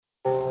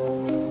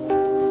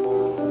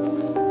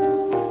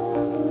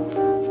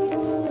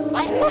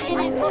This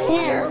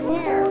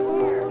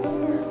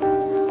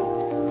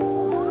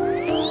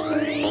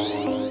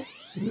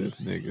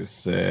nigga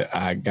said,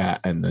 I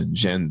got an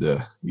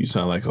agenda. You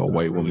sound like a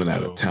white woman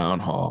at a town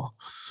hall.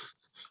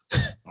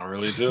 I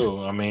really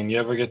do. I mean, you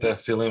ever get that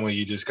feeling where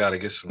you just got to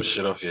get some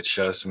shit off your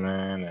chest,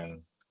 man?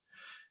 And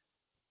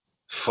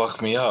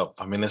fuck me up.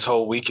 I mean, this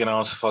whole weekend I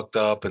was fucked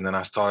up, and then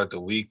I started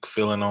the week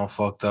feeling all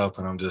fucked up,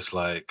 and I'm just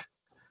like,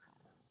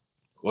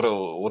 what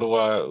do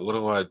I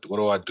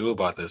do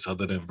about this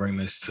other than bring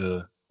this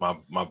to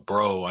my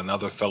bro,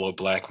 another fellow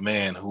black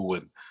man who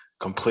would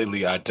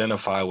completely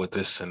identify with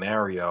this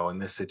scenario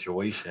and this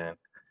situation,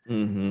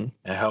 and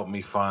help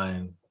me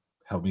find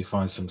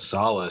some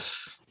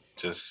solace,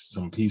 just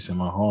some peace in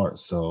my heart.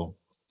 So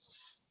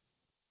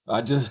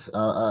I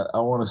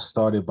want to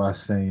start it by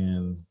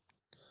saying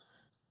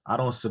I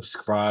don't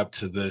subscribe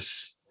to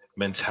this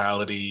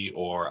mentality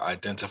or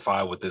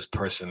identify with this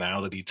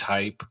personality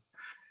type,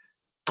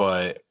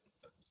 but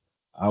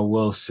I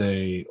will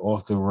say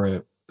off the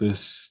rip,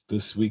 this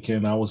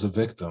weekend I was a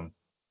victim.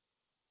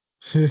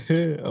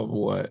 Of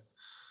what?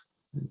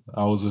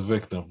 I was a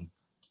victim.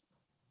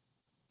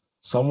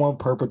 Someone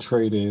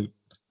perpetrated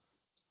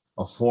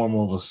a form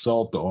of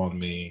assault on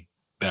me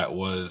that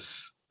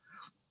was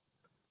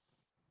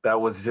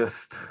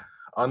just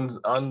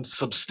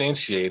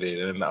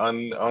unsubstantiated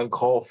and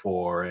uncalled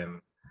for,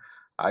 and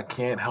I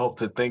can't help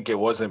to think it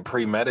wasn't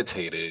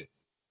premeditated.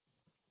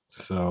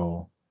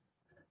 So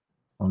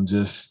I'm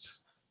just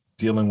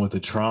dealing with the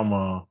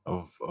trauma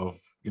of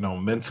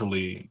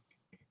mentally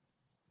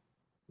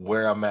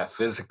where I'm at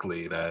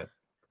physically, that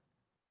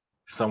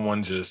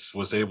someone just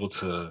was able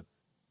to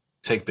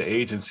take the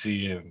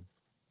agency and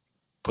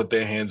put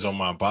their hands on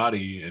my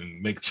body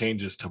and make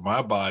changes to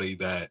my body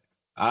that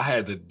I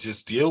had to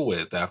just deal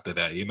with after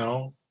that, you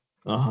know?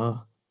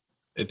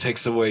 It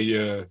takes away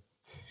your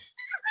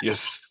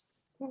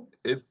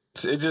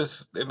it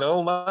just,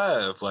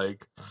 laugh.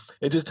 Like,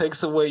 it just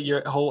takes away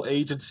your whole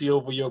agency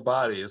over your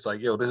body. It's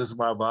like, yo, this is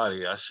my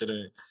body.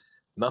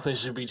 Nothing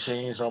should be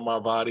changed on my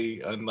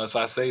body unless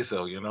I say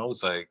so, you know?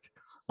 It's like,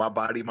 my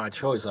body, my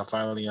choice. I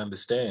finally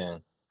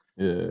understand.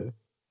 Yeah.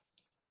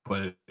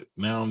 But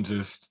now I'm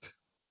just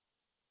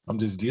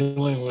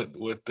dealing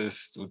with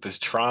this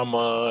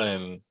trauma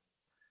and,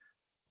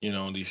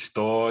 these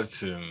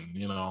thoughts and,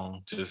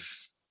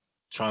 just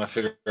trying to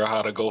figure out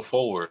how to go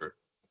forward.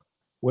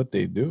 What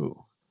they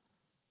do?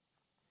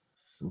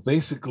 So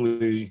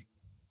basically,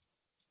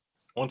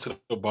 I went to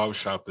the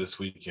barbershop this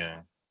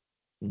weekend.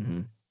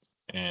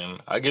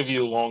 And I give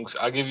you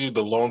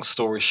the long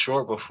story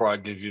short before I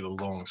give you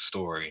the long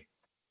story.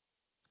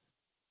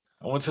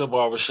 I went to the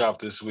barbershop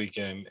this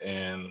weekend,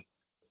 and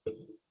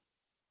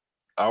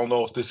I don't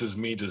know if this is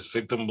me just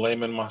victim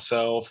blaming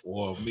myself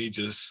or me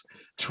just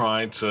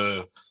trying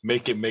to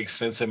make it make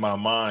sense in my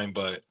mind,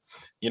 but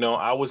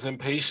I was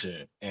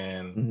impatient,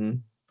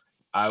 and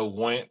I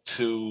went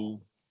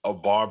to a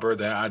barber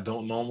that I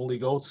don't normally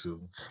go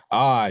to.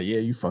 Yeah,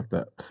 you fucked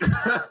up.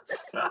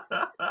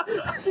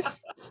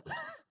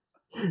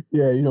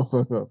 Yeah, you don't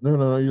fuck up.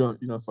 No, you don't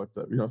fucked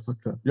up. You don't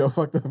fucked up. You don't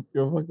fucked up.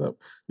 You don't fucked up.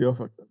 You don't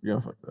fucked up. You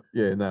don't fucked up.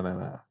 Yeah,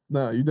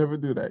 no. You never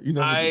do that. You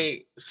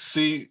never.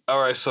 See.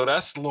 All right, so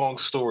that's long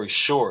story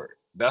short.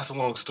 Here's the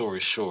long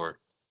story.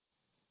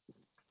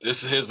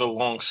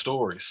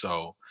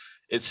 So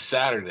it's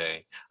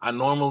Saturday. I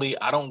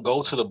don't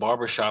go to the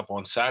barbershop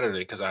on Saturday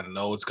because I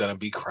know it's gonna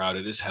be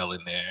crowded as hell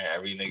in there.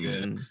 Every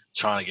nigga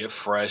trying to get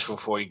fresh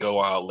before he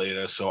go out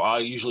later. So I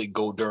usually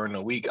go during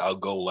the week. I'll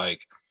go on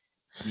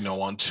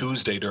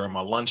Tuesday during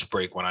my lunch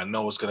break when I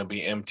know it's gonna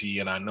be empty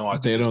and I know I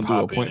can just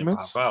pop in and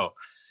pop out.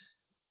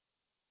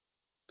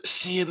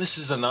 See, and this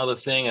is another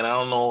thing, and I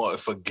don't know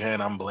if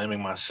again I'm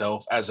blaming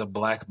myself. As a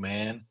black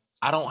man,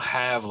 I don't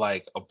have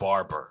like a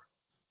barber.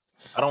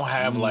 I don't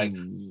have like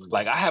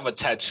I have a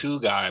tattoo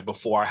guy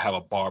before I have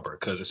a barber,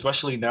 because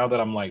especially now that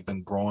I'm like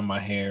been growing my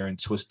hair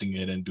and twisting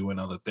it and doing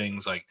other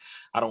things, like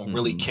I don't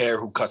really care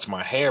who cuts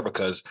my hair,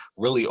 because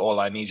really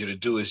all I need you to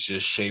do is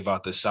just shave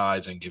out the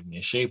sides and give me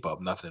a shape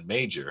up, nothing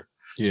major.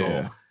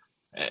 Yeah.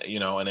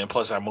 So, and then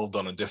plus I moved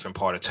on a different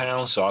part of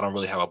town, so I don't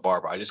really have a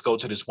barber. I just go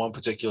to this one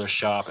particular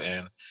shop,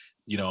 and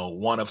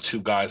one of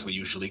two guys will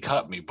usually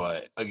cut me.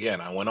 But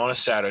again, I went on a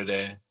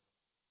Saturday.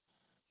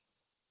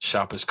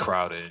 Shop is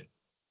crowded.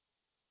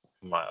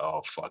 I'm like,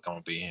 oh fuck, I'm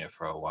gonna be here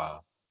for a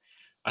while.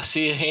 I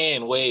see a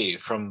hand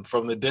wave from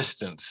the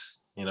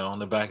distance, in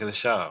the back of the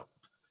shop.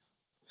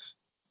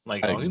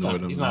 Like, oh, he's not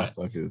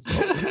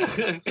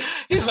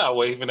he's not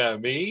waving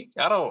at me.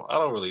 I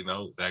don't really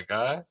know that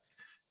guy.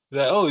 He's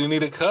like, oh, you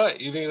need a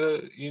cut? You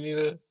need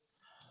a.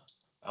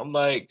 I'm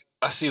like,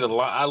 I see the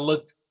line. I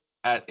look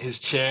at his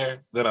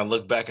chair, then I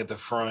look back at the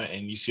front,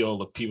 and you see all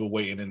the people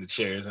waiting in the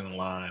chairs in the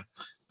line.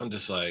 I'm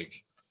just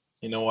like,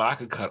 you know what? I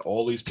could cut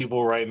all these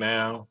people right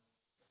now,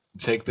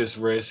 take this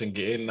risk and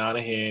get in and out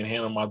of here and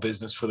handle my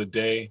business for the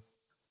day.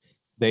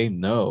 They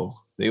know.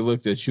 They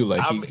looked at you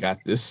like, he got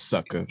this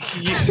sucker.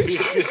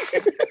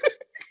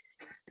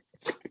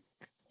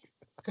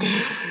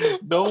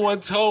 No one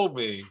told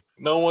me.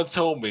 No one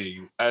told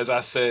me. As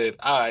I said,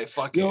 all right,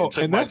 fuck it, Yo, and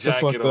took and my that's the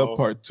jacket fucked up off.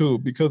 part too,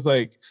 because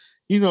like,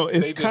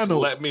 it's They just kind of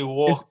let me it's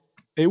walk.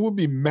 it would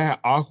be mad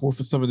awkward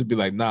for someone to be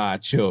like, nah,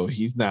 chill,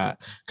 he's not.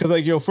 Because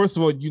like, yo, first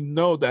of all,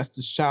 that's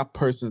the shop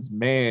person's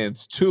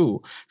man's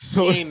too.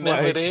 So He it's ain't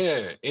never like,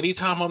 there.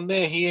 Anytime I'm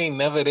there, he ain't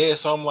never there.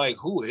 So I'm like,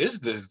 who is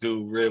this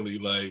dude really?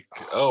 Like,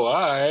 oh, all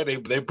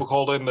right. They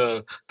called in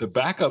the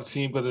backup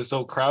team because it's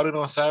so crowded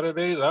on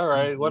Saturdays. All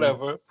right,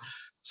 whatever.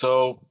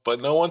 So,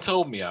 but no one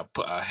told me.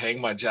 I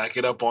hang my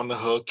jacket up on the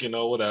hook,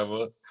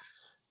 whatever.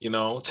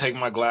 Take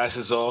my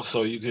glasses off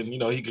so you can,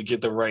 he could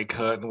get the right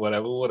cut and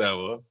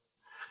whatever.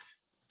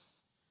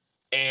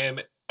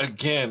 And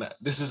again,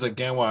 this is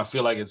again why I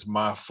feel like it's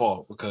my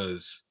fault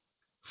because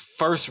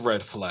first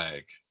red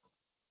flag.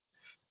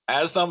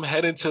 As I'm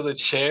heading to the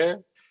chair,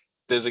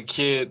 there's a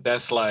kid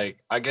that's like,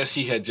 I guess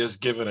he had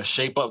just given a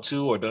shape up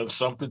to or done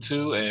something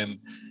to, and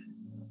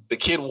the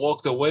kid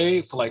walked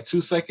away for like 2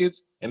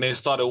 seconds and then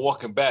started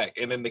walking back.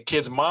 And then the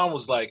kid's mom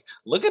was like,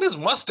 look at his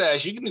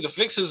mustache. You need to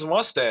fix his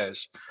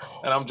mustache.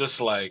 And I'm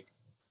just like,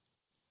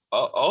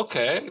 oh,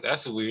 okay,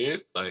 that's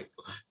weird. Like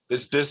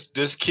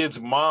this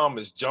kid's mom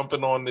is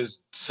jumping on this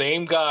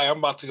same guy I'm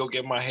about to go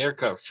get my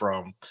haircut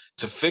from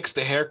to fix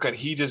the haircut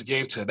he just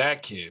gave to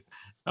that kid.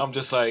 I'm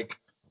just like,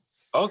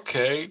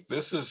 okay,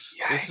 this is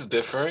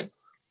different.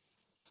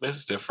 This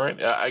is different.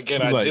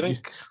 Again, I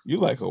didn't. You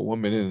like a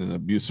woman in an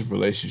abusive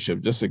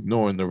relationship, just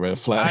ignoring the red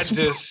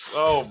flags.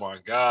 Oh my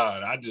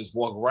God, I just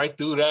walked right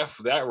through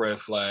that red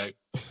flag,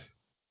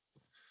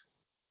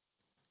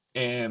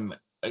 and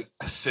I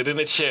sit in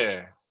a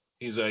chair.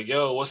 He's like,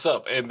 "Yo, what's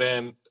up?" And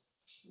then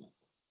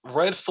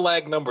red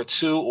flag number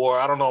 2, or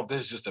I don't know if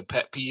this is just a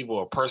pet peeve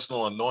or a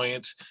personal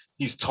annoyance.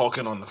 He's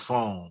talking on the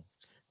phone.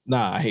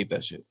 Nah, I hate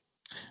that shit.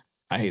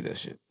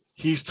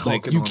 He's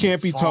talking. Like, you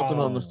can't be talking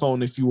on the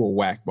phone if you a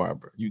whack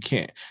barber. You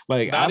can't.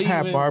 Like, I've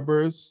had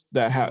barbers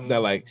that have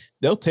that like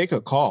they'll take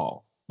a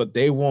call, but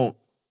they won't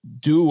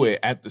do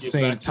it at the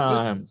same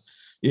time.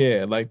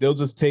 Yeah, like they'll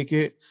just take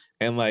it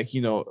and like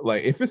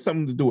like if it's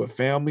something to do with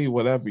family,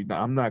 whatever.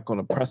 I'm not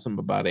gonna press them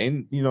about it.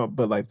 And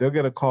but like they'll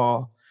get a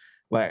call.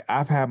 Like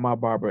I've had my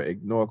barber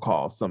ignore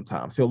calls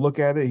sometimes. He'll look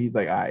at it. He's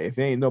like, all right, if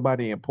it ain't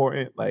nobody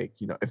important, like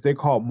if they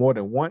call more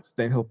than once,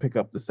 then he'll pick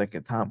up the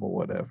second time or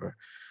whatever.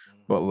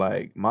 But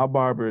like my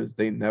barbers,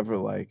 they never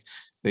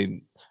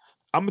I'm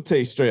gonna tell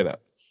you straight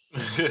up.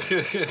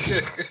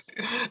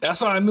 That's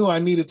how I knew I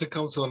needed to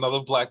come to another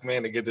black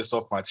man to get this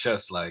off my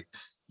chest. Like,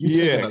 you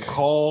taking a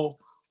call.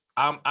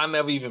 I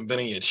never even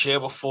been in your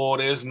chair before.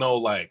 There's no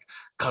like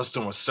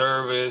customer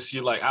service.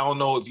 You're like, I don't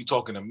know if you're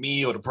talking to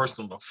me or the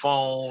person on the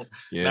phone.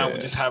 Yeah. Now we're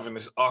just having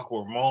this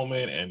awkward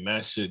moment, and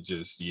that shit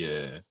just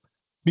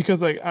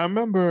Because like I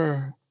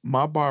remember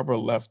my barber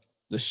left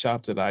the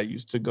shop that I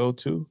used to go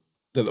to.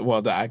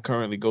 That I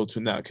currently go to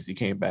now because he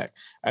came back.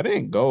 I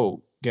didn't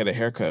go get a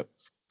haircut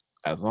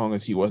as long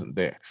as he wasn't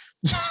there.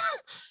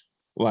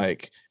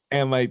 Like,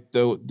 and like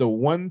the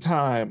one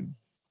time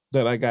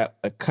that I got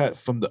a cut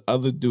from the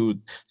other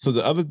dude. So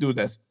the other dude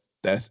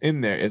that's in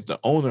there is the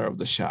owner of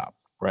the shop,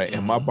 right? Mm-hmm.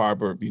 And my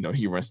barber,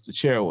 he rents the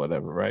chair or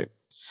whatever, right?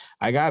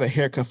 I got a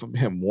haircut from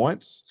him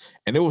once,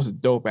 and it was a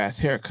dope ass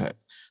haircut.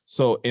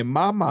 So in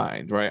my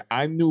mind, right,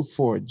 I knew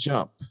for a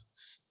jump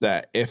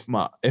that if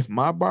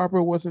my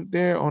barber wasn't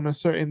there on a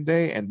certain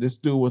day and this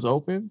dude was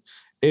open,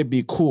 it'd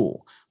be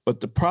cool. But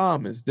the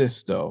problem is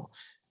this though,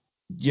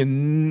 you're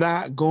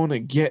not gonna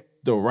get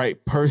the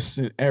right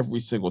person every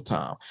single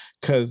time.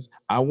 Cause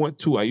I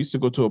used to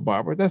go to a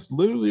barber that's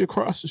literally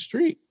across the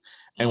street.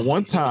 And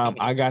one time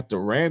I got the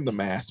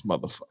random ass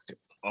motherfucker,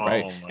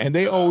 right? And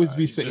they always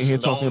be sitting here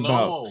talking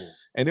about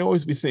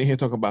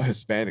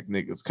Hispanic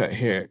niggas cut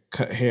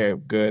hair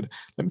good.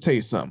 Let me tell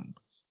you something.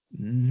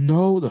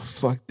 No, the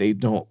fuck they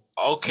don't.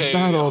 Okay,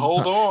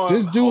 hold on.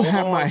 This dude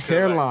had my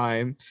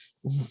hairline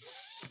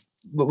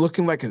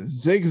looking like a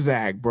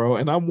zigzag, bro,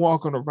 and I'm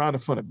walking around in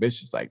front of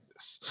bitches like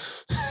this.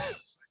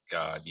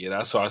 God, yeah,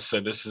 that's why I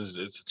said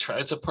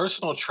it's a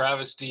personal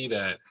travesty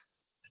that,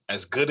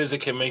 as good as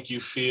it can make you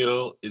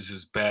feel, is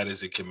as bad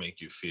as it can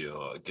make you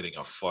feel getting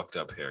a fucked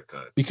up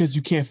haircut. Because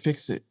you can't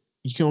fix it.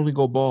 You can only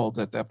go bald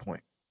at that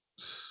point.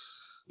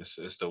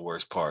 It's the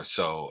worst part.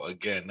 So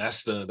again,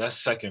 that's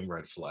second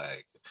red flag.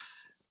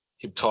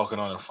 Him talking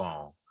on the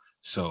phone.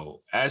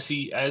 So as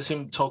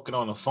him talking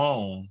on the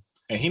phone,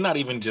 and he not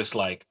even just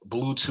like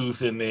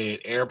Bluetooth in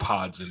it,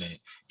 AirPods in it.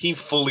 He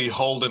fully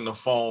holding the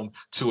phone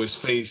to his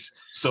face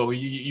so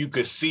you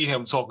could see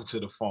him talking to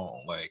the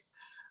phone. Like,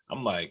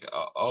 I'm like,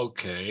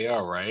 okay,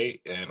 all right.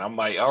 And I'm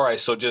like, all right,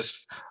 so just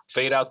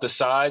fade out the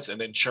sides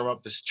and then trim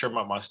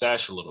up my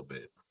stash a little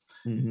bit.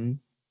 Mm-hmm.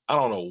 I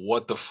don't know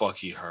what the fuck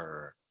he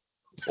heard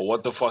or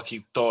what the fuck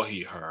he thought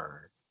he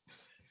heard.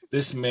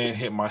 This man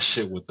hit my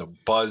shit with the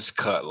buzz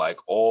cut, like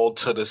all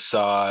to the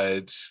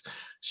sides,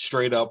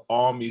 straight up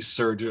army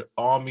surgeon,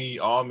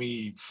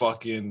 army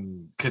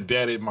fucking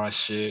cadeted my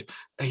shit.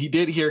 He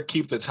did here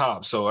keep the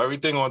top, so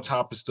everything on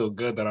top is still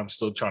good. That I'm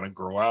still trying to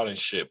grow out and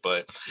shit.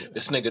 But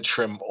this nigga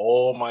trimmed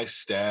all my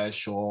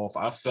stash off.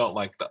 I felt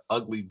like the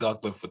ugly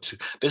duckling for two.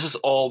 This is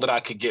all that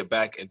I could get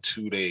back in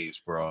 2 days,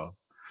 bro.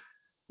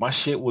 My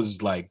shit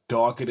was like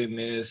darker than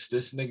this.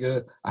 This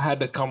nigga, I had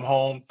to come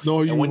home.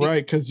 No, you're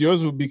right, because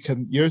yours would be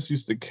yours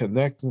used to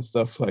connect and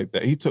stuff like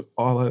that. He took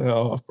all of that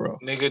off, bro.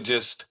 Nigga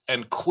just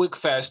and quick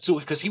fast too,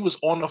 because he was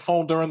on the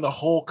phone during the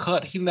whole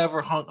cut. He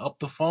never hung up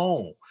the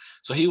phone,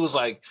 so he was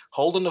like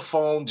holding the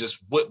phone, just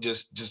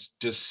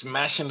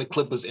smashing the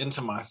clippers into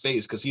my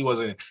face because he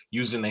wasn't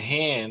using the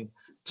hand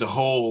to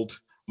hold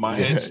my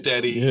head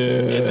steady,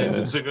 and then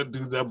the nigga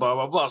do that, blah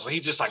blah blah. So he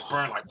just like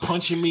burned, like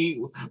punching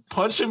me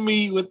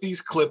with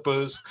these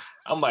clippers.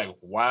 I'm like,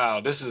 wow,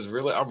 this is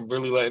really, I'm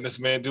really letting this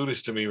man do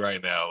this to me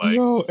right now. Like,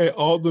 no, and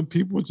all the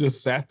people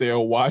just sat there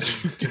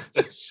watching.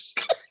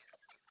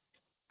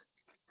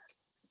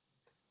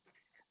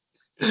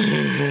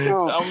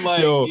 I'm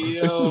like, yo,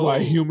 this is why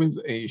humans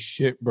ain't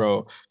shit,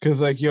 bro.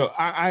 Because like, yo,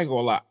 I ain't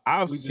gonna lie,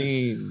 I've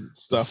seen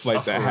stuff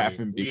like that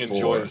happen before. We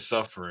enjoy the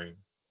suffering.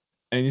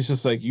 And it's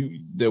just like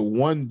the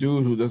one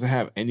dude who doesn't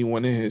have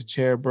anyone in his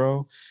chair,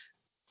 bro.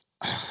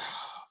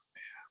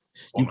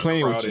 You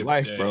playing with your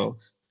life, bro.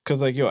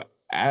 Because like, yo,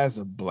 as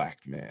a black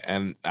man,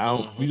 and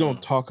we don't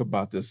talk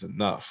about this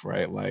enough,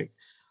 right? Like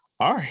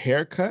our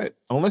haircut,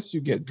 unless you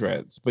get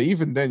dreads, but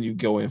even then you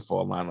go in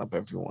for a lineup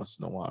every once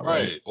in a while,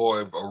 right?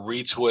 Or a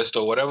retwist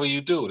or whatever you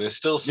do. There's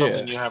still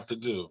something you have to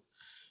do.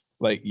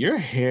 Like your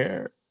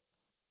hair.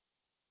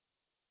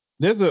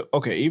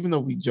 Even though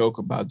we joke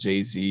about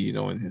Jay-Z, you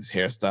know, and his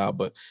hairstyle,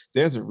 but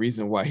there's a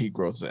reason why he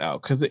grows it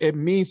out, because it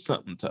means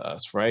something to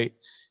us, right?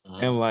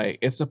 And like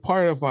it's a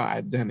part of our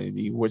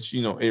identity, which,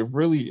 you know, it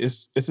really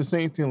is. It's the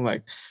same thing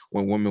like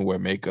when women wear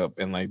makeup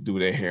and like do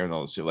their hair and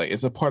all this shit. Like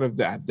it's a part of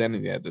the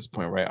identity at this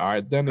point, right? Our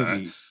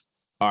identity,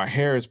 our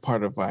hair is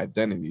part of our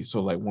identity.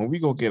 So like when we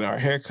go get our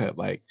haircut,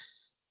 like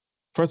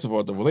first of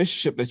all, the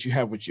relationship that you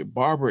have with your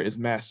barber is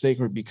mad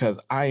sacred, because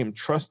I am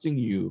trusting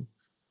you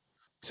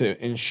to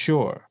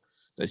ensure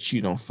that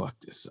you don't fuck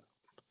this up.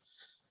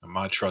 And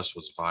my trust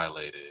was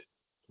violated.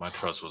 My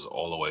trust was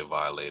all the way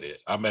violated.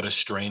 I met a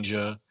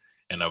stranger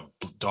in a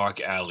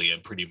dark alley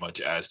and pretty much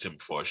asked him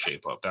for a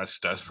shape up. That's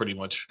pretty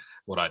much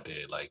what I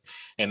did. Like,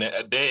 and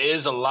there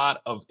is a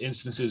lot of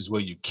instances where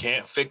you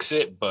can't fix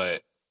it,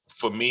 but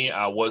for me,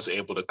 I was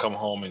able to come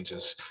home and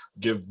just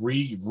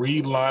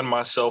reline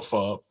myself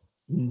up.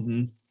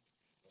 Mm-hmm.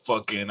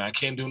 Fucking, I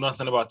can't do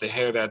nothing about the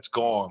hair that's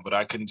gone, but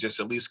I can just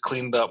at least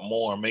clean it up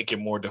more, make it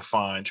more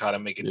defined, try to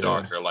make it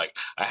darker. Like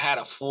I had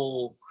a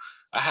full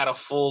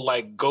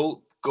like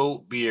goat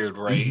beard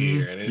right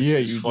here, and it's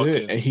just fucking.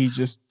 Did. And he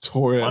just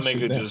tore that. My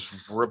nigga just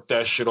ripped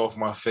that shit off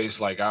my face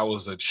like I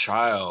was a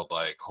child,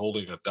 like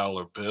holding a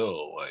dollar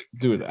bill. Like,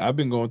 dude, I've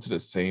been going to the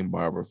same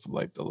barber for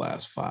like the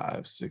last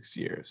 5-6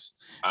 years,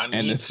 and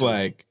it's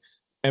like.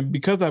 And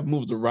because I've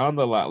moved around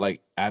a lot,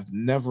 like I've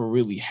never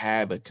really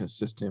had a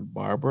consistent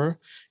barber.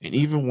 And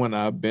even when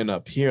I've been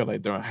up here,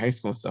 like during high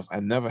school and stuff,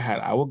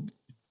 I would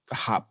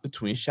hop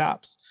between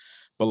shops.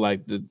 But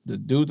like the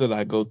dude that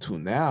I go to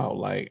now,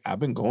 like I've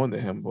been going to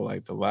him for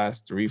like the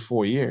last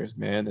 3-4 years,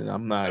 man. And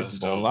I'm not even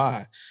gonna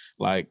lie.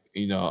 Like,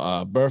 you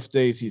know,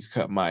 birthdays, he's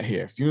cut my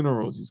hair.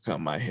 Funerals, he's cut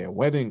my hair.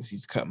 Weddings,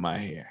 he's cut my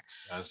hair.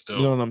 That's dope.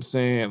 You know what I'm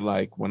saying?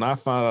 Like when I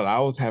found out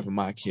I was having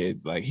my kid,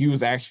 like he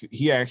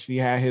actually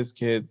had his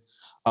kid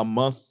a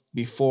month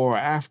before or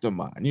after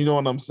mine. You know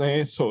what I'm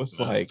saying? So it's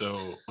like,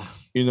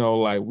 you know,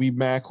 like we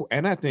mad cool.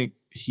 And I think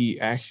he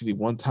actually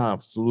one time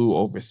flew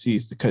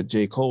overseas to cut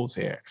J. Cole's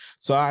hair.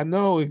 So I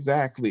know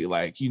exactly,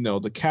 like, you know,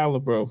 the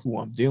caliber of who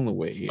I'm dealing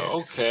with here.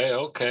 Okay.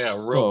 A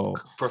real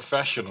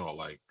professional.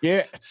 Like,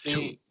 yeah.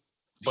 See,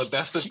 but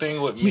that's the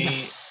thing with me.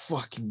 He's a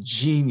fucking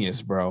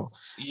genius, bro.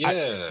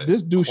 Yeah.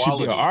 This dude should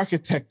be an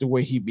architect the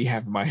way he be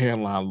having my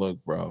hairline look,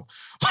 bro.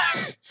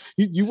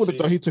 you would have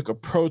thought he took a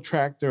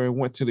protractor and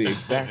went to the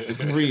exact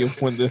degree of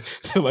when to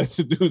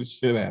do the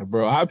shit at,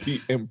 bro. I'd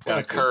be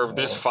impressed. Gotta curve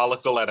this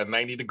follicle at a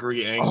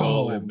 90-degree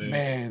angle. Oh,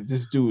 man,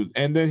 this dude.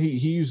 And then he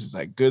uses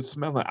like good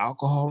smelling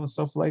alcohol and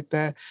stuff like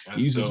that.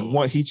 He uses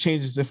he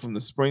changes it from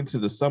the spring to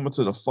the summer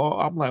to the fall.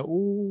 I'm like,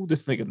 ooh,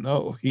 this nigga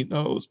knows. He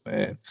knows,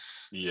 man.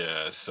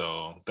 Yeah,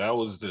 so that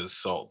was the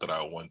assault that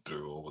I went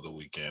through over the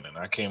weekend, and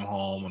I came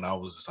home and I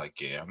was just like,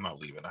 yeah, I'm not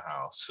leaving the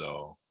house.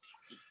 So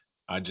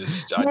I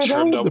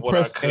trimmed up what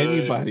I could.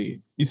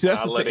 Anybody, you see,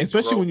 that's the thing,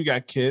 especially when you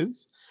got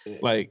kids. Yeah.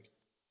 Like,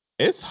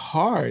 it's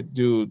hard,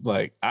 dude.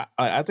 Like,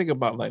 I think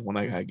about like when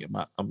I gotta get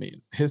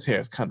his hair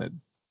is kind of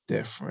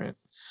different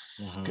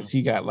because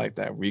he got like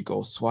that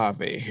Rico Suave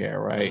hair,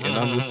 right? And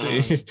I'm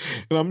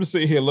just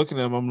sitting here looking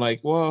at him. I'm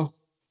like, well,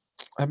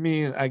 I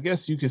mean, I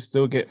guess you can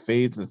still get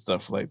fades and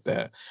stuff like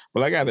that,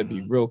 but I got to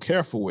be real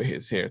careful with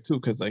his hair too,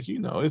 because like, you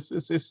know,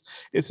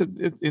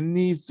 it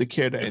needs the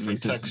care that it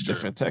needs. It's a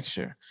different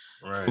texture.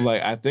 Right. But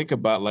like I think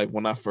about like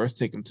when I first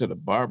take him to the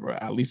barber,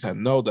 at least I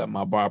know that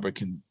my barber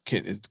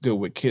is good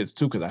with kids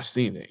too, because I've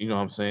seen it. You know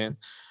what I'm saying?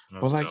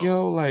 But like,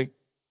 yo, like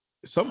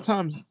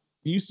sometimes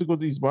you used to go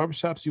to these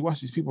barbershops, you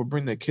watch these people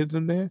bring their kids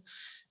in there,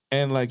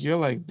 and like you're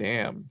like,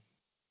 damn,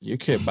 your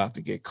kid about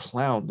to get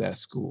clowned at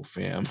school,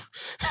 fam.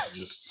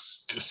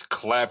 Just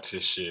clapped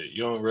his shit.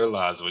 You don't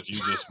realize what you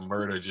just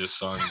murdered your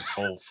son's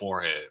whole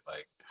forehead.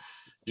 Like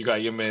you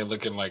got your man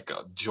looking like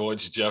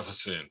George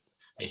Jefferson,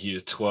 and he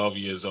is 12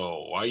 years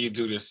old. Why you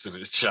do this to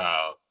this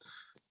child?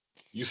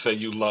 You say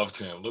you loved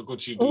him. Look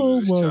what you do Oh to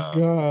this my child.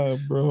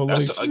 god, bro!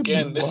 That's Like, should be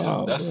again,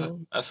 wild, bro.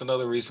 that's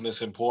another reason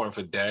it's important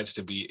for dads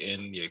to be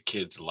in your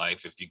kid's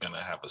life if you're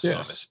gonna have a son,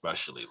 Yes.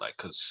 especially like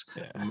because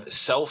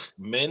Yeah.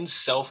 men's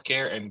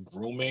self-care and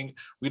grooming,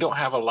 we don't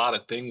have a lot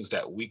of things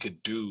that we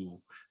could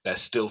do that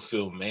still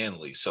feel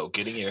manly. So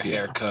getting your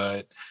hair Yeah.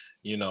 cut,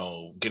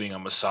 getting a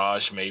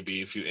massage,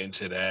 maybe if you're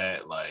into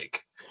that,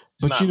 like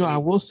it's But not I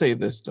many. will say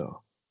this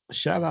though.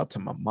 Shout out to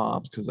my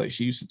mom's because like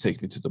she used to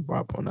take me to the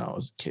barber when I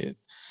was a kid.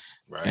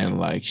 Right. And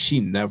like she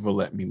never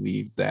let me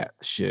leave that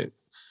shit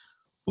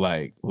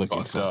like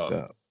looking fucked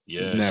up.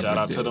 Yeah, Never shout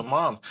out to the did.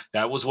 mom.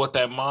 That was what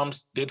that mom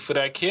did for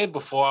that kid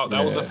before.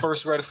 That was the Yeah.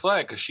 first red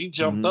flag because she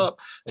jumped Mhm. up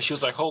and she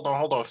was like, hold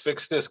on,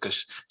 fix this.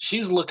 Because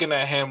she's looking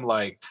at him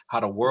like how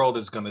the world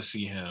is going to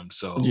see him.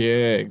 So,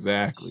 Yeah,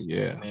 exactly.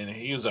 Yeah. and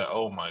he was like,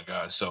 oh my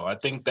God. So I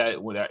think that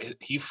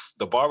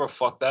the barber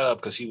fucked that up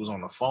because he was on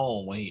the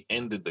phone when he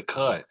ended the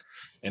cut.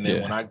 And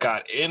then when Yeah. I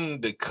got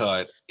in the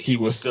cut, he He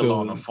was was still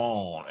on still the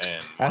phone.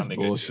 And my that's nigga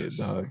bullshit, just,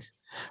 dog.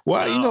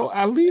 Well, now,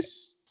 at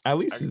least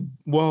I,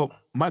 well,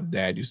 my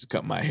dad used to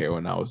cut my hair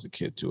when I was a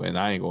kid too, and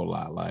I ain't gonna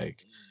lie,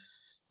 like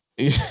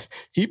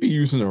he be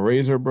using a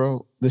razor,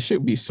 bro. The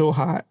shit be so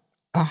hot.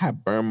 I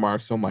have burn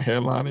marks on my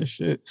hairline and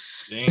shit.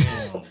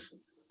 damn,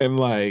 And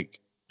like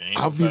ain't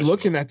I'll be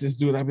looking professional. at this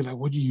dude. I'll be like,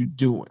 "What are you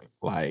doing?"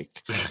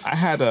 Like,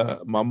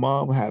 my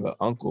mom had an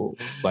uncle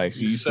like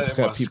who You used to setting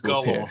my cut people's skull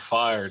on hair.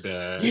 fire,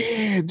 Dad.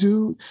 Yeah,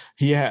 dude.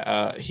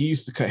 He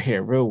used to cut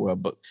hair real well,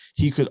 but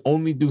he could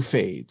only do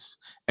fades.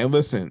 And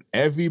listen,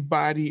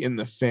 everybody in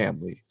the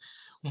family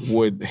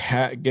would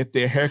get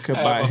their haircut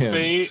Have by a him.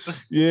 fade.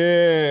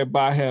 Yeah,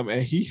 by him,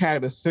 and he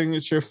had a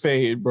signature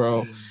fade,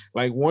 bro.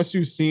 Like once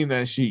you seen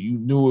that shit, you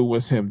knew it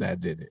was him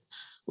that did it.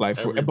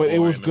 Every But it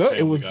boy was in the good. It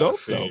family was got a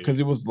dope though, because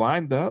fade. it was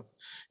lined up.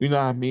 You know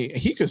what I mean?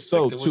 He could Stick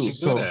sew to what too. you good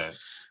So at.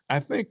 I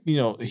think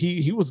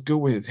he was good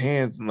with his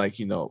hands and like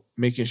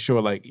making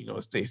sure like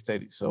it stay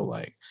steady. So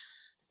like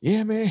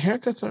yeah, man,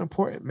 haircuts are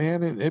important,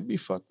 man, and it'd be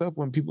fucked up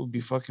when people be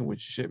fucking with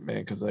your shit,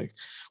 man. Because like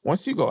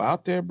once you go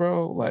out there,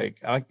 bro,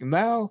 like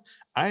now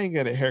I ain't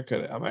get a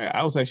haircut. I'm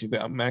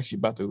actually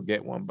about to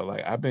get one, but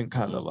like I've been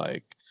kind of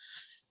like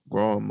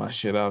growing my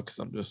shit out because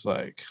I'm just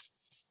like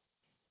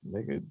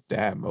nigga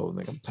dad mode,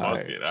 nigga. I'm Fuck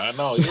tired. it. I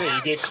know. Yeah,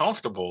 you get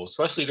comfortable,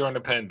 especially during the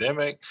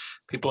pandemic.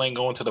 People ain't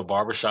going to the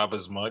barbershop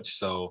as much.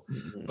 So,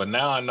 Mhm. but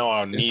now I know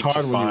I It's need to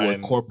hard when you work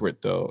find.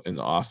 corporate though in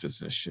the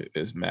office and shit.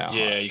 It's mad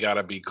Yeah, hard. you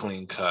gotta be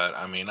clean cut.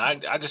 I mean, I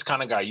just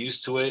kind of got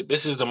used to it.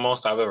 This is the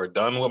most I've ever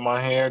done with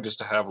my hair, just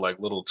to have like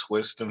little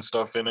twists and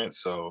stuff in it.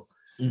 So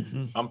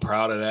Mhm. I'm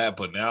proud of that.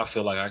 But now I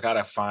feel like I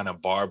gotta find a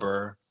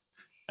barber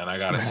and I You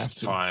gotta have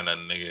to find a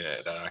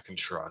nigga that I can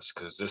trust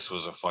because this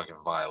was a fucking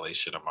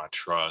violation of my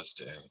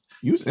trust. And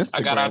use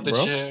I got out Instagram, the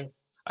bro. chair.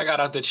 I got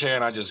out the chair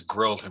and I just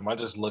grilled him. I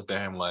just looked at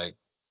him like,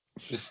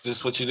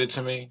 this what you did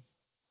to me?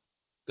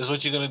 This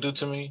what you're gonna do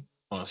to me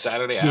on a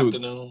Saturday Dude,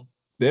 afternoon?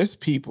 there's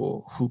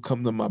people who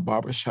come to my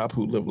barbershop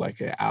who live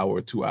like an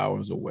hour, 2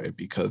 hours away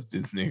because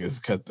these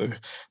niggas cut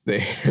their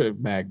hair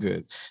mad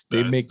good.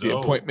 They That's make the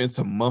dope. appointments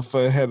a month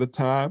ahead of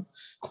time.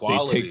 They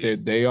take their Quality.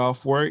 day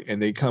off work and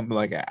they come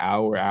like an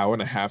hour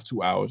and a half,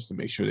 2 hours to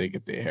make sure they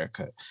get their hair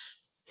cut.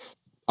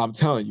 I'm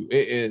telling you,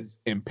 it is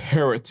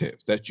imperative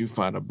that you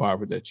find a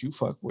barber that you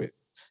fuck with.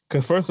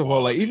 Because first of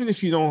all, like Quality. even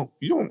if you don't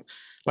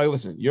like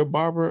listen, your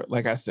barber,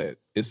 like I said,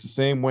 it's the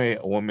same way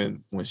a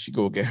woman when she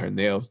go get her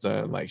nails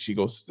done, like she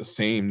goes to the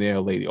same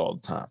nail lady all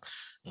the time.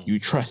 You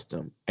trust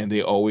them and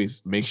they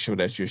always make sure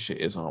that your shit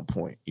is on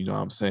point. You know what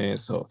I'm saying?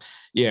 So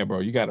yeah, bro,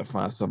 you gotta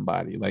find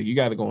somebody. Like you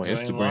gotta go on You ain't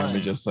Instagram and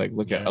lying. just like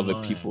look You at ain't other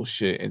lying. people's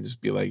shit and just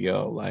be like,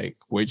 yo, like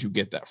where'd you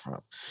get that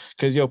from?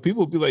 Cause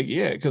people be like,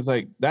 yeah, because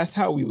like that's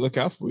how we look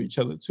out for each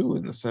other too,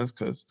 in a sense,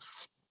 because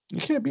you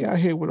can't be out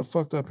here with a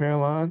fucked up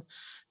hairline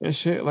and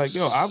shit. Like,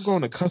 yo, I've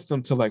grown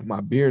accustomed to like my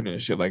beard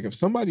and shit. Like, if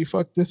somebody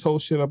fucked this whole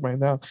shit up right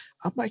now,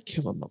 I might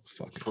kill a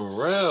motherfucker. For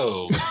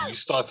real. You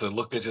start to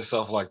look at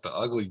yourself like the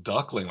ugly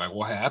duckling. Like,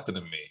 what happened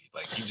to me?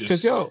 Like,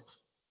 Cause yo,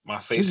 my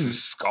this face is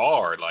is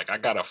scarred. Like, I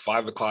got a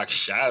 5 o'clock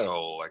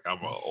shadow. Like, I'm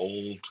an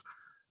old,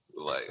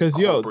 like, because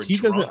yo, corporate he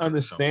doesn't drunk or something.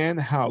 understand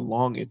how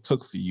long it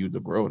took for you to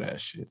grow that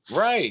shit.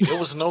 Right. It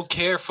was no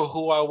care for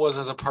who I was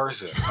as a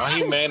person. My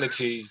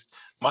humanity,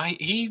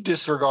 he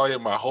disregarded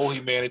my whole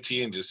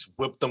humanity and just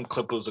whipped them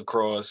clippers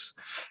across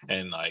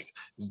and like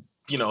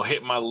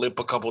hit my lip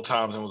a couple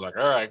times and was like,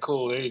 all right,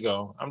 cool, there you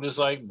go. I'm just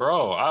like,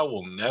 bro, I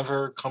will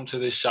never come to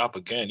this shop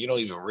again. You don't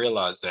even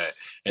realize that.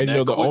 In And yo,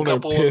 that the quick owner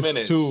couple of pissed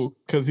minutes, too,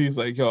 because he's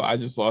like, yo, I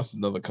just lost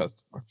another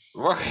customer.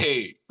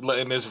 right?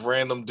 Letting this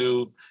random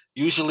dude,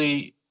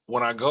 usually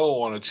when I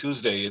go on a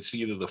Tuesday, it's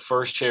either the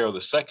first chair or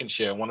the second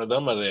chair. One of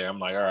them are there. I'm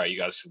like, all right, you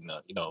guys,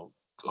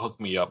 hook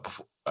me up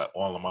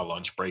all of my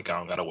lunch break. I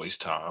don't gotta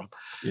waste time.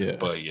 Yeah.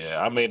 But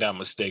yeah, I made that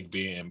mistake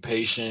being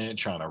impatient,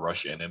 trying to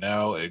rush in and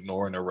out,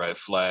 ignoring the red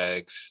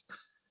flags.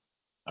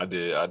 I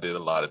did a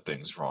lot of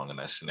things wrong in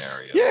that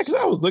scenario. Yeah, because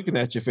I was looking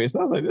at your face.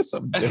 I was like, "There's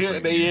something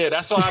different." Yeah,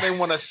 that's why I didn't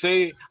want to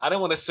say. I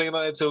didn't want to say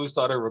nothing until we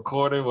started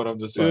recording. But I'm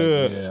just like,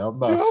 yeah, I'm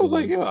not.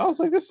 I was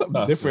like, "There's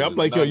something different." I'm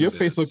like, "Yo, your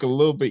face look a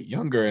little bit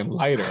younger and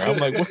lighter." I'm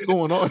like, "What's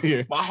going on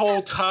here?" My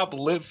whole top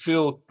lip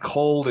feel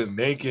cold and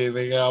naked.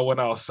 Nigga, I went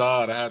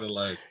outside. I had to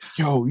like,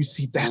 yo, you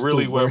see, that's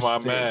really the wear worst my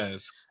thing.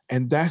 mask,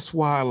 and that's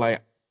why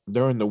like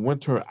during the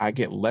winter I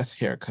get less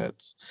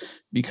haircuts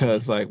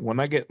because like when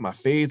I get my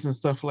fades and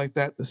stuff like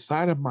that, the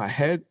side of my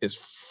head is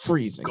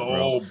freezing.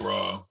 Cold,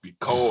 bro. Be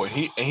cold.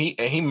 He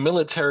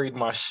militaried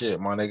my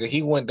shit, my nigga.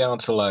 He went down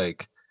to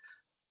like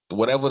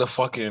whatever the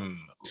fucking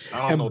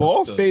I don't know.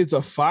 Bald fades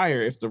are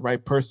fire if the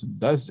right person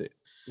does it.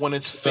 When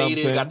it's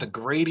faded, got the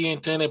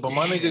gradient in it, but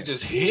my nigga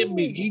just hit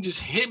me. He just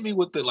hit me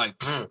with it like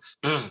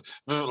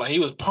he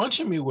was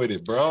punching me with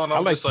it, bro. And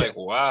I'm just like,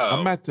 wow.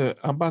 I'm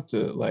about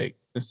to like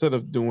instead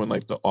of doing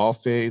like the all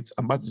fades,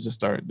 I'm about to just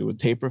start doing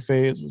taper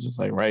fades, which is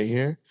like right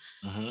here,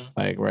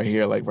 like right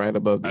here, like right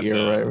above the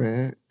ear, right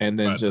here, and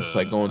then just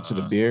like going to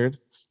the beard,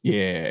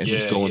 and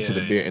just go into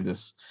the beard and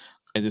just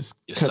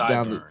cut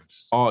down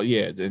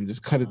and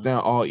just cut it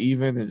down all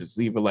even and just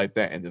leave it like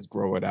that and just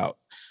grow it out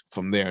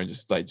from there and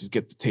just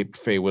get the taper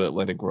fade with it,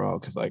 let it grow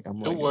because like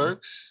I'm like, it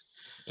works.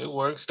 It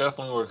works,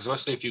 definitely works,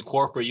 especially if you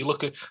corporate. You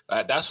look at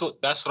that's what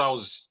I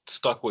was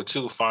stuck with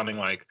too, finding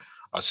like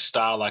a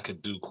style I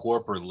could do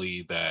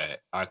corporately that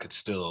I could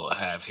still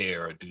have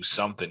hair or do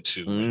something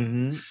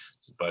to.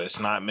 But it's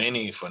not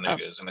many for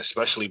niggas, and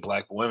especially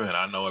black women.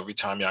 I know every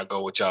time y'all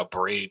go with y'all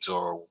braids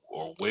or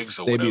wigs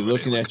or whatever, they be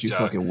looking at you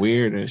fucking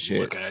weird and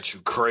shit. Looking at you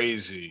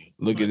crazy.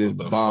 Look at this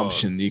bomb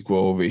Shaniqua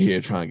over here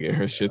trying to get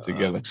her shit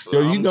together.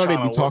 Yo, you know they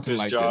be talking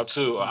like this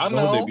too. I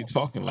know they be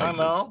talking like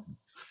this.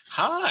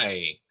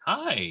 Hi.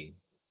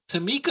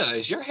 Tamika,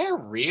 is your hair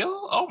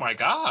real? Oh my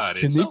God.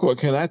 Shaniqua,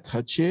 can I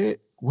touch it?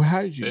 Well,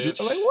 how did you do?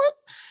 Like what?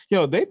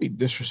 Yo, they be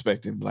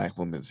disrespecting black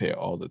women's hair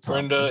all the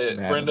time.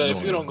 Brenda,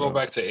 if you don't go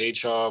back to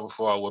HR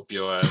before I whip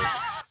your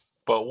ass.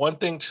 But one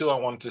thing too, I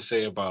wanted to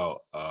say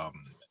about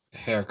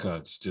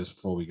haircuts, just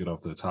before we get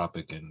off the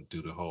topic and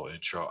do the whole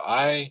intro.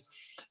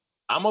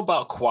 I'm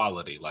about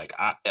quality. Like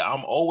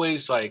I'm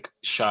always like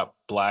shop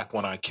black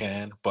when I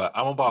can, but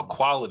I'm about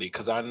quality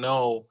because I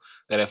know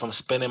that if I'm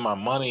spending my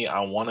money,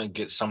 I want to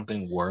get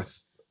something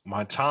worth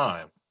my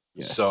time.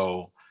 Yes.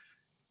 So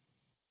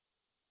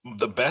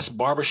the best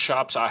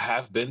barbershops I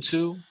have been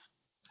to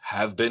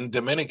have been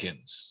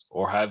Dominicans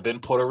or have been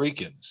Puerto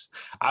Ricans.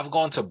 I've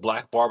gone to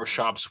black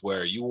barbershops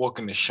where you walk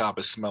in the shop,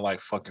 it smell like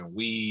fucking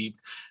weed.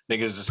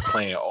 Niggas is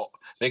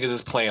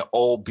playing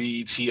old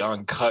BET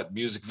uncut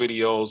music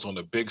videos on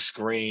the big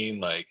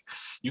screen. Like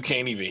you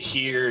can't even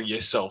hear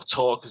yourself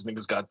talk because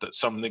niggas got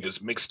some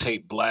niggas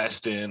mixtape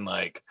blasting.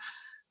 Like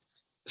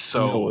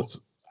so.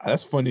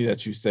 That's funny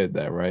that you said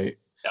that, right?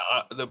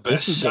 The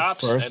best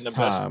shops and the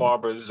best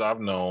barbers I've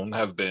known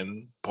have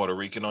been Puerto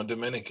Rican or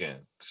Dominican.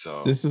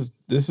 So this is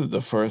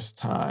the first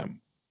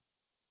time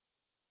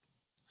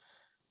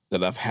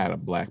that I've had a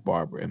black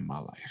barber in my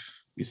life,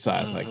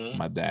 besides like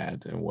my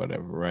dad and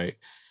whatever, right?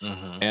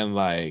 And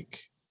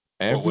like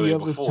every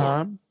other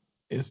time,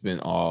 it's been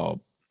all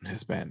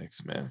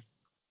Hispanics, man.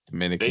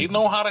 Dominicans. They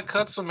know how to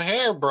cut some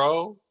hair,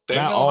 bro.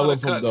 Not all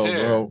of them though,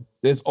 bro.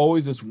 There's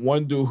always this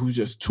one dude who's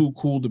just too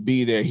cool to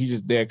be there. He's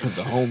just there because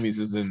the homies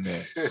is in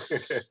there,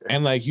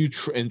 and like you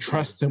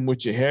entrust him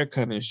with your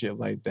haircut and shit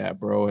like that,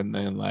 bro. And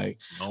then like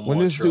when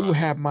this dude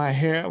had my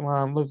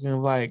hairline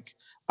looking like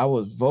I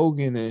was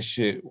voguing and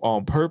shit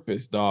on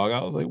purpose, dog.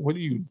 I was like, "What are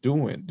you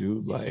doing,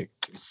 dude?" Like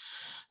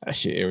that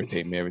shit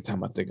irritate me every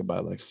time I think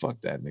about it. Like, fuck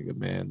that nigga,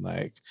 man.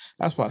 Like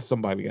that's why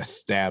somebody got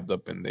stabbed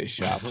up in their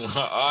shop. all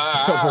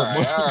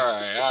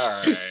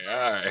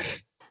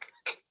right.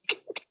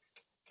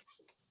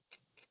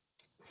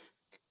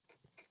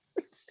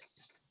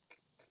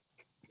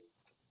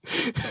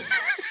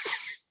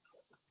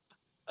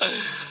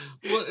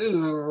 What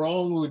is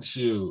wrong with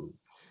you?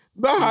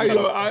 You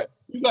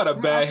got a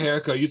bad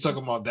haircut. You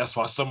talking about that's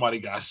why somebody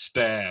got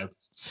stabbed,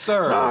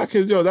 sir? Nah,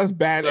 because that's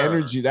bad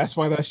energy. That's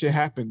why that shit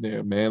happened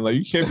there, man. Like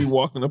you can't be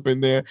walking up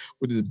in there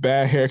with this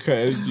bad haircut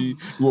energy.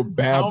 You a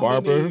bad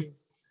barber.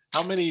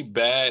 How many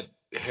bad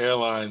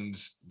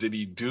hairlines did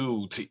he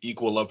do to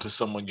equal up to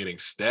someone getting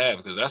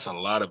stabbed? Because that's a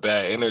lot of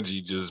bad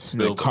energy just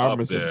built up there.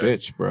 Karma's a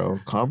bitch, bro.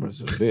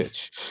 Karma's a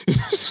bitch.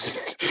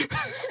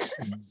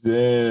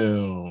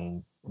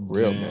 Damn.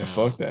 Real, man.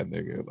 Fuck that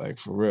nigga. Like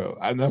for real.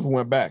 I never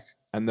went back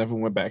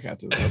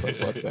after that. I was like,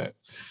 fuck that.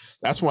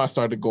 That's when I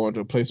started going to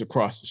a place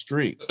across the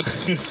street.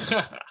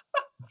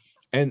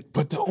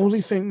 But the only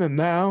thing that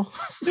now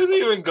you didn't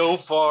even go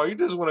far. You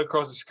just went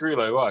across the street.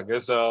 Like, well, I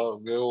guess I'll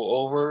go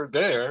over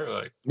there.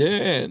 Like,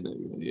 yeah.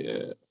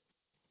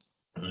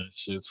 That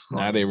shit's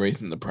funny. Now they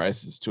raising the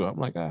prices too. I'm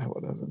like,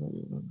 whatever.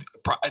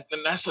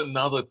 And that's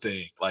another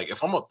thing. Like,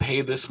 if I'm gonna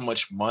pay this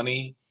much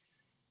money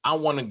I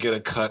want to get a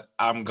cut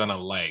I'm gonna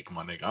like,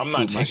 my nigga. I'm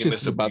not Dude, my taking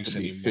shit's this about abuse to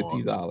be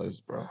anymore.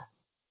 $50, bro.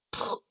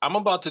 I'm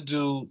about to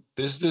do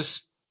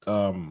this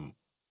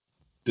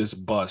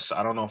bus.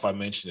 I don't know if I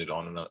mentioned it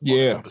on an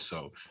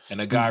episode.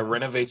 And the guy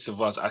renovates the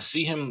bus. I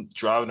see him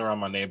driving around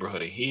my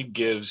neighborhood, and he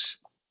gives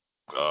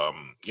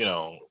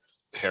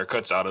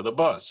haircuts out of the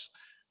bus.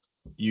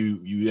 You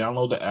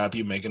download the app,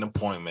 you make an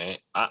appointment.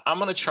 I'm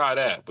gonna try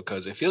that,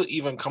 because if he'll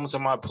even come to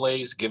my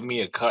place, give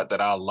me a cut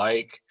that I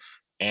like,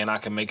 and I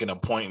can make an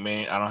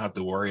appointment, I don't have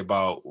to worry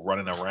about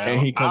running around.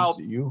 And he comes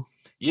to you.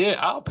 Yeah,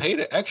 I'll pay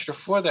the extra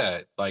for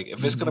that. Like,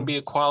 if it's gonna be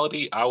a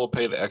quality, I will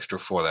pay the extra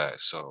for that.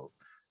 So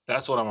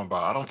that's what I'm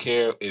about. I don't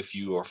care if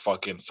you are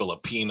fucking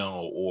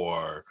Filipino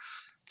or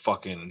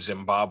fucking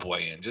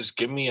Zimbabwean. Just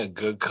give me a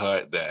good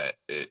cut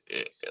and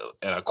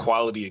a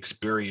quality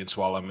experience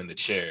while I'm in the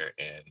chair.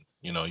 And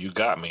you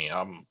got me.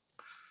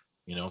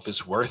 If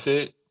it's worth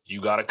it,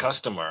 you got a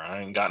customer.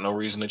 I ain't got no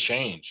reason to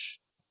change.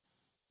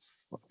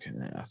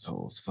 Fucking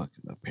assholes,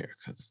 fucking up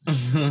haircuts.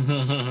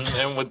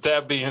 And with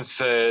that being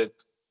said,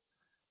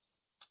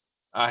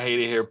 I Hate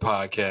It Here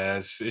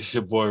podcast. It's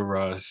your boy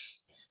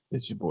Russ.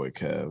 It's your boy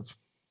Kev.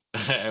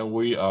 And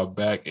we are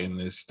back in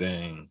this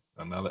thing.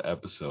 Another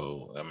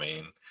episode. I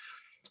mean,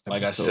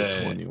 like I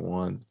said,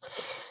 21.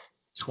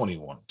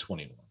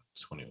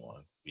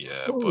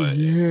 Yeah, but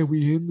yeah,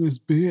 we in this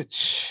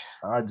bitch.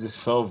 I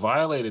just felt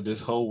violated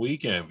this whole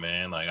weekend,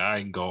 man. Like, I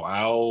didn't go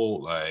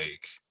out.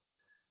 Like,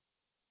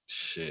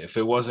 shit. If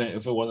it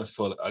wasn't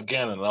for,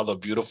 again, another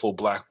beautiful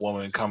Black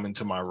woman coming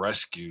to my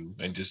rescue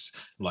and just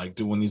like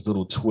doing these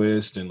little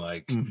twists and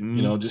like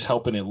just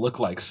helping it look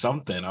like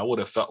something, I would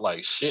have felt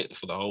like shit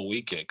for the whole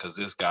weekend, because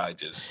this guy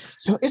just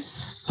it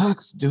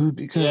sucks, dude.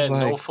 Because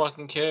no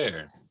fucking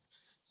care.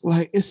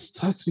 Like, it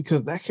sucks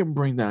because that can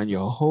bring down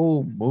your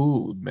whole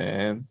mood,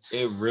 man.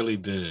 It really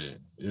did.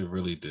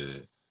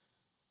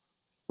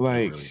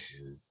 Like,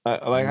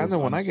 I know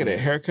when I get a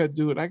haircut,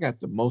 dude, I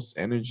got the most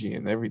energy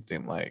and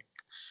everything. Like,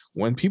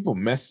 when people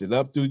mess it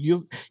up, dude,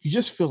 you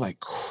just feel like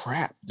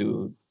crap,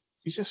 dude.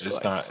 You just feel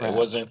crap. It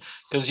wasn't,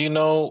 because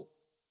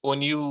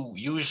when you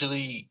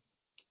usually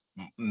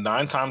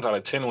 9 times out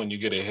of 10 when you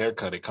get a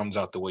haircut, it comes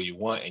out the way you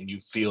want, and you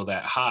feel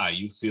that high,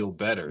 you feel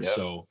better. Yep.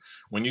 So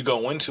when you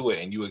go into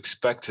it and you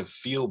expect to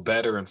feel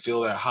better and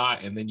feel that high,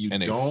 and then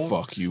don't,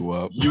 fuck you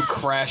up, you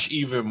crash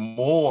even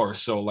more.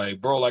 So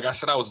like, bro, like I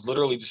said, I was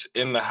literally just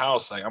in the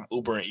house. Like, I'm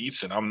Ubering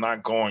Eats and I'm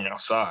not going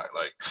outside.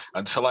 Like,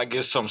 until I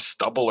get some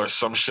stubble or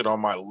some shit on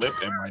my lip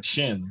and my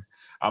chin,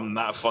 I'm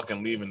not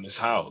fucking leaving this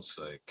house.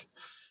 Like,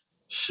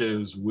 shit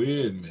is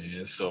weird,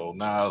 man. So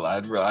now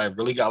I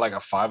really got like a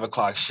 5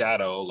 o'clock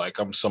shadow, like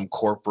I'm some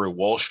corporate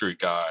Wall Street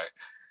guy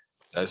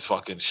that's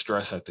fucking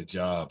stressed at the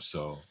job.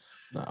 So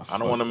I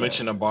don't want to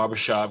mention a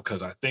barbershop,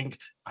 because I think,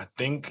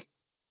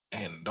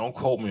 and don't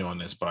quote me on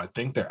this, but I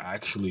think they're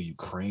actually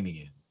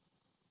Ukrainian.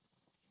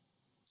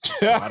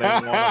 So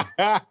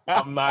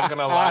I'm not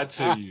gonna lie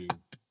to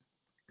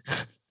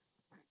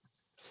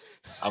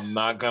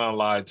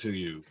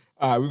you.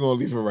 All right, we're gonna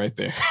leave it right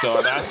there.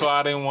 So that's why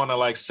I didn't want to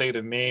like say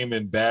the name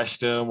and bash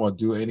them or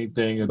do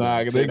anything.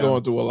 Nah, they're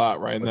going through a lot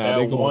right now.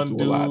 That one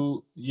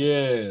dude,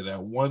 that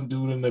one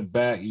dude in the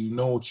back, you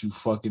know what you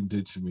fucking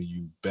did to me,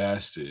 you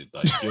bastard.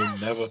 Like,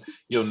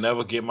 you'll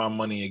never get my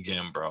money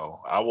again,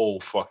 bro. I will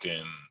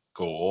fucking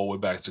go all the way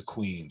back to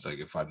Queens, like,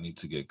 if I need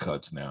to get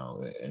cuts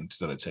now,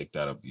 instead of take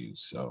that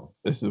abuse. So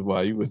this is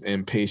why you was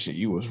impatient.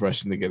 You was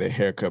rushing to get a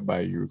haircut by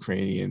a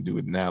Ukrainian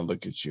dude. Now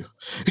look at you.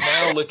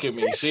 Now look at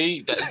me.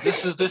 See,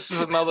 this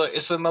is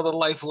another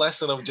life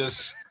lesson of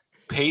just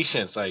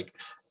patience. Like,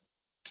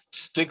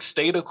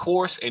 stay the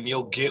course and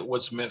you'll get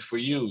what's meant for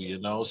you,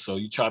 So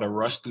you try to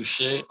rush through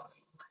shit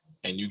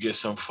and you get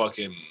some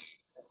fucking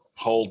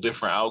whole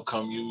different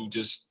outcome.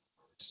 It's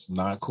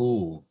not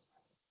cool.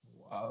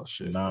 Wow,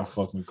 shit. Not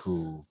fucking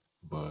cool.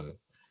 But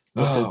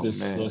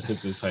let's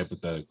hit this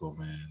hypothetical,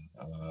 man.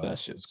 That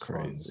shit's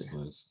crazy.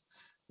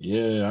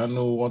 Yeah, I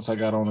knew once I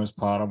got on this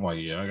pod, I'm like,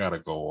 I gotta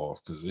go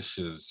off, because this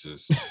shit is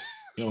just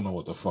you don't know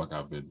what the fuck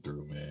I've been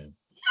through, man.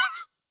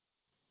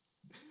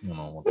 You don't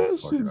know what the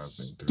fuck I've been through.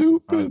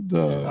 Stupid,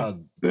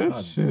 dog.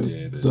 That shit's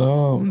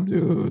dumb,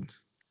 dude.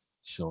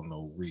 Show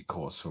no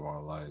recourse for my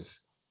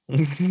life.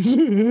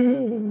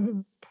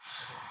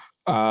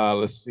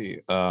 Let's see.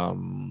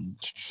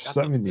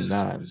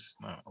 79. It's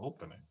not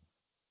opening.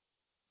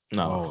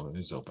 No, oh,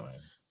 it's opening.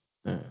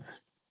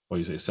 What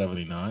you say,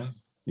 79?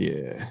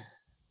 Yeah.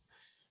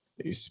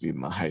 It used to be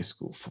my high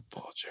school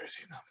football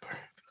jersey number.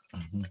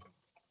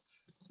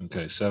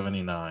 Okay,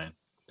 79.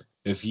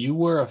 If you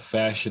were a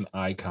fashion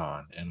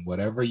icon and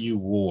whatever you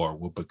wore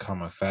would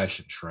become a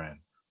fashion trend,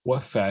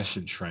 what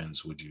fashion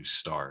trends would you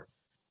start?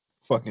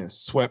 Fucking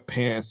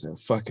sweatpants and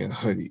fucking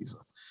hoodies.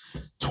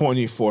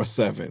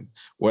 24/7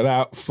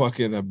 without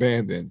fucking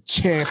abandon.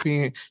 Champ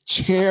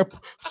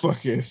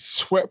fucking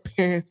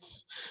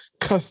sweatpants,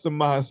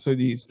 customized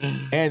hoodies,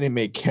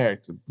 anime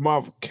character,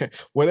 Marvel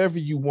whatever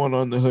you want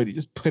on the hoodie,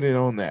 just put it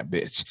on that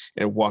bitch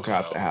and walk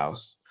out the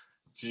house.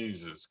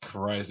 Jesus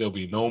Christ, there'll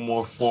be no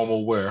more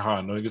formal wear,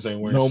 huh? No niggas ain't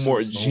wearing No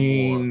more suits no more.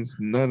 jeans,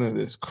 none of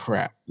this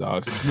crap,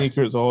 dog.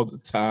 Sneakers all the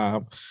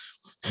time.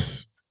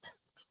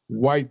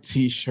 White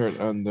t-shirt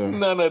under.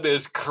 None of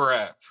this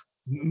crap.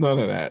 None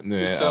of that.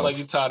 You sound like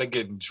you tired of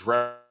getting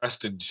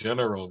dressed in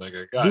general,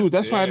 nigga. God dude,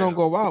 that's damn. why I don't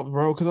go out,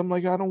 bro. Because I'm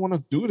like, I don't want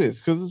to do this.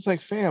 Because it's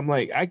like, fam,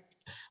 like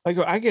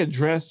I get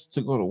dressed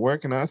to go to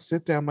work, and I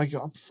sit there. I'm like,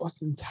 yo, I'm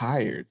fucking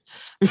tired.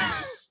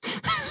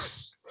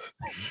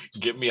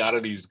 Get me out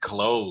of these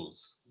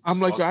clothes. I'm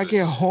like, I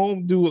get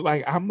home, dude.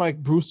 Like, I'm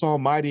like Bruce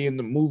Almighty in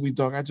the movie,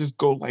 dog. I just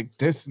go like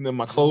this, and then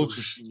my clothes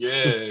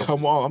just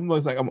come off. I'm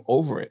just like, I'm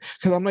over it.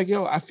 Because I'm like,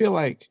 yo, I feel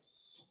like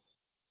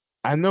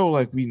I know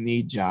like we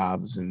need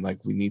jobs and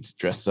like we need to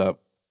dress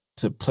up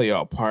to play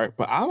our part,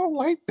 but I don't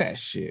like that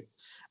shit.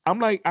 I'm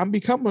like, I'm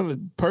becoming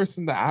a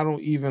person that I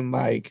don't even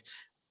like.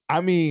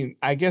 I mean,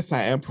 I guess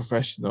I am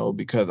professional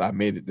because I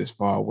made it this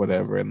far, or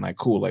whatever, and like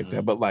cool like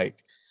that. But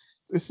like,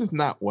 this is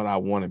not what I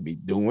want to be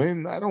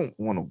doing. I don't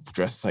want to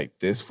dress like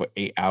this for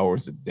 8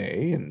 hours a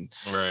day and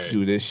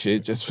do this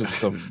shit just for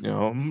some, you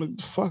know,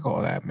 fuck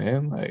all that,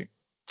 man. Like,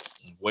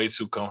 way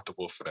too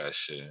comfortable for that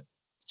shit.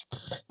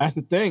 That's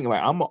the thing.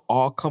 Like, I'm an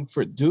all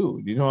comfort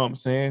dude. You know what I'm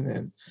saying?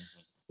 And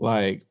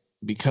like,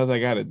 because I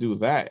got to do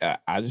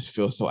that, I just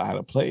feel so out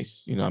of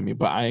place. You know what I mean?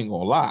 But I ain't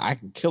gonna lie, I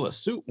can kill a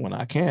suit when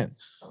I can.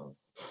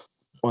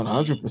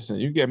 100%.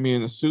 You get me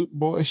in a suit,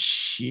 boy.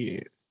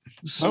 Shit.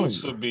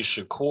 Suits would be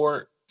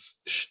court.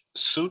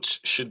 Suits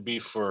should be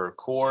for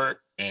court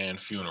and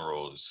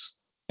funerals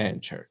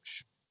and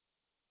church.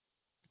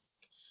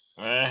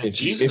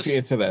 If you're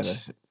into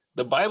that.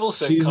 The Bible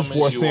said, Jesus "Come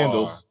wore as you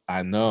sandals." are."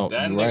 I know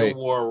that nigga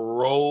wore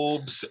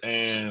robes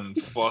and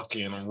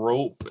fucking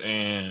rope,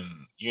 and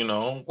you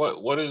know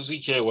what does he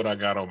care what I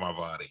got on my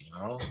body? You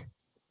know,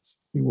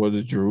 he wore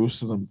the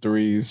Jerusalem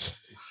threes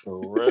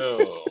for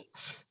real.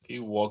 He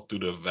walked through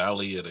the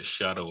valley of the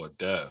shadow of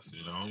death.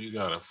 You know, you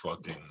gotta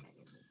fucking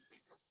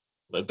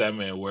let that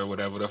man wear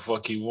whatever the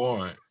fuck he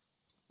want.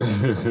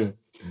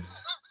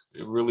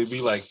 It really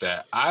be like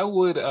that. I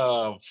would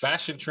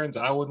fashion trends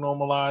I would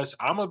normalize.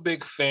 I'm a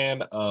big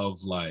fan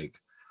of like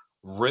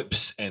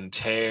rips and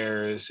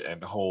tears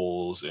and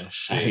holes and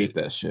shit. I hate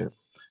that shit.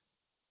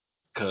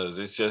 Cause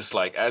it's just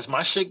like as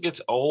my shit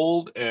gets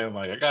old and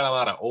like I got a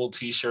lot of old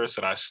t-shirts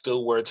that I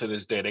still wear to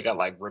this day. They got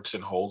like rips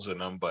and holes in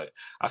them, but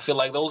I feel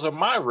like those are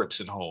my rips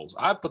and holes.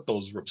 I put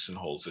those rips and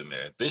holes in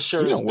there. This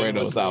shirt you don't wear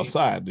those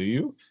outside, do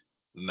you?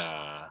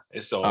 Nah,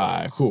 it's all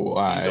right. Cool.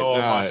 All these right. are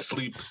all my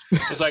sleep.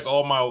 It's like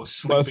all my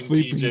sleeping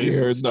PJs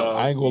gear. And stuff. No,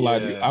 I ain't gonna lie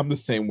to you. I'm the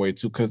same way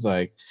too, because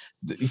like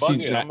you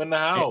see, I'm in the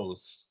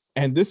house,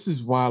 and this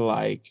is why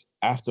like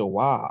after a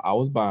while I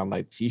was buying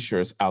like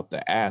t-shirts out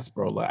the ass,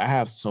 bro. Like I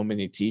have so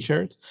many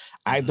t-shirts,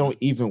 I don't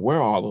even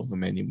wear all of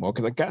them anymore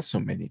because I got so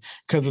many.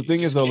 Because the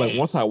thing is though, like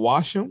once I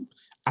wash them,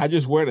 I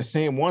just wear the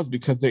same ones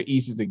because they're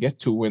easy to get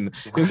to in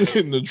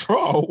the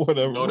drawer or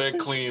whatever. You know they're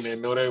clean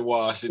and know they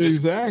wash. It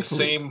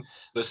exactly.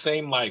 The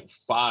same like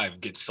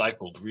 5 get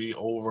cycled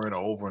over and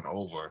over and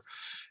over.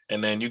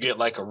 And then you get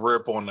like a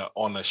rip on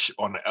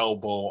the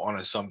elbow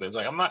on something. It's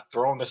like I'm not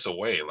throwing this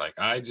away. Like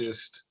I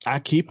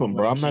keep them,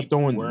 bro. I'm not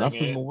throwing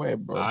nothing away,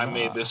 bro. I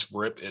made this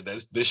rip.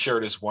 This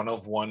shirt is one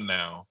of one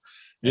now.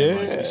 And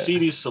like you see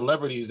these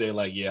celebrities, they're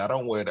like, yeah, I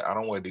don't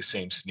wear these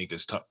same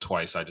sneakers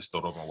twice. I just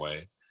throw them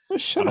away.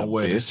 I don't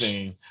wear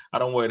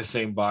the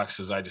same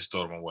boxes. I just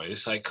throw them away.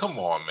 It's like, come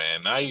on,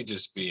 man. Now you're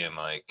just being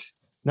like.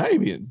 Now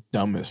you're being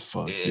dumb as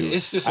fuck, dude.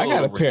 It's just I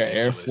got a pair of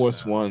Air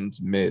Force Ones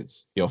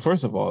mids. Yo,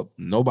 first of all,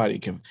 nobody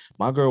can.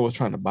 My girl was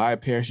trying to buy a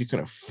pair. She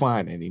couldn't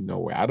find any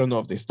nowhere. I don't know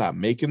if they stopped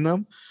making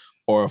them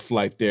or if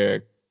like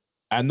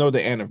I know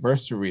the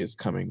anniversary is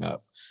coming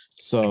up.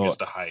 So it's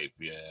the hype.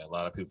 Yeah, a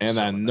lot of people. And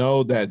I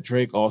know that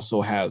Drake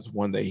also has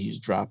one that he's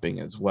dropping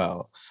as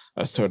well.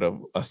 A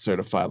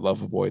certified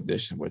lover boy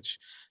edition, which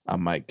I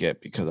might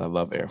get because I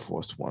love Air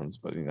Force Ones,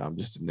 but you know, I'm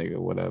just a nigga,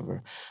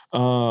 whatever.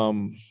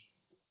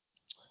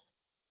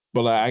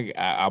 But like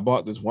I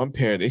bought this one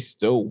pair, they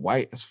still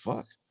white as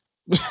fuck.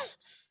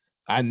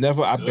 I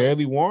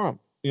barely wore them.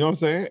 You know what I'm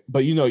saying?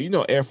 But you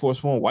know, Air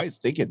Force One whites,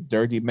 they get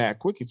dirty mad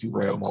quick if you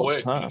wear them all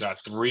the time. You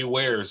got 3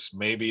 wears,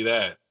 maybe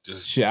that.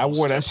 Just shit, I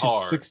wore that shit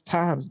 6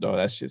 times, though.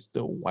 That shit's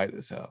still white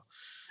as hell.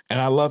 And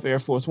I love Air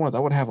Force Ones. I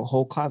would have a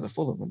whole closet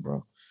full of them,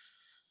 bro.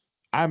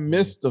 I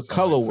miss the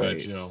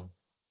colorways.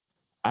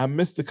 I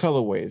miss the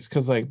colorways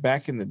because, like,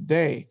 back in the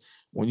day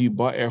when you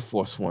bought Air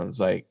Force Ones,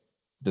 like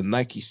the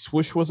Nike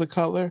swoosh was a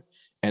color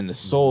and the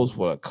soles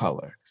were a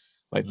color.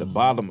 Like the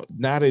bottom,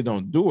 now they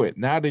don't do it.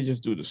 Now they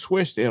just do the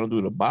swoosh. They don't do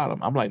the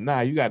bottom. I'm like, nah,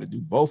 you got to do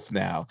both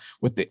now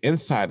with the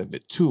inside of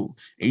it too.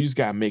 And you just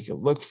got to make it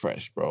look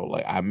fresh, bro.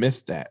 Like I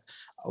miss that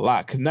a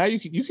lot because now you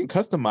can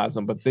customize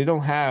them, but they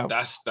don't have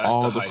that's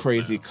all the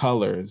crazy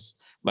colors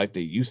like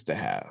they used to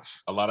have.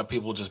 A lot of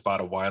people just buy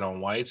the white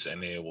on whites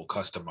and they will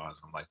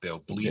customize them. Like they'll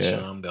bleach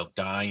them, they'll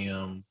dye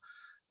them.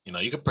 You know,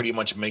 you can pretty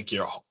much make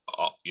your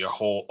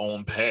whole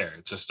own pair.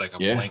 It's just like a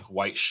blank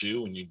white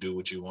shoe and you do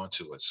what you want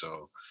to it.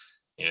 So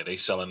yeah, they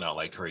selling out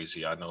like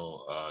crazy. I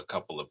know a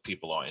couple of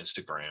people on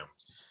Instagram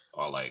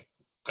are like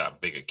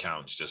got big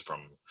accounts just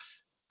from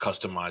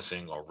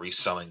customizing or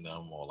reselling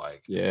them or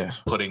like Yeah.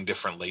 putting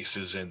different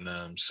laces in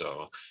them.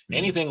 So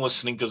anything with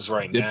sneakers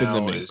right Dipping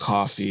them now in is just,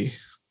 coffee.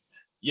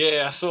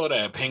 yeah, I saw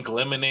that pink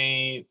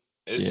lemonade.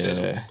 It's just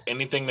Yeah.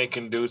 anything they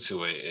can do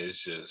to it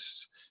is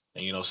just,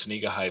 and you know,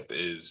 sneaker hype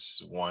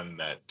is one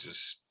that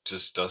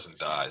just doesn't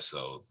die.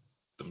 So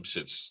them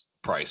shits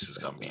price is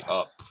gonna be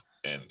up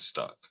and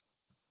stuck.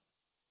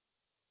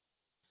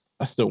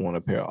 I still want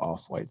a pair of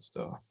off-whites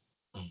though.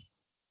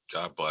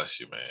 God bless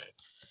you, man.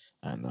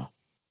 I know.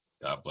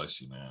 God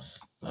bless you, man.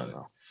 I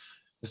know.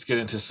 Let's get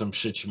into some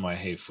shit you might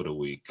hate for the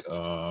week.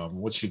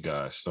 What you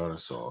got? Start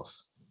us off.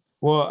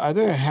 Well, I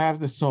didn't have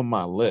this on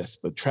my list,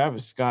 but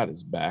Travis Scott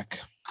is back.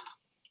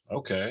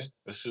 Okay,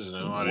 this is new.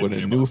 I With didn't a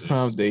hear new about this.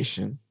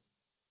 foundation.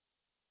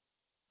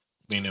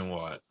 Meaning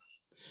what?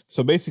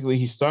 So basically,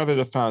 he started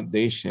a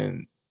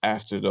foundation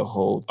after the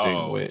whole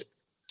thing with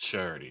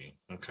charity.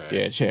 Okay.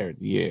 Yeah,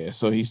 charity. Yeah.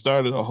 So he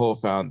started a whole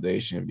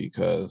foundation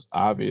because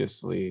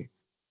obviously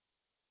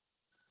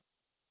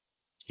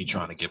he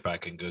trying to get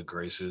back in good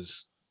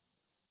graces.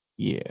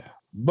 Yeah.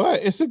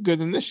 But it's a good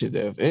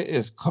initiative. It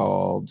is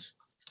called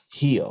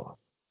HEAL.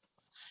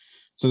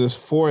 So there's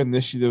 4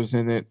 initiatives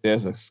in it.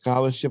 There's a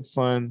scholarship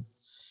fund,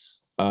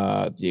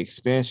 the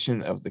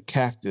expansion of the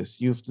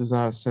Cactus Youth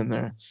Design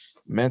Center,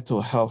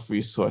 mental health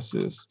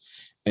resources,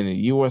 and the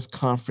U.S.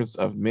 Conference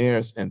of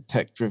Mayors and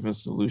Tech-Driven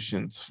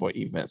Solutions for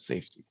Event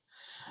Safety.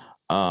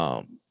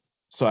 So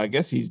I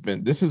guess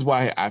this is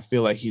why I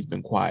feel like he's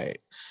been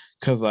quiet.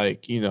 Cause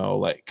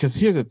cause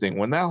here's the thing,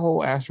 when that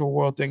whole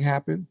Astroworld thing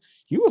happened,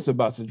 he was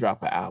about to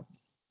drop an album,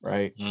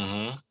 right?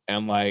 Mm-hmm.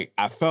 And like,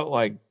 I felt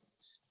like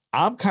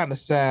I'm kind of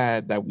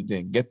sad that we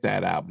didn't get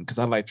that album because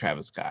I like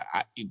Travis Scott.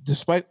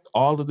 Despite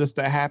all of this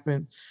that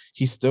happened,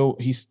 he's still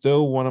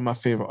one of my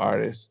favorite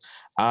artists.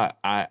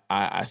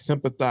 I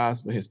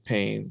sympathize with his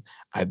pain.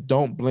 I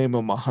don't blame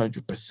him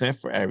 100%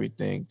 for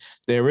everything.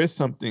 There is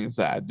some things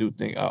that I do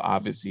think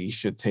obviously he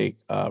should take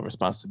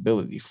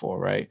responsibility for,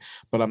 right?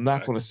 But I'm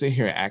not going to sit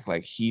here and act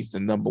like he's the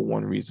number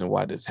one reason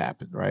why this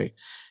happened, right?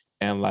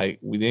 And like,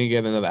 we didn't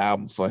get another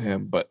album for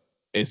him, but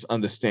it's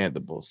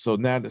understandable. So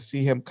now to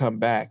see him come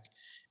back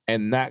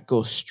and not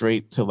go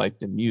straight to like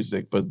the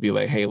music, but be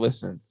like, hey,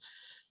 listen,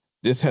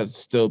 this has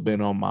still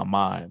been on my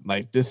mind.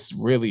 Like, this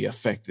really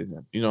affected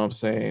him. You know what I'm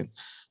saying?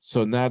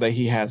 So now that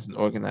he has an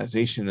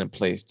organization in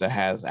place that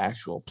has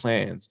actual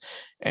plans,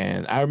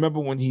 and I remember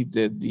when he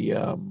did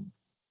the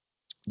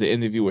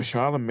interview with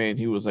Charlamagne,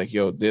 he was like,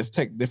 yo, there's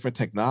different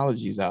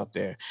technologies out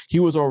there. He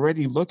was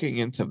already looking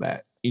into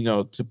that,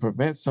 to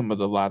prevent some of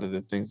a lot of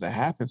the things that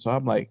happened. So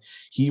I'm like,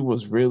 he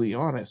was really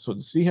on it. So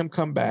to see him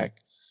come back,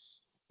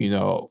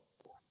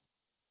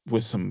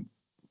 with some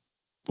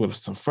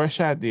fresh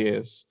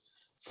ideas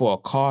for a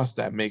cause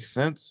that makes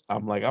sense,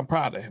 I'm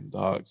proud of him,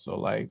 dog. So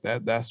like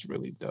that's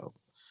really dope.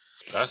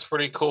 That's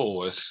pretty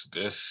cool.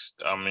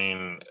 I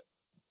mean,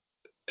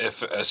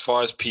 if as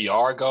far as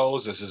PR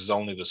goes, this is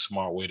only the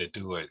smart way to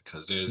do it,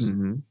 because there's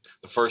the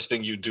first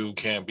thing you do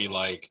can't be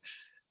like,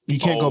 you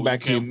can't go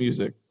back to your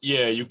music.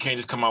 Yeah, you can't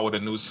just come out with a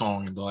new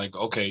song and be like,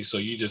 okay, so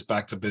you just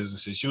back to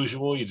business as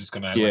usual. You're just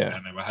gonna act like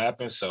that never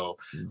happened. So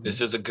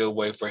this is a good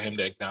way for him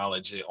to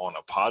acknowledge it on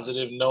a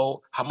positive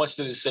note. How much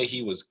did it say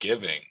he was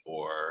giving,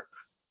 or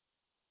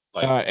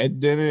like it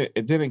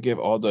didn't give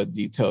all the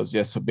details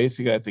yet. So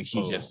basically, I think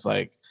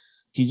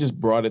he just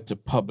brought it to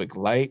public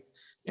light.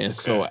 And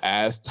so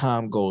as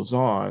time goes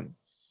on,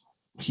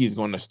 he's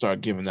going to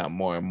start giving out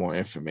more and more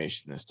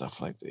information and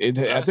stuff like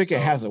that. I think it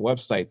has a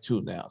website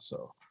too now.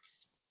 So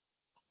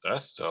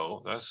that's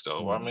dope. That's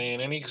dope. I mean,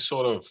 any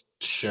sort of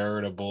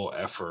charitable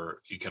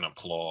effort you can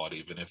applaud,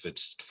 even if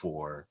it's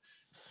for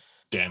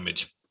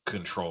damage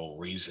control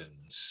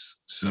reasons.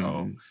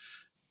 So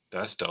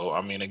that's dope.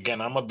 I mean, again,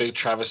 I'm a big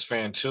Travis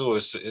fan too.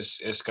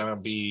 It's gonna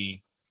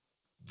be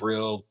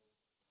real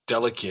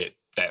delicate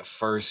that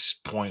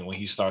first point when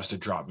he starts to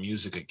drop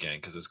music again,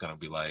 because it's gonna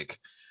be like,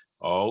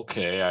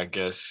 okay, I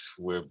guess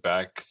we're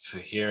back to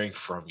hearing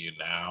from you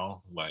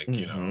now. Like,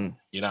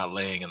 you're not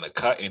laying in the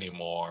cut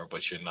anymore,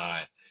 but you're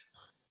not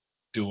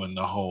doing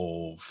the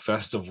whole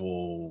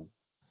festival,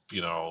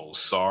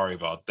 sorry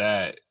about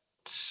that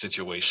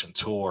situation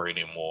tour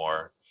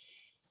anymore.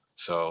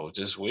 So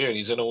just weird.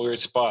 He's in a weird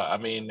spot.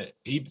 I mean,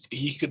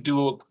 he could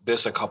do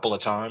this a couple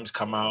of times,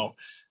 come out,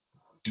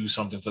 do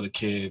something for the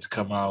kids,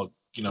 come out,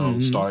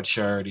 start a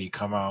charity,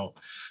 come out,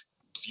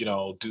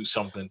 do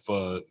something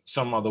for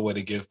some other way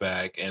to give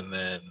back. And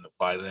then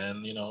by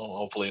then,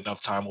 hopefully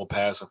enough time will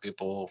pass and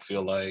people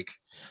feel like,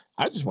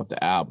 I just want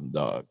the album,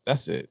 dog.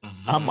 That's it.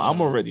 I'm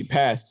already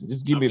past it.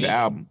 Just give me the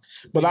album.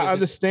 But I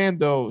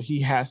understand though, he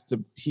has to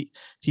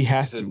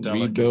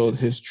rebuild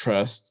his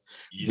trust,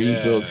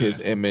 rebuild his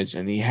image,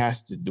 and he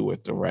has to do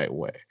it the right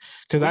way.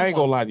 Because I ain't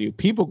gonna lie to you,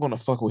 people gonna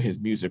fuck with his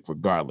music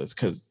regardless,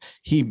 because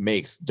he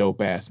makes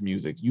dope ass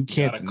music. You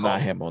can't deny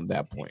him on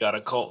that point. He got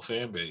a cult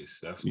fan base.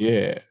 That's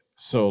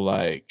So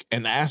like,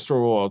 and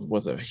Astroworld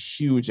was a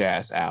huge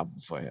ass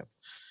album for him.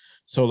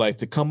 So like,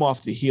 to come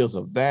off the heels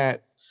of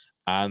that,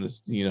 I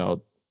understand,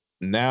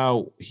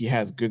 now he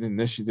has good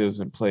initiatives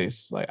in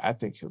place. Like, I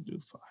think he'll do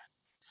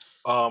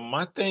fine.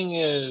 My thing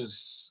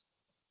is,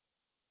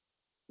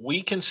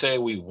 we can say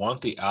we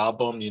want the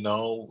album, you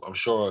know. I'm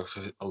sure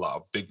a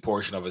big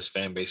portion of his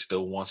fan base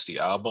still wants the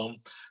album,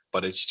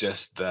 but it's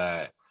just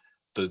that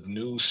the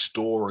new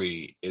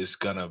story is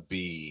gonna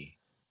be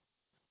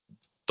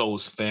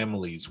those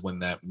families when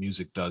that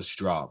music does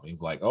drop. And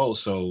like, oh,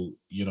 so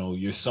you know,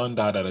 your son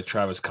died at a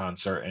Travis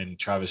concert and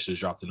Travis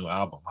just dropped a new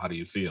album. How do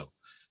you feel?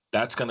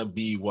 That's gonna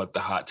be what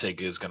the hot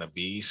take is gonna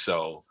be.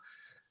 So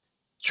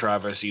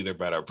Travis either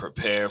better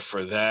prepare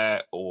for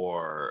that,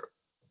 or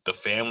the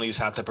families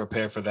have to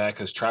prepare for that,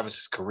 because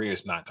Travis's career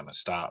is not gonna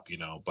stop, you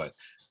know, but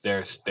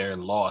their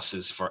loss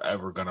is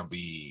forever gonna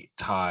be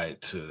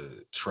tied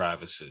to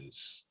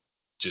Travis's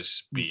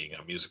just being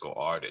a musical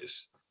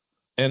artist.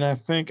 And I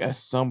think at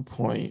some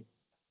point,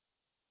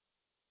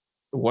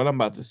 what I'm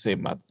about to say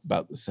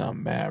about to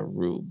sound mad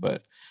rude,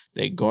 but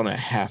they're gonna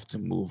have to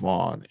move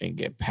on and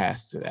get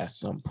past it at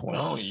some point.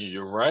 No,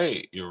 you're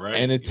right. You're right.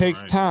 And it You're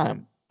takes right.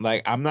 time.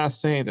 Like, I'm not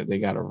saying that they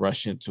gotta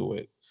rush into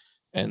it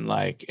and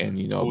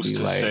you know, who's be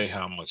to like, say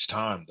how much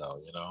time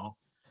though, you know?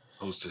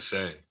 Who's to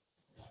say?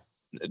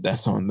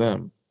 that's on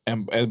them.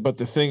 And but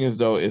the thing is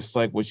though, it's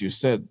like what you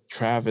said,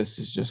 Travis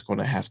is just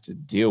gonna have to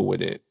deal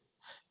with it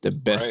the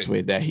best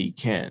way that he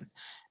can.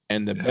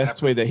 And the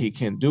best way that he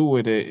can do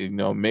with it, you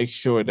know, make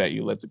sure that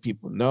you let the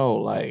people know,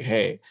 like,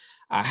 hey,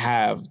 I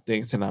have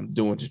things that I'm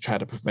doing to try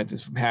to prevent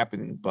this from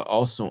happening, but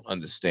also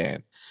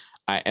understand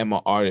I am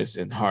an artist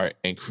in heart,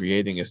 and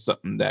creating is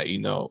something that, you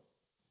know,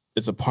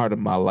 it's a part of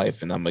my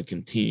life, and I'm gonna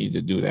continue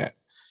to do that.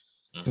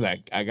 Because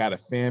I got a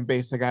fan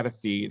base I gotta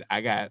feed.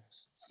 I got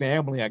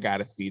family I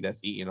gotta feed that's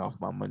eating off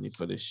my money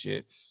for this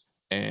shit.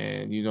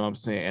 And you know what I'm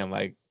saying? And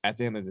like, at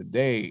the end of the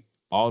day,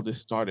 all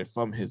this started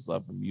from his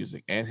love of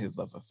music and his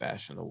love of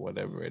fashion, or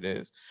whatever it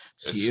is.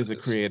 So he is a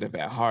creative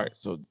at heart.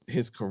 So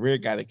his career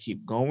got to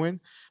keep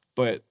going.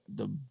 But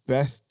the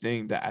best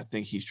thing that I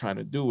think he's trying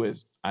to do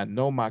is, I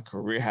know my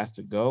career has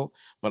to go,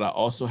 but I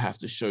also have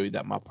to show you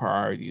that my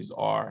priorities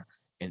are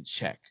in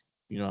check.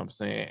 You know what I'm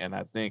saying? And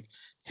I think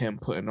him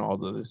putting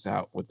all of this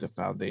out with the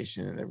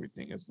foundation and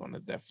everything is going to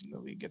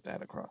definitely get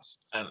that across.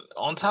 And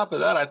on top of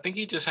that, I think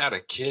he just had a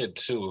kid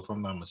too, if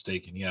I'm not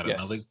mistaken. He had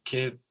another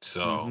kid.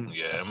 So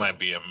yeah, it might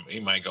be he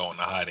might go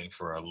into hiding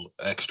for an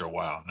extra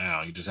while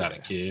now. He just had a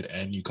kid,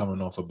 and you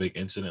coming off a big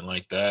incident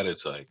like that,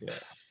 it's like,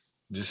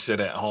 just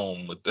sit at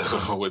home with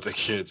the with the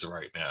kids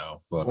right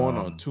now. But going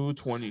on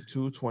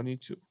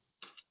 2/22/22.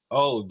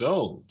 Oh,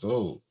 dope.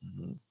 Dope.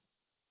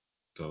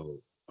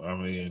 I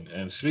mean,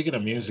 and speaking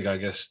of music, I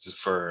guess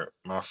for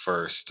my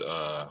first,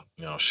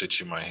 you know,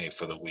 shit you might hate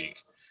for the week,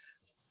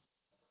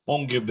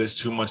 won't give this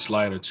too much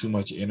light or too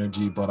much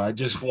energy, but I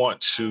just want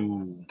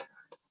to,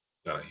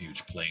 got a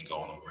huge plane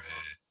going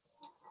overhead.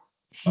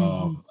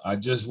 I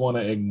just want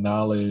to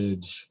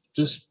acknowledge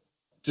just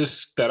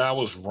that I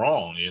was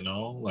wrong, you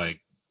know? Like,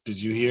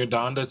 did you hear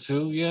Donda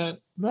 2 yet?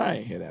 No, I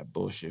ain't hear that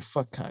bullshit.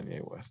 Fuck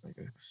Kanye West,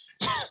 nigga.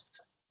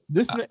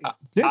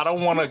 I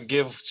don't want to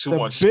give too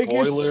much spoilers.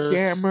 The biggest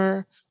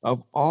scammer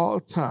of all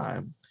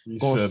time.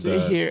 Gonna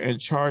sit here and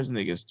charge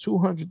niggas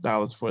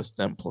 $200 for a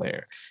STEM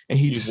player, and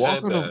he's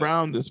walking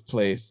around this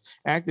place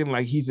acting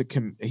like he's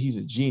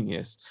a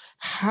genius.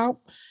 How,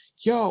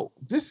 yo?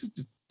 This is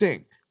the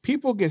thing.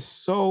 People get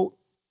so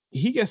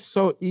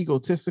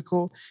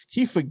egotistical.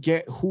 He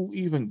forget who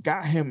even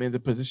got him in the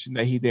position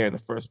that he there in the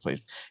first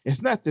place.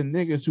 It's not the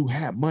niggas who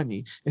had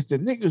money. It's the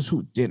niggas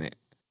who didn't.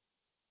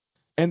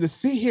 And to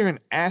sit here and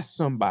ask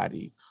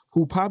somebody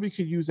who probably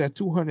could use that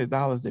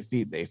 $200 to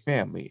feed their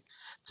family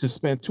to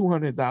spend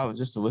 $200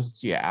 just to listen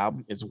to your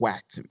album is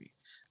whack to me.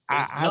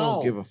 I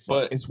don't give a fuck.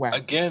 But it's whack.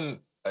 Again,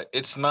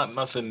 it's not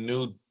nothing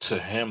new to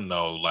him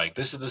though. Like,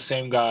 this is the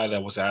same guy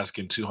that was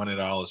asking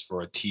 $200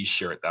 for a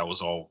t-shirt that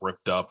was all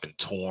ripped up and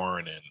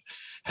torn and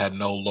had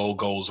no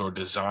logos or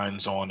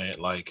designs on it.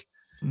 Like,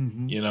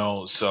 you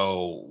know,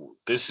 so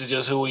this is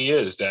just who he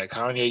is. That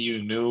Kanye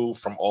you knew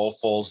from All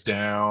Falls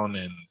Down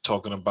and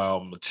talking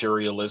about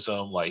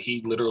materialism, like,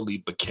 he literally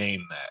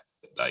became that.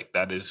 Like,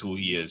 that is who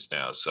he is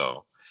now.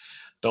 So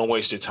don't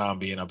waste your time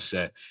being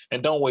upset,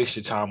 and don't waste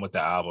your time with the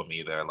album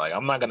either. Like,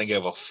 I'm not going to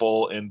give a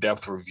full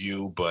in-depth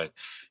review, but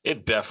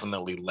it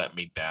definitely let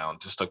me down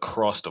just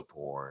across the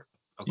board.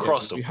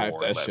 Across the board.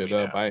 Hyped that shit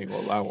up. I ain't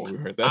gonna lie, when we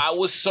heard that.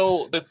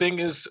 The thing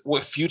is,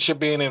 with Future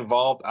being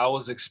involved, I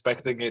was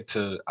expecting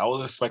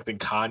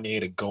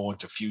Kanye to go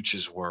into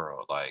Future's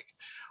world. Like,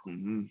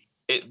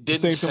 it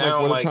didn't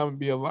sound like Time to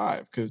Be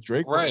Alive, because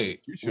Drake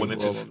went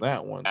into on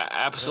that one.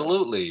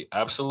 Absolutely.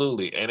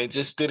 And it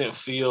just didn't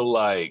feel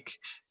like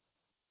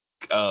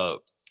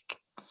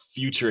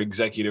Future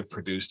executive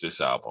produced this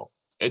album.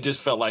 It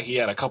just felt like he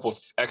had a couple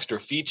extra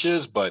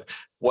features, but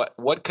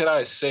what could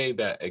I say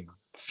that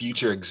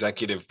Future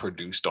executive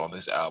produced on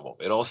this album?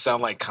 It all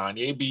sound like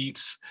Kanye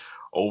beats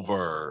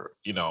over,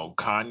 you know,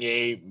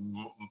 Kanye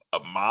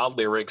mild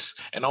lyrics.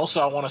 And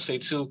also, I want to say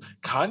too,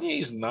 Kanye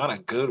is not a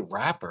good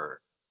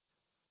rapper.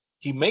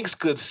 He makes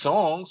good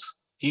songs.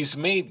 He's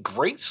made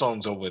great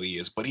songs over the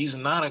years, but he's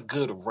not a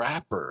good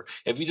rapper.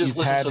 If you just He's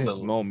listen had to his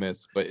the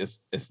moments, but it's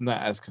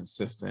not as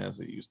consistent as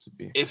it used to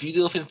be. if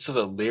you listen to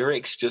the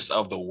lyrics just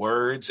of the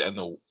words and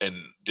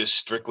just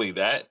strictly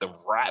that, the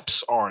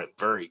raps aren't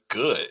very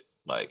good.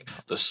 Like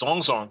the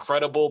songs are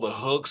incredible, the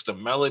hooks, the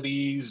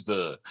melodies,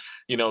 the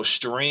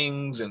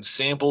strings and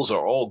samples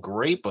are all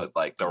great, but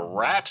like the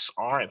raps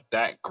aren't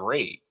that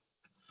great.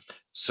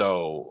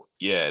 So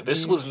yeah,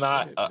 this was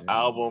not an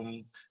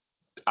album.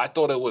 I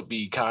thought it would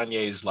be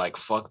Kanye's like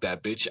 "Fuck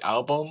That Bitch"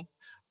 album,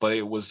 but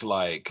it was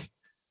like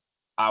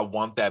 "I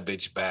Want That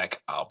Bitch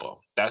Back" album.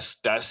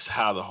 That's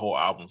how the whole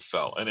album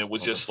felt, and it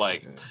was just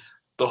like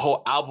the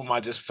whole album.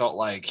 I just felt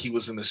like he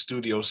was in the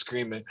studio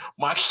screaming,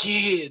 my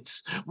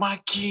kids,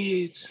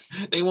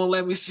 they won't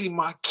let me see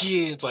my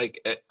kids." Like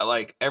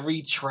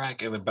every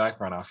track in the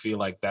background, I feel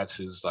like that's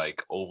his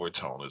like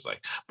overtone. Is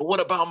like, but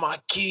what about my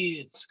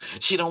kids?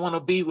 She don't want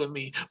to be with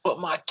me, but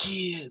my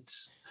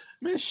kids.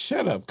 Man,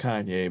 shut up,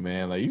 Kanye,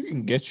 man. Like, you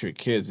can get your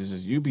kids. It's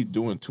just you be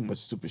doing too much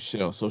stupid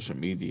shit on social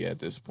media at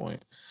this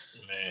point.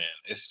 Man,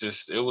 it's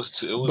just it was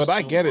too But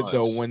I get much. it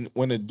though.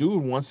 When a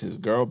dude wants his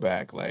girl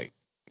back, like,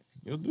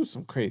 you'll do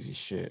some crazy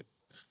shit.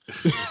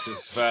 This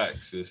is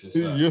facts. This is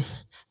facts.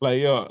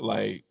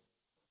 Like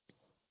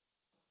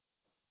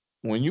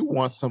when you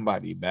want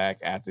somebody back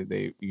after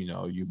they,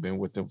 you've been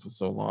with them for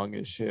so long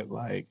and shit,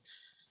 like,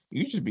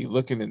 you should be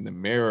looking in the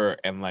mirror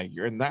and like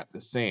you're not the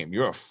same.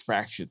 You're a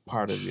fractured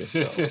part of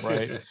yourself,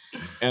 right?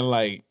 And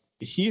like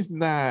he's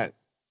not.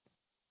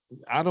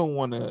 I don't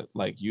want to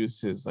like use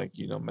his like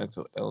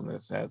mental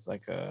illness as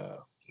like a.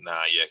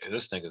 Nah, yeah, because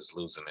this nigga's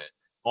losing it.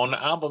 On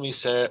the album, he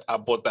said, "I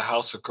bought the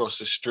house across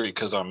the street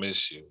because I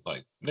miss you."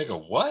 Like, nigga,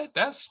 what?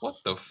 That's what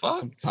the fuck?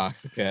 Some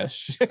toxic ass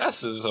shit. That's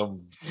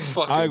some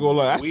fucking I ain't gonna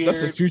lie. weird.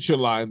 That's a Future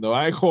line, though.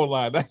 I ain't gonna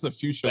lie. That's a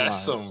Future line.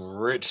 That's some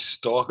rich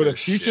stalker. But if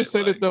Future shit,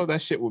 said it though,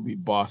 that shit would be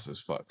boss as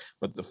fuck.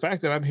 But the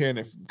fact that I'm hearing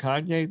it from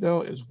Kanye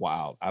though is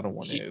wild. I don't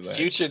want to hear that.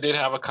 Future did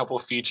have a couple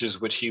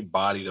features which he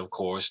bodied, of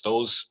course.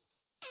 Those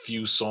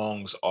few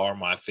songs are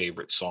my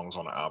favorite songs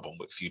on the album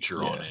with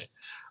Future on it.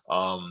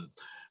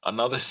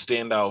 Another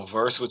standout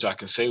verse, which I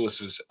can say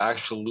was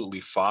absolutely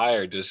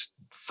fire just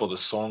for the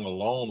song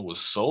alone, was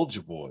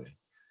Soulja Boy.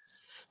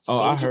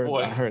 I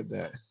heard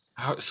that.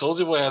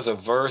 Soulja Boy has a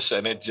verse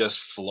and it just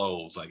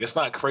flows. Like, it's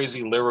not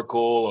crazy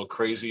lyrical or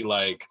crazy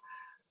like,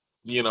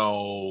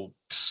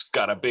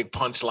 got a big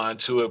punchline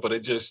to it, but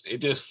it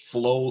just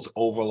flows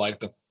over like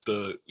the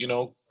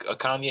a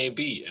Kanye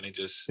beat, and it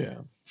just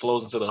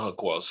flows into the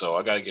hook well. So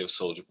I gotta give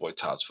Soulja Boy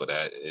tops for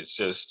that. It's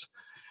just.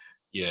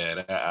 Yeah,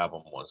 that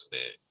album wasn't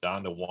it.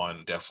 Donda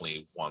 1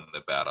 definitely won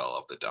the battle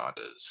of the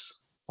Dondas.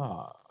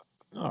 All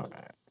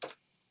right.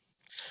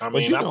 I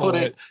mean, I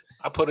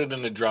put it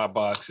in the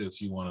Dropbox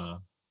if you wanna.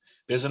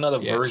 There's another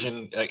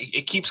version.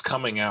 It keeps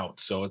coming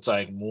out, so it's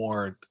like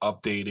more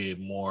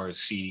updated, more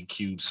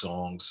CDQ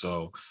songs.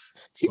 So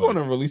he want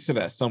to release it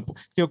at some point,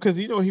 because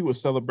he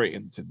was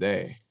celebrating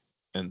today,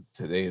 and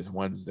today is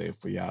Wednesday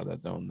for y'all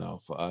that don't know.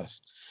 For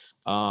us,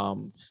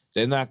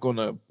 they're not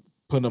gonna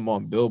put him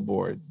on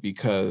Billboard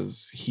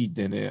because he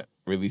didn't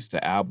release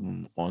the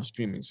album on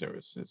streaming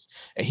services,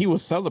 and he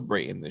was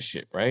celebrating this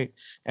shit, right?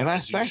 And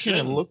I sat here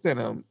and looked at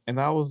him, and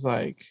I was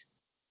like,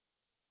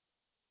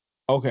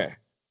 okay,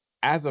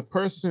 as a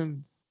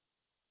person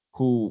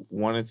who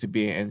wanted to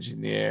be an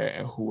engineer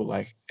and who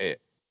like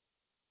it,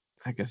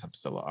 I guess I'm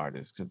still an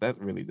artist because that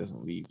really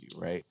doesn't leave you,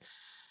 right?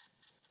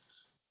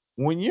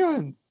 When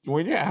your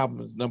album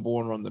is number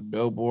one on the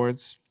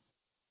billboards,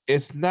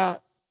 it's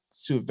not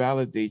to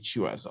validate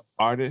you as an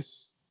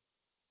artist,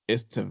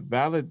 is to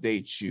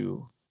validate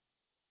you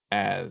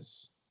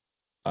as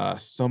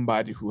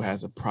somebody who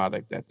has a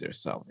product that they're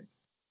selling,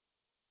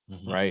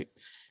 right?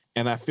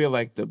 And I feel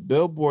like the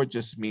billboard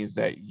just means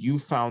that you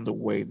found a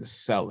way to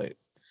sell it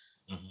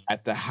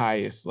at the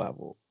highest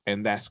level,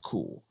 and that's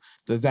cool.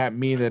 Does that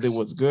mean that it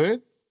was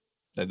good?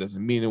 That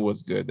doesn't mean it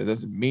was good. That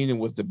doesn't mean it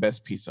was the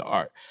best piece of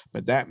art,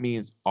 but that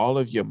means all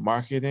of your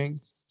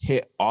marketing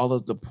hit all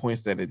of the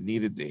points that it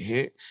needed to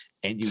hit,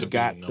 and you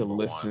got the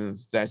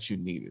listens that you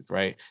needed,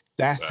 right?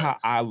 That's how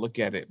I look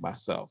at it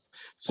myself.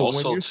 So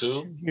also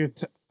too,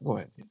 go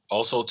ahead.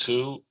 Also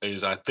too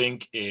is I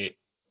think it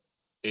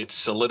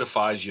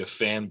solidifies your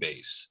fan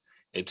base.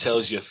 It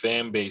tells your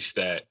fan base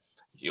that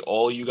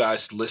all you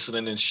guys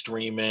listening and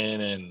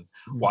streaming and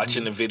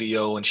watching the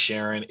video and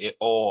sharing, it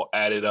all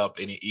added up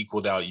and it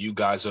equaled out. You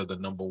guys are the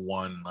number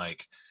one,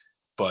 like.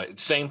 But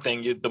same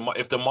thing, if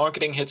the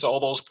marketing hits all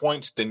those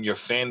points, then your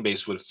fan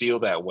base would feel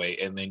that way,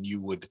 and then you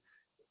would,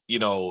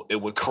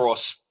 it would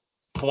cross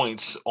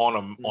points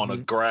on a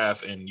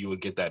graph, and you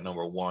would get that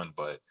number one.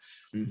 But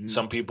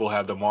some people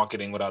have the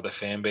marketing without the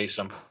fan base.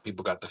 Some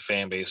people got the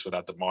fan base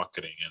without the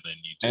marketing, and then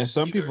you just. And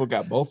some people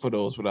got both of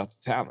those without the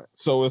talent.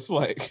 So it's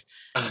like,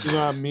 you know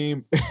what I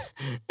mean,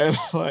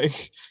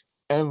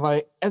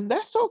 and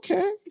that's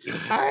okay.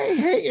 I ain't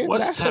hating.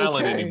 What's that's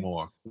talent okay.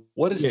 anymore?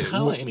 What is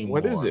talent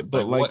anymore? What is it?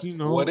 But like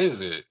what is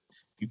it?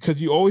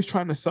 Because you're always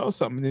trying to sell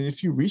something, and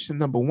if you reach the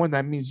number one,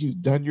 that means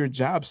you've done your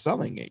job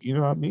selling it. You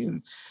know what I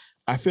mean?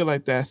 I feel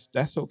like that's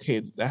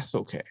okay. That's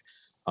okay.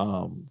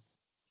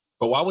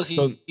 But why was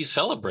So he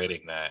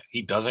celebrating that?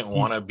 He doesn't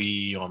want he's to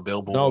be on no,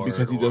 Billboard,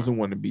 because he or doesn't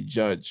want to be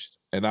judged.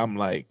 And I'm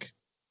like,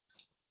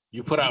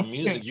 you put you out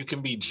music, can't. you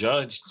can be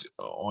judged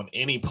on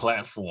any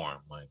platform.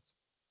 Like,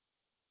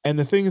 And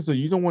the thing is that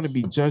you don't want to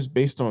be judged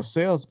based on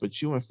sales,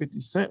 but you and 50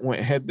 Cent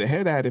went head to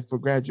head at it for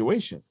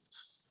graduation.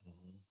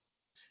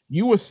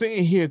 You were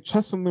sitting here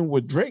tussling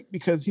with Drake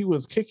because he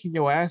was kicking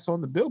your ass on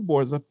the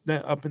billboards up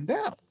and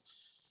down.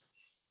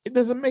 It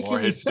doesn't make more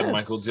any hits than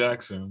Michael sense.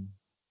 Jackson.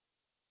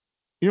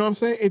 You know what I'm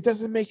saying? It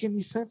doesn't make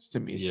any sense to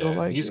me. So Yeah,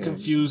 like, he's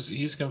confused.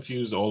 He's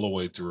confused all the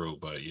way through.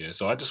 But yeah,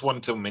 so I just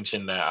wanted to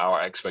mention that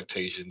our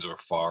expectations are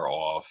far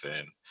off,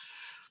 and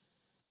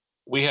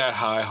we had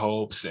high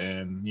hopes.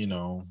 And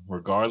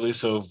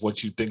regardless of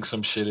what you think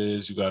some shit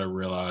is, you got to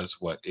realize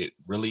what it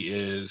really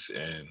is,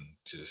 and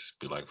just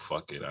be like,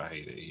 "Fuck it, I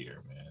hate it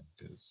here, man."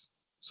 Because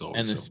it's always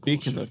and then some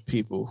speaking bullshit. of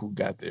people who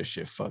got their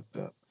shit fucked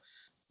up,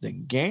 the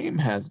game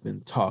has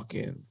been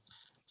talking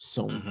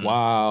some Mhm.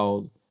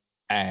 wild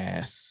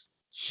ass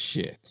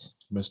shit.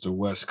 Mr.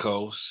 West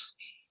Coast.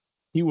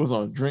 He was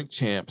on Drink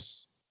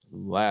Champs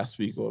last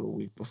week or the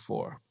week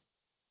before.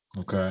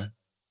 Okay.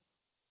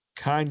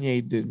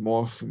 Kanye did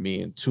more for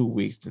me in 2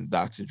 weeks than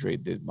Dr. Dre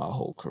did my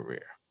whole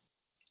career.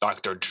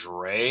 Dr.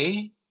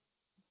 Dre?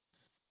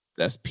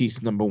 That's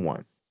piece number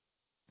one.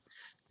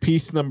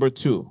 Piece number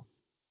two.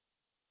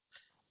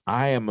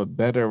 I am a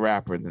better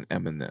rapper than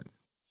Eminem.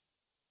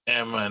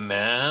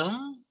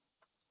 Eminem?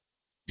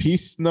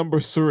 Piece number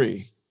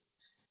three.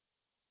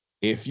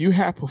 If you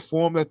had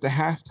performed at the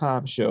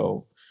halftime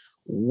show,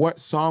 what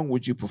song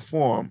would you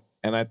perform?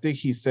 And I think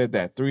he said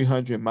that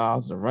 300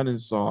 Miles a Running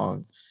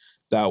song.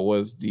 That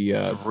was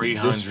the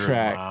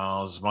 300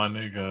 miles, my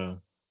nigga.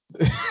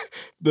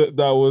 that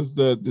was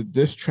the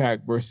diss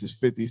track versus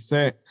 50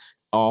 Cent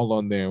all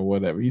on there or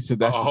whatever. He said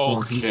that's the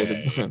song he would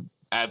have done.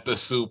 At the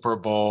Super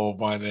Bowl,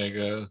 my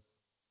nigga.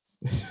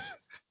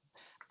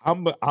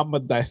 I'm gonna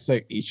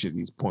dissect each of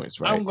these points,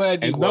 right? I'm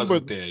glad you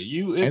wasn't there.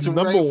 It's and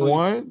number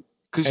one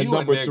and you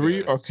number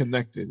three are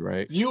connected,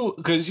 right?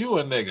 Because you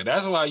a nigga.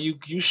 That's why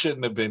you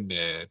shouldn't have been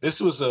there.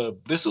 This was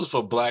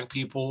for black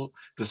people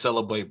to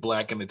celebrate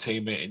black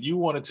entertainment, and you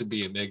wanted to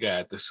be a nigga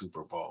at the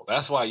Super Bowl.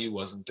 That's why you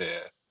wasn't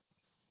there.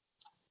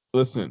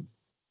 Listen,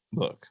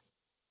 look.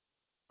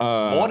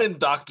 More than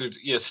Dr.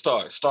 Yeah,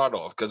 start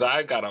off, because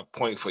I got a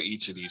point for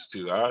each of these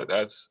two. All right,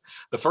 that's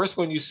the first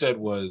one you said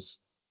was.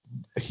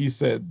 He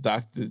said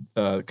Dr.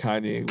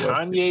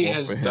 Kanye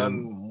has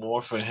done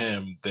more for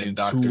him than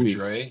Dr.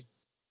 Dre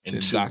in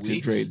 2 Dr.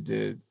 weeks. Dre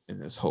did in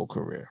his whole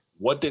career.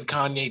 What did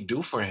Kanye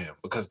do for him?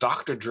 Because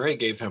Dr. Dre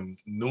gave him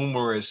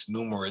numerous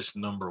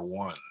number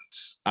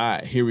ones. All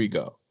right, here we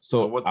go.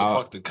 So what the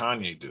fuck did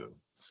Kanye do?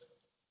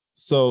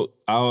 So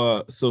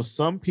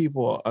some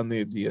people are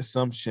under the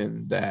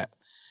assumption that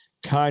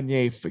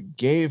Kanye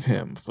forgave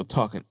him for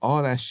talking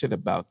all that shit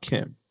about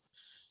Kim.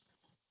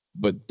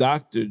 But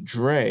Dr.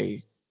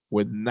 Dre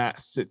would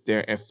not sit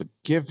there and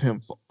forgive him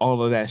for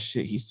all of that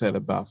shit he said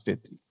about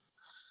 50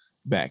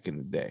 back in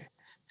the day.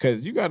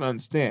 Because you got to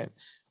understand,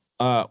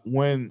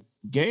 when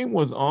Game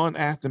was on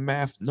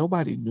Aftermath,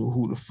 nobody knew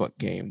who the fuck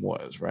Game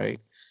was, right?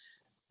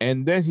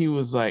 And then he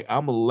was like,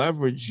 I'm going to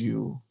leverage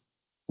you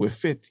with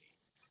 50.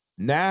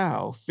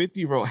 Now,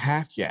 50 wrote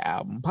half your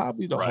album,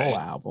 probably the whole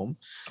album.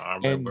 I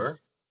remember. And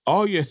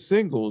all your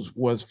singles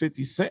was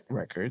 50 Cent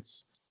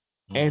records.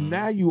 And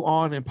now you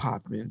on and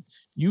popping.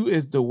 You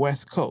is the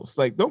West Coast.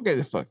 Like, don't get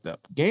it fucked up.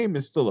 Game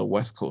is still a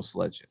West Coast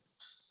legend.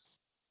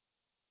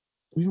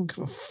 We don't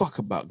give a fuck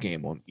about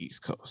Game on the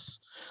East Coast.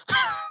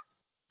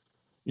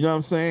 You know what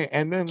I'm saying?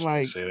 And then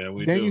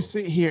you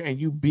sit here and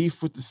you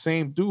beef with the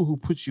same dude who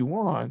put you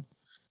on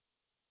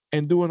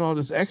and doing all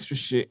this extra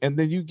shit. And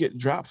then you get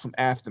dropped from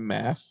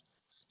Aftermath.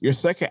 Your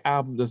second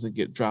album doesn't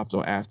get dropped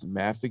on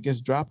Aftermath. It gets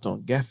dropped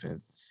on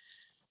Geffen.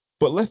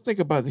 But let's think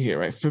about it here,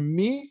 right? For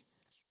me,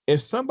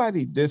 if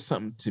somebody did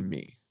something to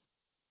me,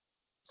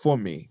 for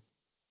me,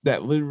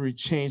 that literally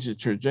changed the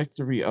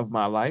trajectory of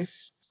my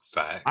life,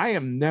 facts, I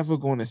am never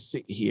going to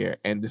sit here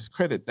and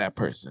discredit that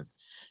person.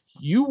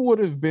 You would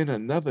have been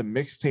another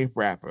mixtape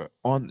rapper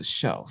on the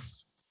shelf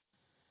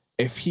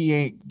if he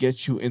ain't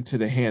get you into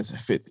the hands of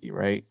 50,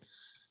 right?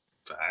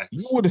 Facts.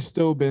 You would have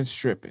still been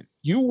stripping.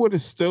 You would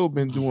have still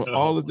been doing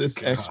all of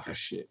this extra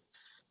shit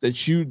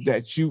that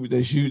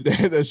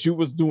you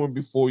was doing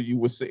before you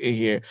were sitting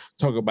here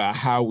talking about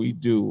how we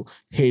do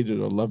hate it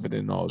or love it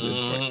and all this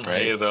joint,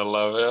 right? Hate it or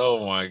love it.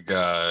 Oh my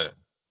God.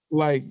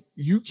 Like,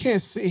 you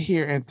can't sit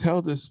here and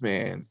tell this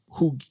man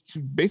who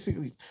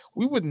basically,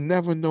 we would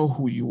never know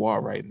who you are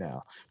right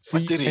now.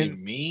 What did he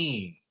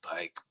mean?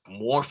 Like,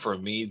 more for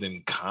me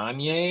than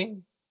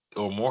Kanye?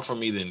 Or more for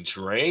me than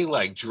Dre?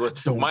 Like, Dre,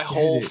 my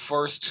whole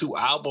first two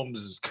albums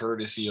is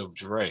courtesy of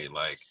Dre.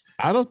 Like,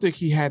 I don't think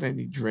he had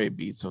any Dre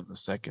beats on the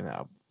second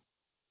album.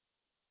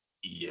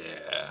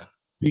 Yeah.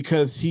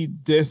 Because he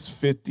dissed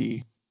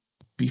 50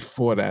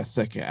 before that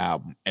second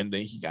album, and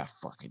then he got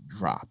fucking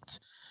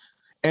dropped.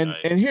 And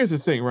here's the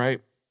thing, right?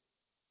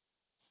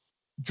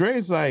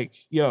 Dre's like,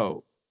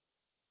 yo,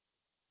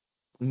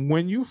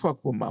 when you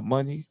fuck with my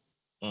money,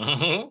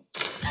 Mm-hmm.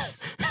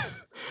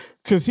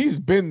 because he's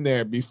been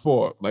there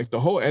before, like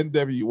the whole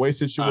NWA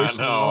situation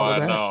and all of I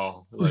that.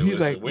 know. So Like, he's like,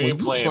 listen, we when ain't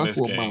you playing fuck this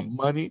with my game.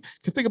 money,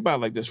 because think about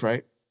it like this,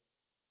 right?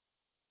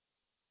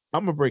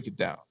 I'm gonna break it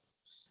down.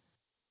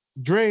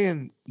 Dre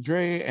and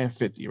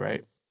 50,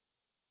 right?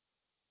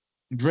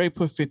 Dre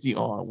put 50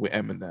 on with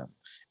Eminem.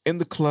 In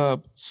the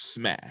club,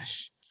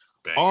 smash.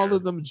 All Banger.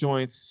 of them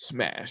joints,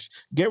 smash.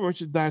 Get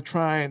Rich or Die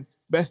Trying,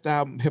 best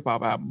album, hip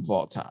hop album of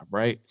all time,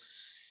 right?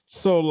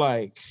 So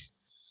like,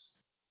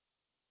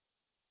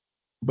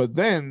 but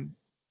then,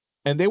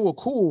 and they were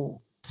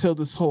cool till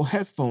this whole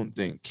headphone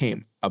thing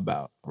came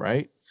about,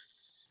 right?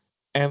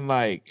 And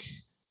like,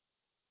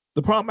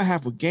 the problem I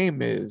have with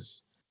Game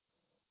is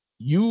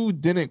you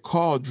didn't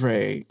call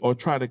Dre or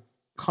try to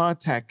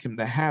contact him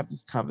to have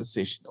this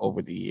conversation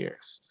over the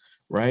years,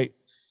 right?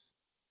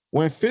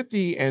 When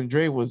 50 and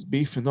Dre was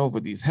beefing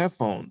over these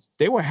headphones,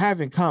 they were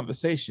having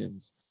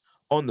conversations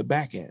on the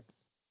back end,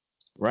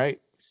 right?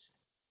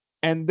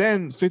 And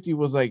then 50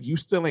 was like, you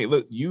still ain't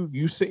look,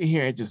 you sitting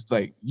here and just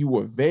like you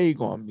were vague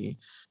on me.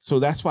 So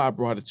that's why I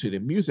brought it to the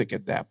music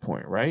at that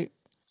point, right?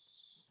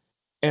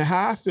 And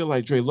how I feel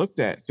like Dre looked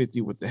at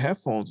 50 with the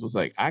headphones was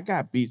like, I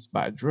got beats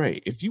by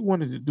Dre. If you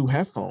wanted to do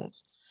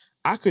headphones,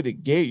 you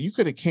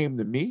could have came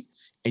to me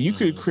and you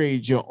could have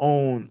created your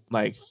own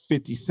like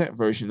 50 Cent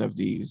version of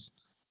these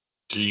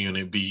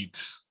G-Unit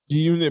beats.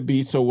 G-Unit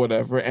beats or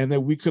whatever, and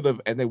then we could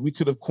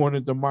have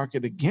cornered the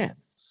market again,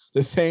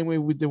 the same way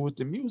we did with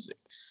the music.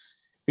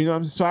 You know what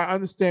I'm saying? So I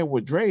understand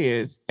what Dre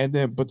is, and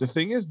then but the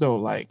thing is though,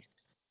 like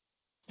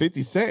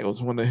 50 Cent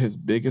was one of his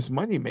biggest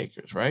money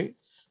makers, right?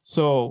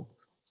 So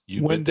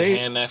you bit the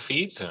hand that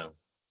feeds him.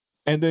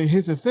 And then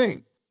here's the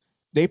thing,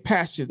 they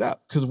patched it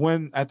up because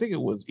when I think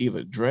it was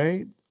either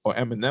Dre or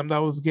Eminem that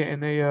was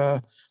getting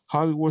a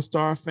Hollywood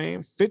star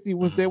fame, 50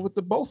 was there with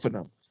the both of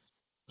them.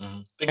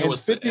 I think it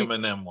was 50, the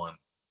Eminem one.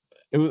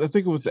 I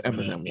think it was the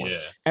Eminem one. Yeah.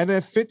 And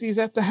then 50's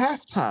at the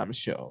halftime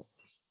show.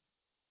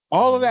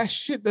 All of that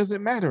shit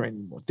doesn't matter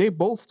anymore. They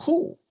both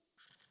cool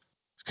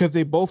because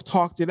they both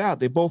talked it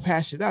out. They both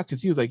hashed it out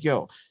because he was like,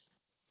 yo,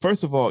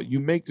 first of all, you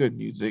make good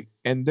music.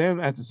 And then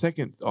at the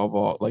second of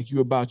all, like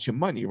you about your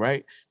money,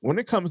 right? When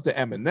it comes to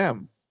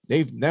Eminem,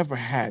 they've never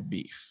had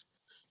beef.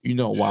 You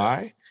know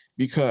why?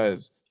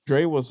 Because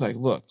Dre was like,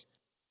 look,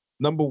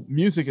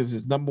 music is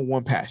his number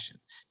one passion.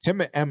 Him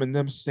and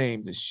Eminem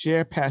saying the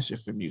shared passion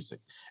for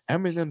music.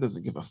 Eminem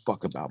doesn't give a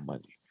fuck about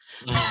money.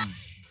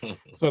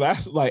 So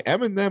that's like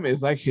Eminem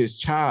is like his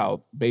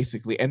child,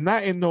 basically, and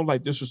not in no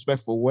like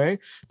disrespectful way,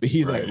 but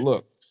he's like,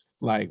 look,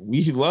 like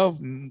we love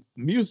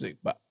music,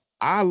 but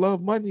I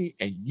love money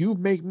and you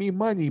make me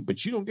money,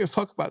 but you don't give a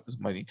fuck about this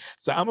money.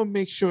 So I'm gonna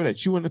make sure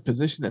that you're in a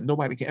position that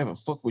nobody can ever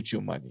fuck with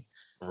your money.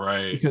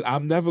 Right. Because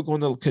I'm never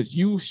gonna, because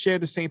you share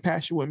the same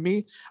passion with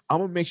me, I'm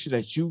gonna make sure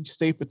that you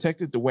stay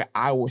protected the way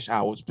I wish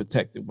I was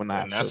protected when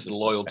I. And that's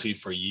loyalty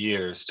for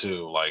years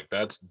too. Like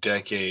that's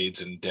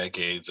decades and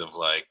decades of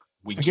like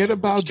we forget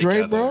about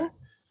Dre, bro.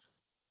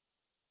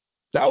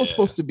 That was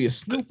supposed to be a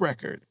Snoop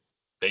record.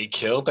 They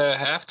killed that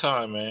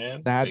halftime,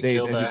 man.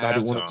 Nowadays, everybody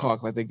want to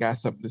talk like they got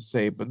something to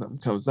say, but nothing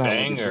comes out.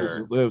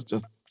 Banger. Lives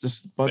just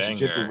a bunch of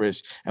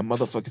gibberish and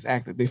motherfuckers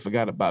act like they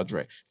forgot about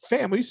Dre.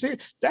 Fam, are you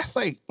serious? That's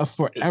like a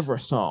forever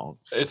song.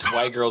 It's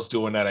white girls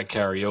doing that at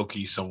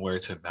karaoke somewhere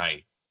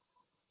tonight.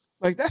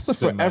 Like that's a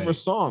forever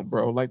song,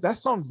 bro. Like that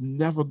song's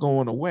never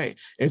going away.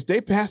 If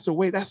they pass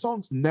away, that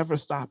song's never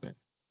stopping.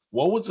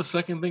 What was the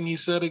second thing he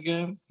said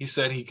again? He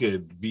said he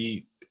could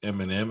beat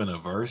Eminem in a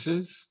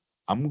verses.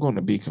 I'm going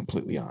to be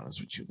completely honest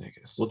with you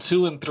niggas. Well,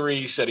 2 and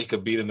 3 said he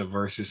could beat in the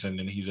verses, and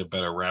then he's a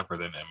better rapper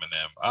than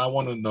Eminem. I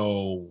want to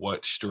know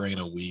what strain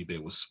of weed they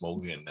was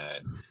smoking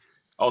that.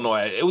 Oh no,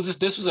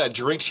 this was at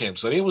Drink Champ,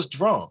 so they was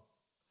drunk.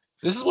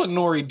 This is what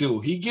Nori do.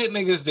 He get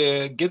niggas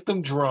there, get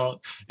them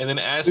drunk, and then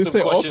ask them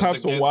questions all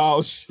types of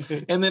wild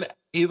shit. And then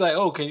he's like,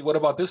 okay, what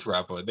about this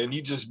rapper? And then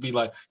you just be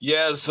like,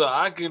 yeah, so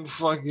I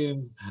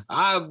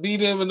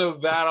beat him in a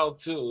battle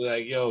too.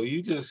 Like, yo,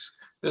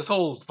 this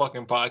whole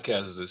fucking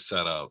podcast is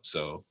set up.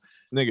 So,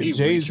 nigga,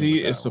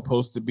 Jay-Z is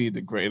supposed to be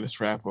the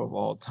greatest rapper of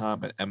all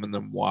time, and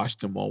Eminem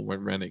washed him on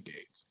When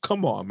Renegades.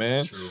 Come on,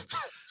 man. True.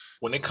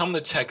 When it comes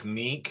to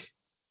technique,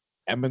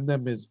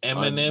 Eminem is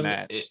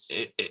unmatched.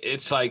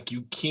 It's like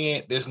you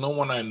can't. There's no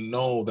one I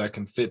know that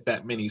can fit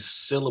that many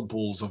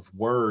syllables of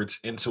words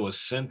into a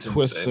sentence.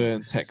 Twister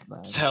and Tech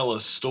Nine. Tell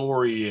a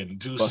story and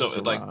do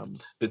something. Like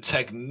the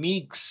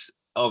techniques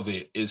of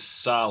it is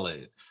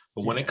solid,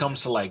 but when it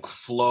comes to like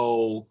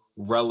flow,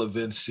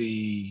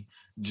 relevancy,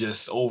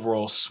 just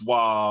overall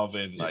suave,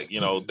 and like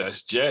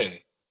that's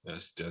Jay.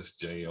 That's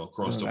just Jay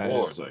across the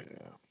board.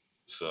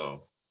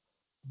 So,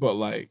 but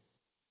like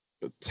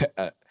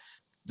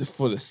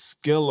for the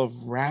skill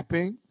of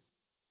rapping,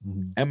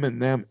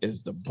 Eminem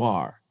is the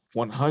bar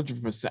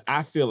 100%.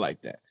 I feel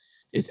like that.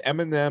 It's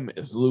Eminem,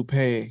 it's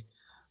Lupe.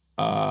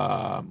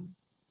 I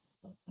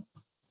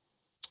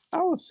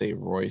would say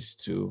Royce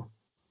too,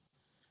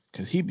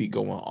 because he be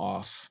going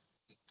off.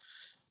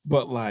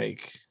 But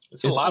like,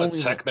 it's a lot of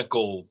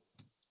technical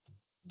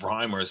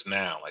rhymers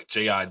now. Like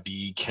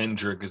JID,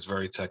 Kendrick is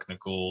very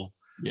technical.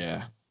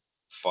 Yeah.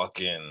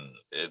 Fucking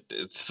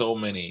it's so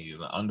many.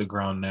 The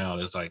underground now,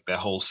 there's like that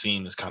whole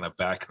scene is kind of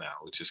back now,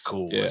 which is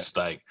cool. Yeah. It's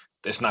like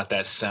it's not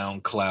that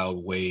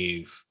SoundCloud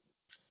wave.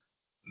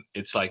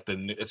 It's like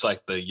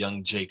the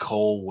young J.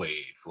 Cole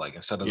wave. Like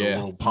instead of the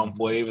little pump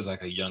wave, it's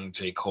like a young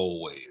J.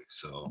 Cole wave.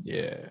 So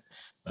yeah.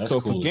 that's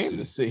so cool for Game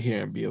to sit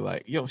here and be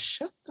like, yo,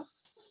 shut the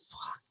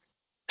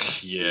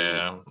fuck.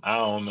 Yeah, I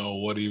don't know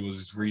what he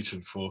was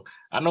reaching for.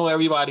 I know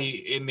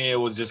everybody in there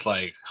was just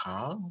like,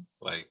 huh?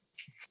 Like,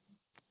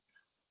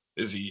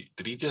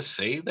 did he just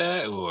say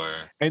that? Or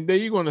and then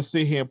you're gonna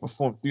sit here and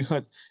perform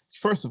 300.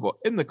 First of all,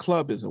 In the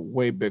Club is a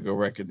way bigger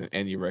record than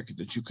any record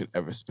that you could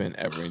ever spin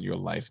ever in your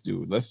life,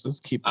 dude. Let's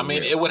just keep it I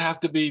mean, real. it would have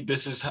to be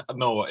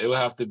it would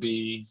have to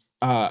be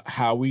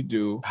How We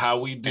Do,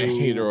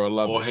 Hate It or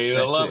Love It. Hate It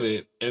or Love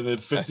It. And then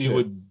 50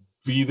 would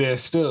be there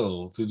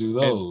still to do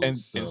those.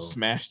 And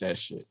smash that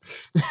shit.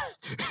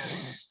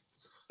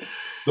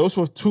 Those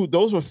were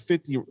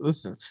 50.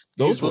 Listen,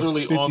 those were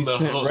literally 50 on the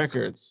cent hook.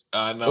 Records.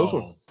 I know. Those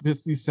were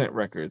 50-cent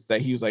records that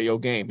he was like, yo,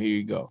 Game, here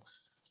you go.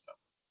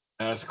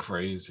 That's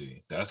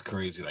crazy. That's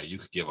crazy. Like you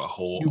could give a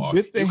whole. You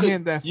bit the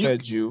hand that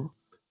fed you.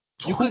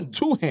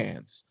 Two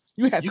hands.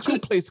 You had two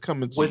plates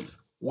coming to you.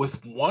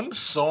 With one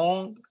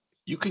song,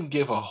 you can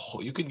give an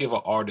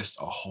artist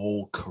a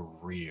whole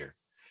career.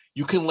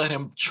 You can let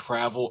him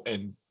travel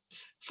and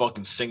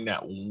fucking sing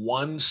that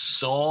one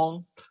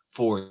song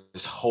for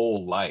his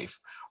whole life.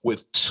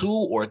 With 2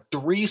 or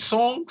 3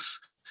 songs,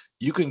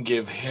 you can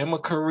give him a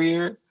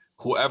career.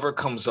 Whoever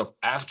comes up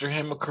after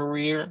him a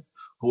career.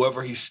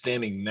 Whoever he's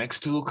standing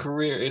next to a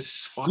career.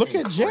 It's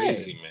fucking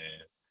crazy, Jay. man.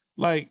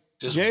 Like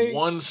just Jay,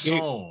 one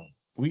song.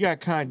 We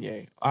got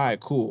Kanye. All right,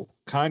 cool.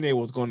 Kanye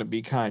was going to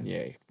be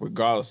Kanye,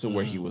 regardless of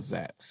where he was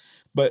at.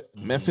 But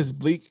Memphis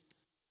Bleak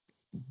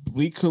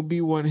could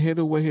be one hit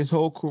away his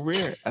whole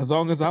career. As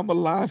long as I'm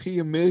alive, he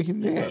a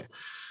millionaire.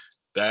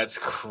 That's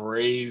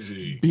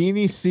crazy.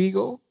 Beanie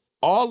Siegel,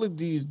 all of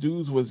these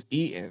dudes was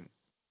eating.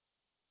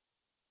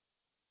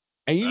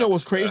 And you know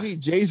what's crazy?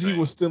 Jay-Z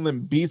was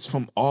stealing beats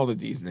from all of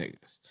these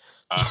niggas.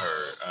 I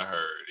heard,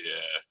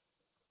 yeah.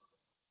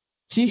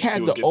 He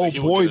had the old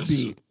boy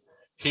beat.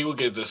 He would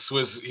get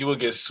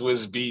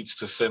Swiss Beats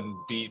to send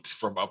beats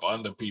from up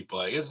under people.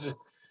 Like,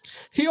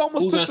 he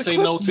almost who's gonna say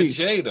no to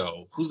Jay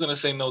though? Who's gonna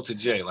say no to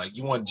Jay? Like,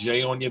 you want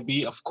Jay on your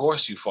beat? Of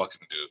course you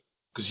fucking do.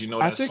 Because you know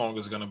that song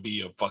is gonna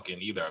be a fucking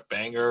either a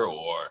banger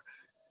or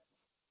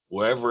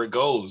wherever it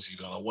goes,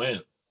 you're gonna win.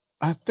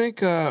 I think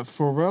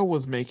Pharrell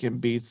was making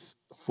beats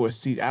for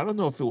CD. I don't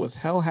know if it was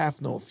Hell Hath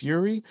No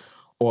Fury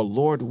or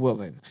Lord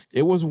Willing.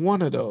 It was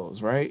one of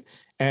those, right?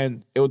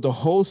 And the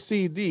whole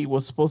CD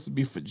was supposed to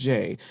be for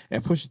Jay,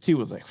 and Pusha T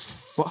was like,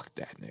 "Fuck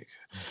that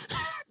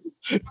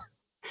nigga,"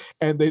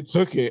 and they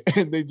took it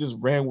and they just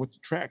ran with the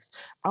tracks.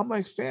 I'm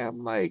like,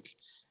 fam, like,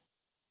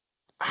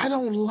 I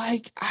don't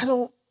like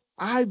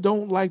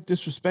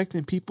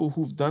disrespecting people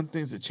who've done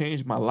things that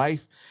changed my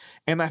life,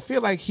 and I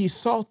feel like he's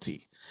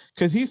salty.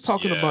 Because he's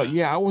talking about,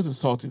 I wasn't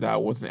salty that I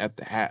wasn't at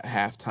the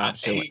halftime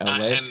show in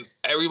LA. And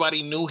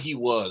everybody knew he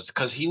was,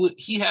 because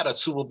he had a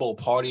Super Bowl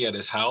party at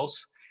his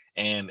house,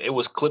 and it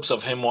was clips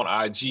of him on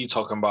IG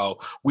talking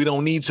about, we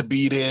don't need to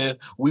be there,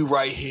 we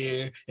right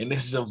here, and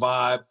this is a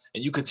vibe.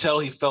 And you could tell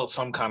he felt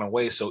some kind of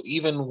way. So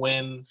even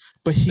when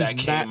that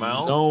came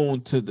out,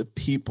 known to the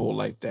people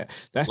like that.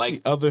 That's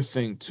like, the other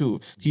thing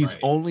too. He's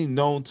only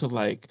known to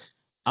like,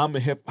 I'm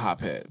a hip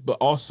hop head, but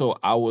also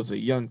I was a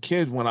young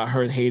kid when I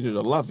heard Hate It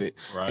or Love It,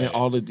 and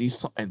all of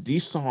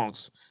these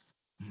songs,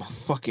 my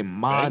fucking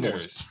mind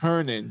was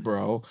turning,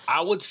 bro.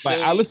 I would say,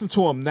 like, I listen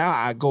to him now.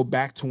 I go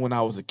back to when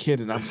I was a kid,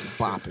 and I'm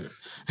bopping.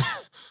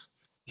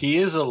 He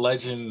is a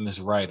legend,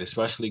 is right,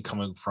 especially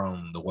coming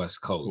from the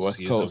West Coast.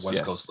 He is a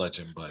West Coast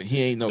legend, but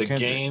he ain't no the Kendrick.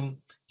 Game.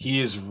 He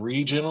is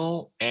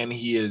regional and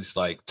he is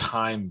like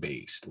time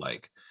based.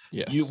 Like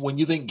when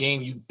you think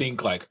Game, you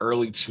think like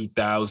early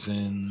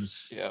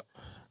 2000s. Yeah.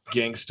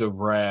 Gangster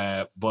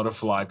rap,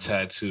 Butterfly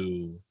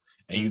Tattoo,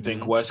 and you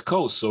think West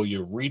Coast, so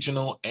you're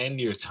regional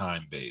and you're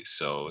time based.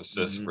 So it's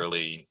just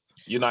really,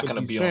 you're not going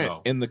to be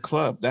on In the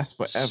Club. That's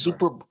forever.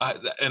 Super,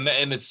 and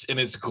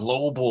it's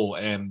global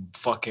and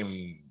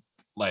fucking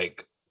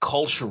like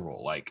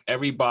cultural. Like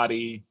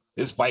everybody,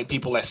 there's white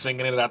people that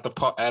singing it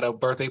at a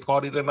birthday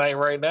party tonight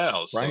right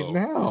now.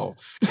 So.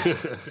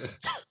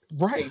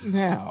 Right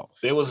now.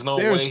 There was no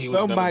way he was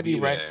somebody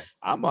gonna be there.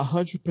 I'm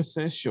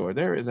 100% sure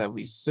there is at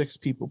least 6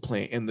 people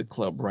playing In the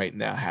Club right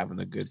now having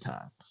a good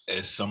time.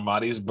 It's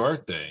somebody's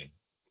birthday,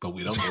 but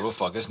we don't give a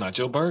fuck. It's not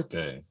your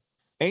birthday.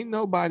 Ain't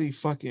nobody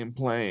fucking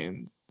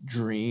playing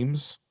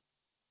Dreams,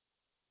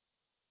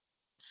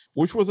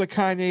 which was a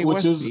Kanye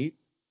West beat.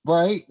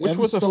 Right. Which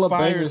was still a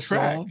fire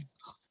track. Song.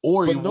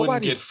 Or but You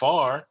Wouldn't Get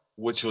Far,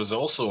 which was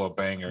also a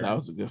banger. That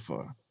was a good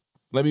far.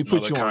 Let me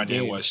put you on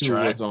Game West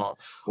track.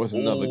 Was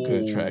another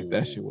good track.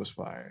 That shit was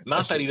fire.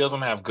 Not that he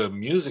doesn't have good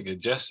music.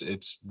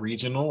 It's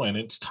regional and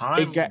it's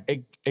time.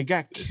 It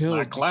got killed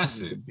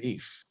because of the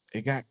beef.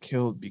 It got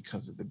killed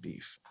because of the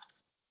beef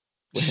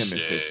with him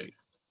and 50.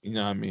 You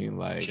know what I mean?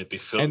 Like,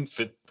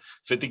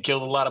 50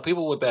 killed a lot of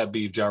people with that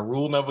beef. Ja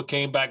Rule never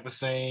came back the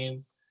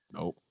same.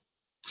 nope.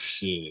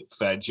 Shit.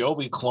 Fat Joe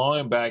be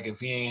clawing back if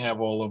he ain't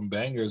have all them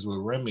bangers with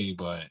Remy,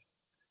 but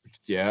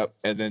Yep.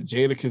 And then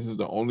Jadakiss is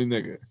the only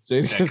nigga.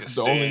 that Jadakiss could is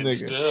the only stand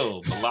nigga.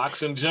 still. The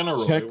locks in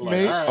general. They were like,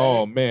 Checkmate. all right.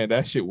 Oh man,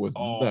 that shit was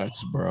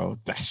nuts, bro.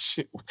 That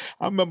shit.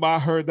 I remember I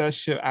heard that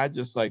shit. I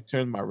just like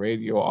turned my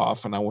radio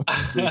off and I went to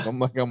sleep. I'm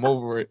like, I'm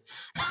over it.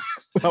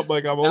 I'm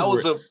like, I'm over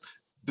it.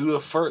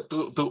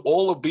 Through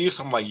all the beefs,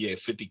 I'm like, yeah,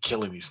 50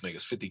 killing these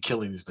niggas, 50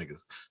 killing these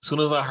niggas. As soon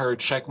as I heard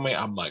Checkmate,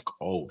 I'm like,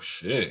 oh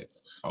shit.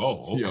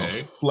 Oh, okay.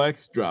 Yo,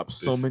 Flex dropped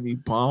so many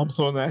bombs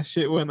on that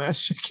shit when that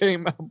shit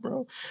came out,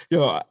 bro.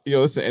 Yo,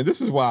 listen, and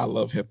this is why I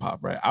love hip hop,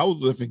 right? I was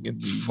living in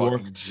New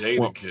York.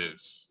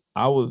 Jadakiss.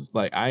 I was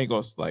like, I ain't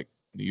gonna like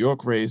New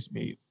York raised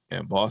me,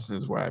 and Boston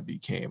is where I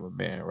became a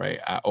man, right?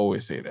 I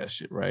always say that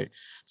shit, right?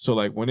 So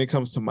like when it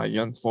comes to my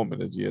young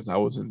formative years, I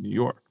was in New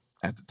York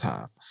at the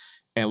time,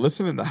 and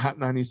listening to Hot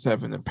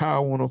 97 and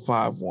Power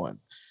 105.1,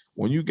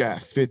 when you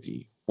got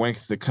 50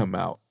 Wankster come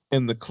out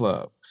in the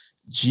club,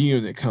 G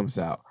Unit comes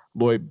out.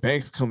 Lloyd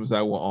Banks comes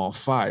out with On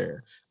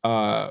Fire.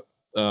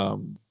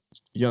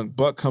 Young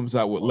Buck comes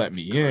out with Let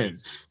Me In.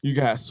 You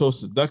got So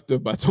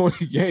Seductive by Tony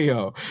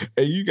Yayo.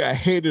 And you got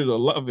Hated or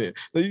Love It.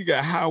 Then you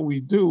got How We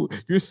Do.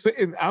 You're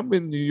sitting, I'm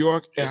in New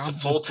York. And it's I'm a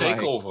full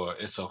takeover.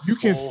 Like, you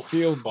can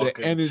feel the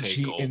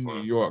energy takeover in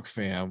New York,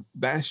 fam.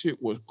 That shit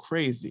was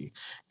crazy.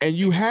 And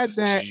you had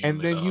that,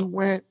 and then you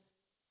went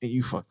and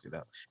you fucked it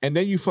up. And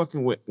then you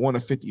fucking with one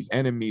of 50's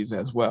enemies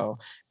as well.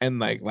 And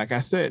like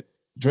I said,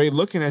 Dre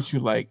looking at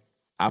you like,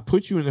 I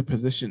put you in a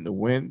position to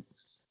win,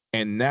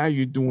 and now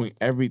you're doing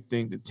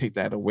everything to take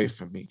that away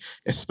from me,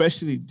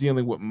 especially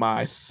dealing with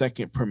my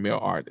second premier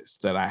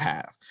artist that I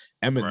have.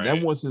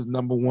 Eminem was his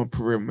number one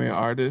premier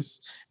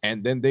artist,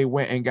 and then they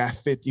went and got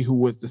 50, who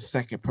was the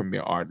second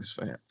premier artist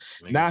for him.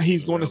 Now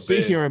he's going to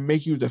sit here and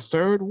make you the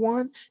third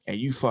one, and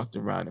you fucked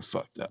around and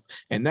fucked up.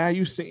 And now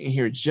you sitting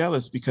here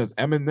jealous because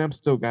Eminem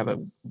still got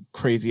a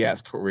crazy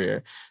ass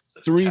career.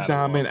 3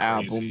 diamond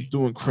albums,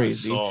 doing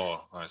crazy.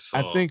 I saw.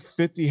 I think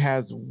 50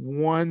 has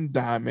 1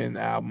 diamond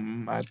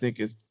album. I think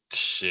it's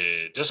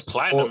shit. Just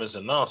platinum is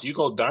enough. You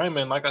go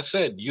diamond, like I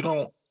said,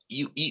 you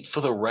eat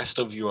for the rest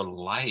of your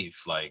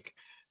life. Like,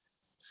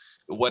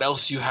 what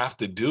else you have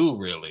to do,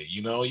 really?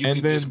 You know, you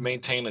can just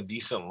maintain a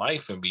decent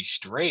life and be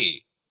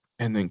straight.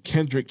 And then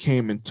Kendrick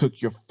came and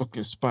took your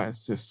fucking spot and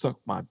said, "Suck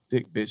my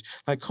dick, bitch."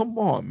 Like, come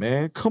on,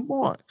 man. Come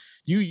on.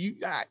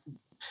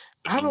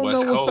 I don't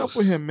know what's up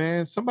with him,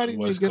 man. Somebody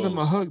need to give him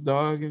a hug,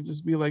 dog, and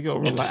just be like, "Yo,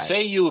 relax." And to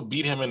say you would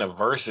beat him in a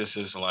versus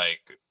is like,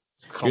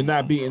 you're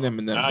not beating him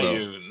in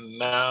that,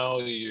 now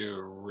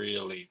you're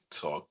really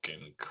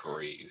talking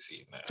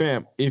crazy now.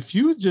 Fam, if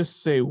you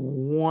just say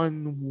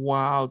one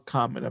wild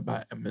comment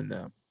about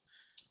Eminem.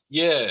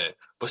 Yeah,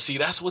 but see,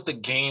 that's what the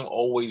game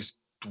always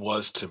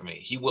was to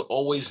me. He would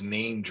always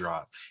name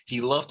drop.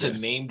 He loved to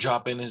name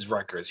drop in his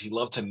records. He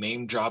loved to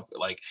name drop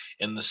like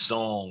in the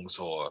songs,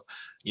 or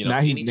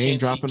now he's name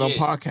dropping on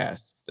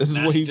podcasts. This is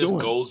what he's doing. He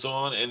just goes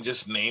on and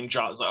just name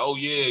drops like, oh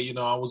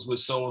yeah, I was with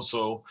so and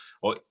so,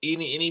 or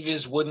any of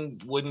his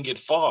wouldn't get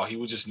far. He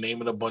was just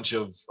naming a bunch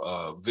of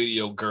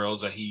video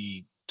girls that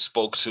he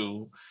spoke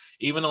to.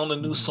 Even on the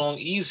new song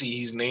Easy,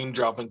 he's name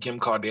dropping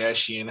Kim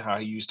Kardashian, how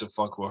he used to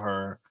fuck with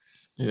her.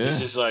 Yeah. It's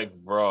just like,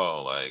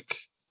 bro, like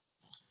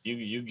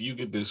you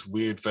get this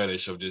weird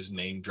fetish of just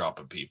name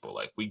dropping people.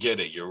 Like, we get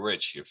it, you're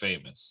rich, you're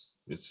famous.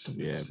 It's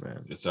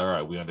man. It's all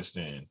right, we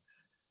understand.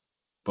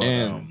 But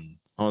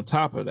on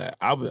top of that,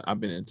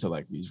 I've been into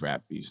like these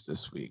rap beefs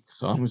this week,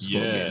 so I'm just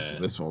gonna get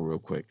into this one real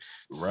quick.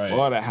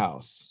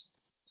 Slaughterhouse.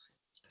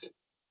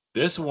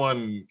 This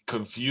one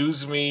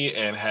confused me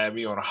and had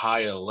me on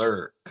high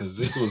alert because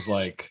this was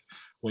like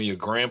when your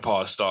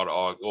grandpa start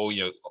arguing, or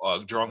your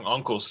drunk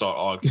uncle start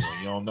arguing.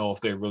 You don't know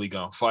if they're really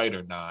gonna fight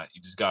or not.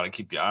 You just gotta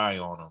keep your eye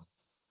on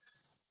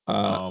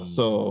them.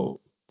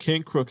 So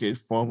King Crooked,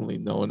 formerly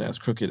known as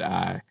Crooked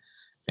I,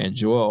 and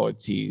Joel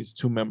Ortiz,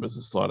 2 members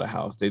of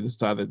Slaughterhouse, they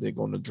decided they're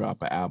going to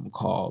drop an album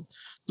called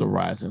The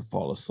Rise and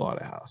Fall of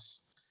Slaughterhouse.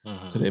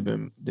 So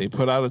they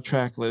put out a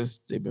track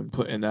list. They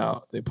put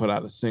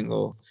out a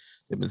single.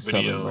 They've been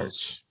selling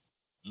merch,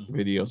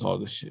 videos, all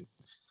this shit.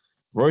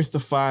 Royce the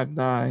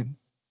 5'9"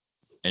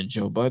 and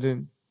Joe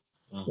Budden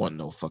want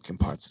no fucking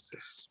parts of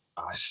this.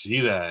 I see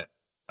that.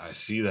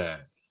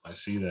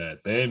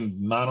 They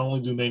not only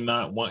do they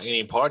not want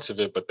any parts of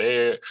it, but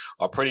they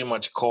are pretty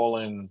much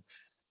calling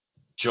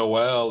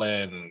Joel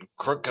and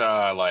Crooked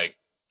Eye like,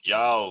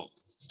 y'all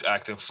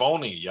acting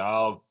phony.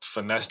 Y'all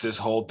finesse this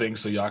whole thing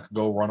so y'all could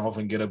go run off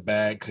and get a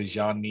bag because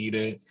y'all need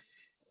it.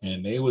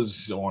 And they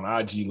was on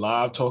IG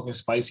Live talking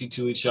spicy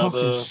to each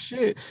other.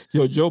 Shit.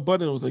 Yo, Joe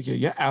Budden was like, yeah,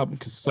 your album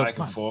can suck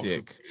my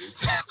dick.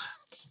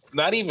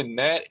 Not even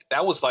that.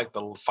 That was like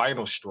the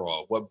final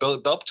straw. What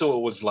built up to it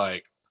was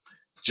like,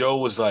 Joe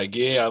was like,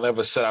 yeah, I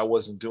never said I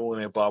wasn't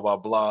doing it, blah, blah,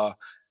 blah.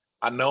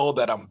 I know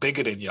that I'm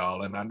bigger than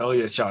y'all, and I know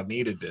that y'all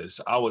needed this.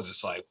 I was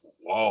just like,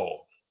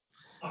 whoa.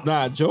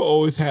 Nah, Joe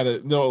always had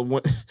a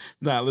no.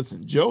 Nah,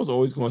 listen, Joe's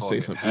always going to say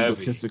Talking some heavy.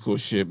 egotistical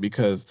shit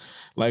because,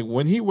 like,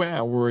 when he went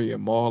at Worry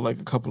and Mall like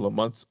a couple of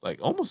months, like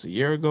almost a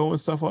year ago and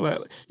stuff, all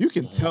that, you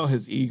can Mhm. tell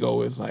his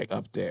ego is like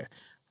up there.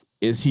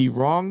 Is he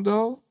wrong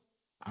though?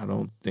 I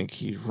don't think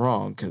he's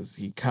wrong because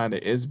he kind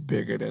of is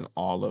bigger than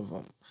all of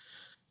them.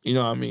 You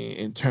know what I mean?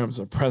 In terms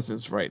of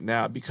presence right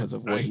now because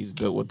of what I he's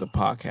built with the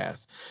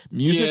podcast.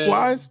 Music yeah,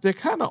 wise, they're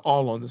kind of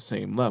all on the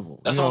same level.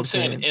 You that's know what what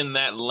I'm I'm saying. saying?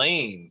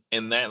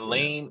 In that Yeah.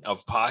 lane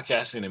of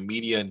podcasting and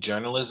media and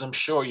journalism,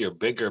 sure you're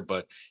bigger,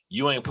 but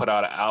you ain't put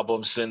out an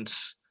album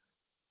since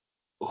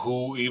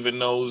who even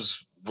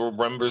knows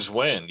remembers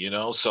when, you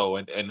know? So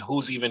and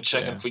who's even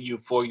checking Yeah. for you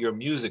for your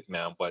music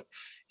now? But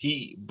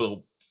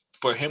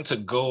for him to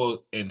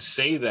go and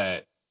say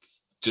that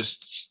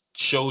just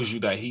shows you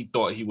that he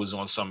thought he was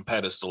on some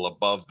pedestal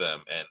above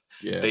them and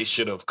Yeah. they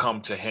should have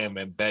come to him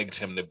and begged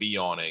him to be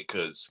on it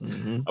because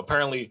Hmm.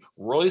 apparently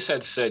Royce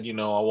had said, you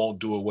know, I won't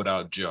do it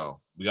without Joe.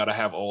 We got to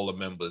have all the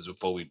members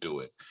before we do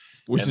it.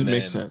 Which And just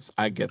makes then sense.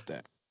 I get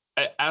that.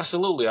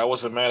 absolutely, I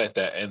wasn't mad at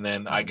that. And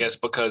then I Mhm. guess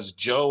because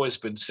Joe has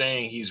been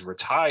saying he's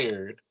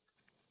retired,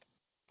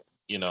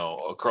 you know,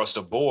 across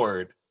the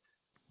board,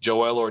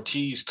 Joel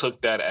Ortiz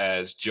took that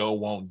as Joe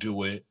won't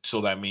do it.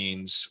 So that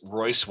means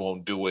Royce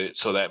won't do it.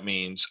 So that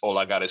means all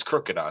I got is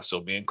Crooked Eye.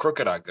 So me and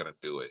Crooked Eye gonna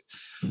do it.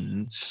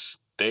 Mhm.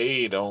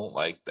 They don't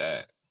like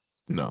that.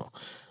 No,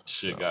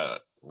 Shit no.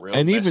 got real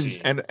And even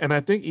messy. and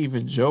I think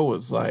even Joe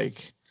was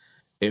like,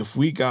 if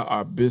we got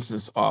our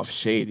business off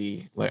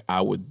shady, like I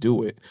would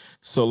do it.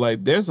 So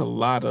like there's a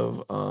lot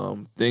of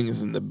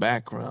things in the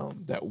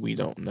background that we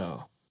don't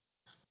know.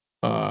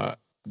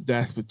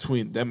 That's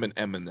between them and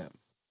Eminem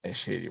and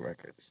Shady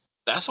Records.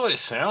 That's what it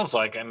sounds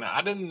like. And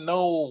I didn't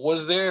know,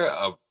 was there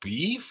a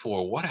beef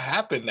or what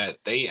happened that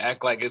they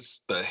act like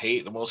it's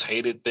the most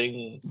hated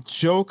thing?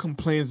 Joe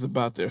complains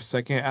about their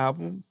second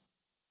album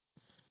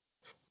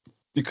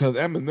because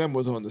Eminem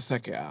was on the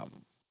second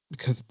album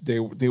because they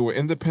were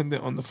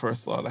independent on the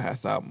first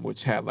Slaughterhouse album,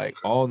 which had like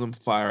all them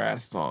fire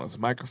ass songs,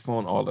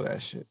 microphone, all of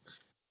that shit.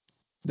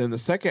 Then the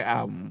second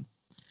album,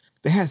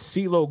 they had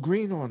CeeLo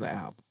Green on the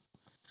album,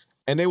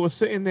 and they were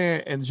sitting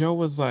there, and Joe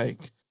was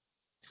like,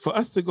 for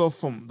us to go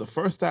from the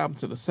first album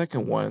to the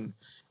second one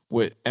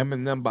with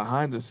Eminem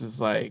behind us is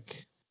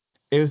like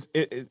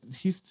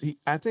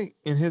I think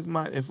in his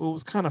mind if it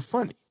was kind of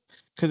funny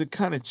because it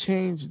kind of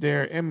changed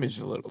their image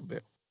a little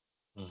bit.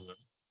 Mhm.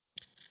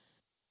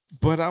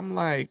 But I'm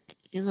like,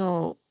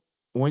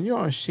 when you're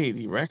on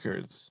Shady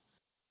Records,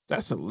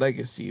 that's a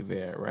legacy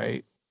there,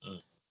 right?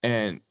 Mm.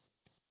 And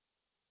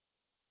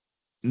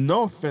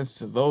no offense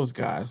to those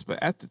guys,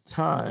 but at the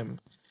time,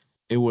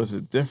 it was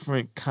a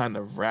different kind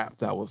of rap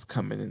that was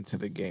coming into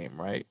the game,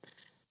 right?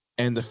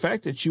 And the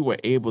fact that you were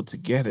able to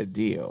get a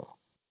deal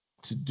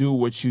to do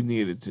what you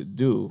needed to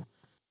do,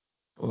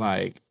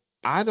 like,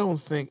 I don't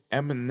think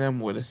Eminem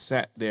would have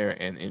sat there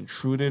and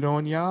intruded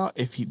on y'all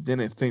if he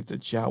didn't think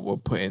that y'all were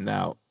putting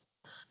out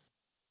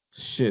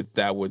shit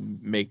that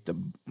would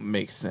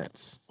make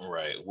sense.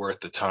 Right. Worth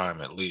the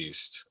time at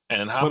least.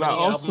 And how But I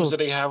many albums also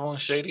do they have on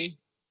Shady?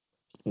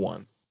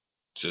 one,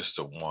 Just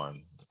the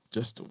one.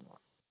 just the one.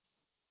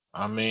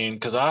 I mean,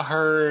 because I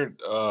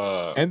heard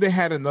And they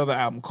had another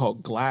album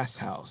called Glass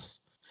House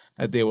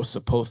that they were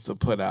supposed to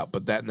put out,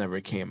 but that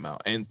never came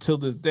out. And till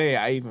this day,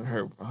 I even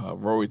heard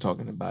Rory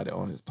talking about it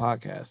on his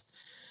podcast,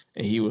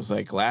 and he was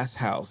like, "Glass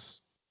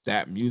House,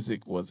 that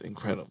music was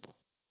incredible."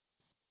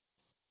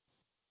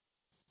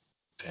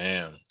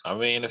 damn. I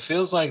mean, it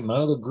feels like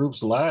none of the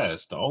groups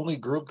last. The only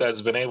group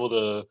that's been able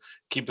to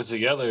keep it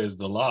together is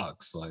the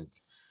Locks. Like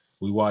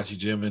we watch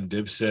Jim and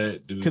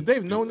Dipset Because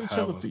they've known each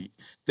other have a for,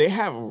 they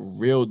have a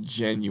real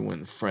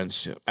genuine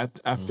friendship.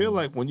 I feel mhm.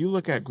 like when you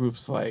look at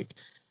groups like,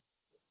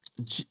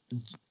 G-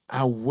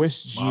 I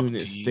wish G Mob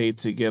Unit Deep, stayed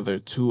together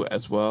too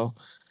as well.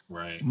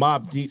 right,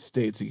 Mob Deep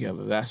stayed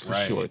together, that's for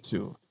sure right.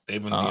 too.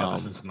 They've been together Um,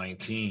 since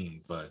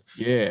 19, but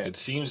yeah, it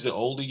seems the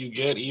older you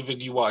get, even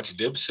you watch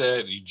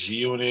Dipset, G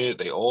Unit,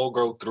 they all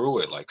go through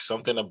it. Like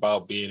something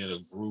about being in a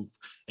group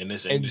in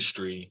this and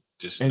industry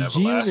just And never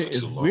G lasts for Unit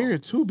too is long.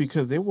 weird too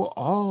because they were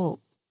all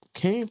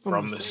came from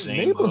the From the same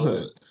same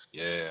neighborhood. hood.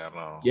 Yeah, I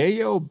know.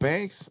 Yayo,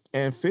 Banks,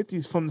 and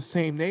 50's from the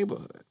same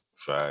neighborhood.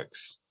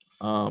 Facts.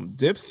 It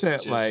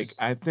Dipset, like just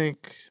they I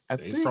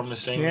think from the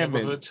same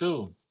neighborhood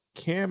too.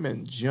 Cam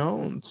and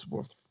Jones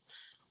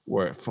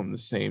were from the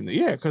same,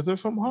 yeah, because they're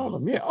from Mhm.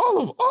 Harlem. Yeah,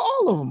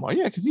 all of them are.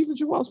 Yeah, because even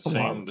Joel's from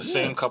Same Harlem. the Yeah,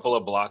 same couple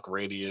of block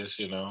radius,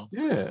 you know.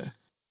 yeah.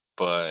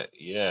 But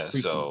yeah,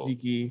 Freaky so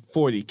Zeke,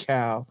 40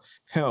 Cal,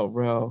 Hell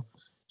Rel,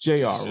 it's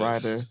J.R.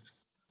 Ryder. just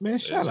Man, it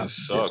shout out to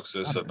just sucks.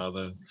 Dips.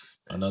 It's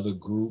another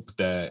group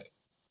that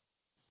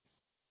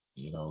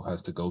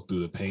has to go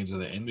through the pains of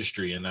the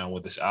industry. And now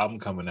with this album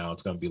coming out,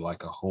 it's gonna be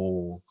like a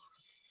whole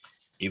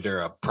either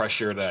a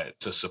pressure that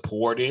to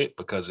support it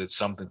because it's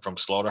something from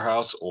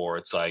Slaughterhouse, or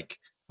it's like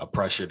a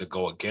pressure to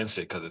go against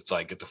it because it's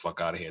like get the fuck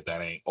out of here.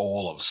 That ain't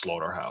all of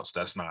Slaughterhouse.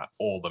 That's not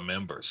all the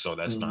members. So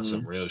that's not Mm-hmm.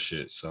 some real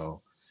shit.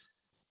 So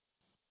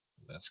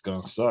that's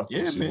gonna suck. We'll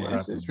Yeah, see man, what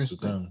it's happens with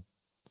interesting. them.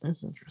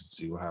 That's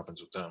interesting. See what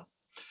happens with them.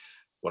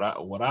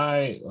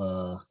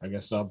 I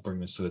guess I'll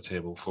bring this to the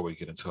table before we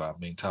get into our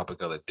main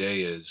topic of the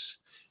day is,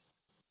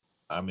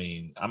 I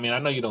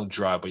know you don't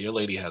drive, but your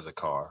lady has a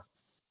car.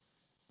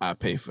 I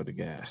pay for the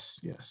gas.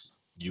 Yes.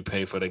 You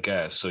pay for the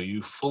gas, so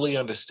you fully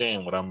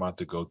understand what I'm about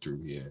to go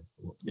through here.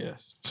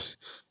 Yes.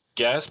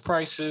 Gas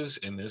prices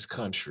in this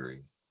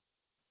country.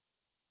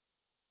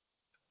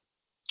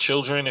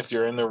 Children, if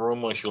you're in the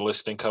room or if you're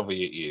listening, cover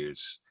your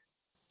ears.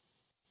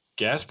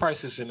 Gas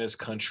prices in this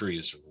country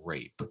is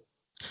rape.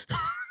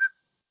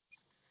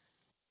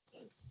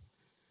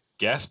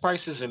 Gas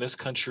prices in this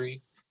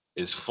country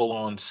is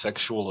full-on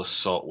sexual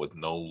assault with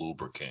no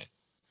lubricant.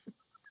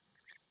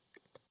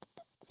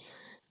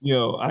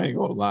 Yo, I ain't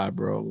gonna lie,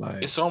 bro.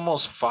 Like, it's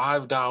almost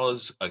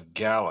 $5 a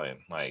gallon.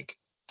 Like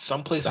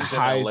some the places in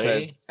highest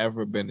has LA,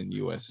 ever been in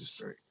U.S.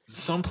 history.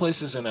 some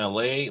places in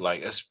LA,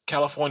 like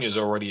California is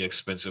already an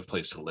expensive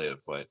place to live,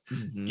 but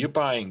you're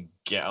buying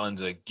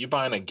you're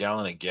buying a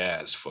gallon of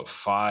gas for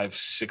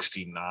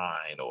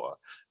 $5.69,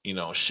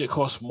 or shit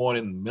costs more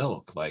than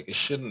milk. Like it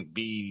shouldn't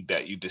be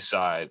that you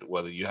decide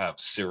whether you have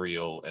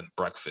cereal and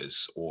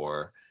breakfast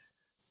or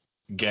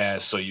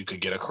gas so you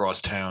could get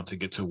across town to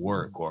get to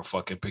work or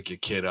fucking pick your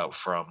kid up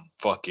from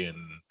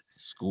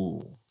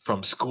school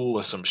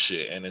or some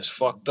shit. And it's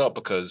fucked up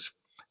because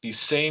these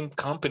same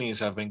companies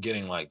have been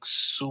getting like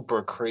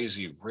super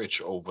crazy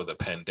rich over the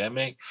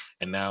pandemic.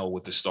 And now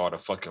with the start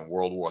of fucking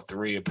World War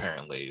III,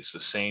 apparently it's the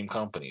same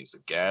companies, the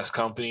gas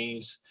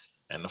companies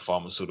and the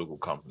pharmaceutical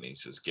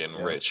companies is getting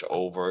rich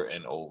over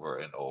and over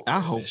and over.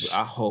 I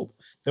hope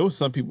there was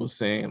some people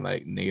saying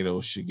like NATO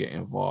should get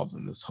involved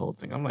in this whole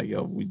thing. I'm like,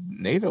 yo,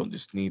 NATO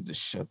just need to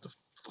shut the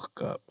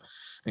fuck up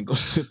and go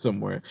sit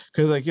somewhere.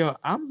 Cause like,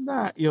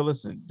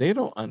 listen, they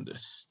don't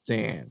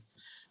understand.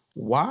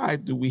 Why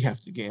do we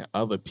have to get in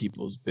other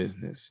people's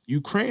business?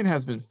 Ukraine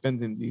has been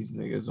fending these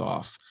niggas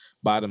off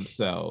by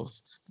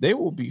themselves. They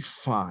will be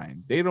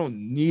fine. They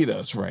don't need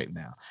us right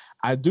now.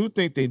 I do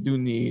think they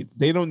don't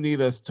need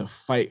us to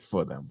fight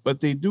for them,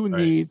 but they do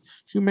need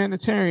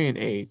humanitarian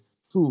aid,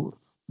 food,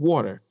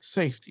 water,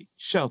 safety,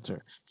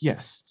 shelter.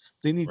 Yes,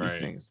 they need these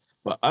things.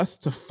 But us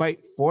to fight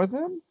for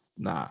them?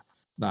 Nah,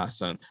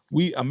 son.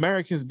 We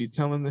Americans be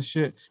telling this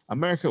shit.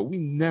 America, we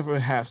never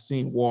have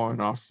seen war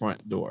on our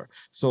front door.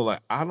 So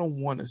like, I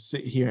don't want to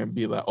sit here and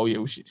be like, oh yeah,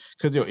 we should.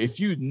 Because if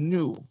you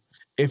knew,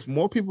 if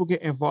more people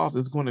get involved,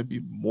 there's going to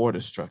be more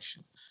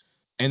destruction,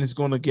 and it's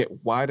going to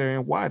get wider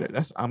and wider.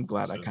 I'm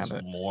glad I kind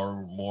of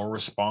more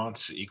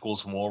response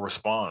equals more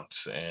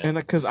response, and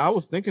because I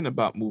was thinking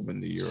about moving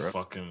to Europe.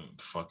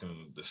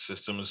 Fucking, the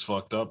system is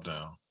fucked up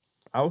now.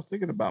 I was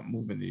thinking about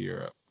moving to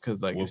Europe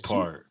because like what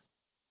part?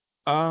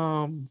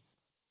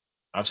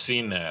 I've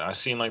seen that. I've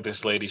seen like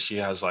this lady, she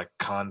has like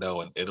condo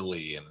in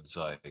Italy and it's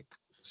like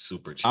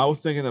super cheap. I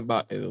was thinking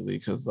about Italy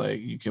because like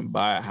you can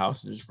buy a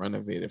house and just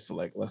renovate it for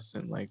like less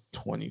than like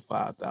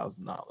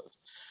 $25,000.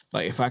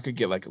 Like if I could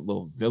get like a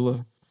little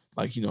villa,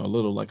 like a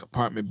little like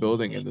apartment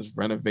building and just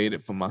renovate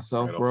it for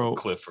myself, right bro. Off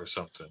a cliff or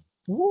something.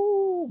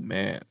 Woo,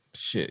 man.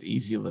 Shit,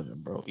 easy living,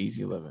 bro.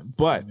 Easy living.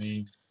 But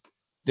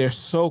they're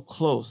so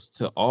close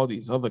to all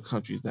these other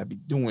countries that be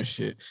doing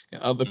shit and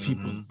other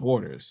people's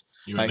borders.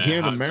 Like here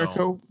in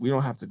America, we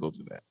don't have to go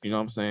through that. You know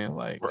what I'm saying?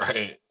 Like,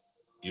 right.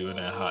 You in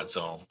that hot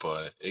zone,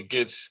 but it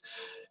gets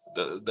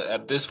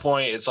at this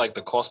point, it's like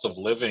the cost of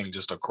living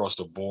just across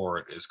the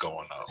board is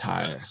going up. It's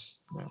higher.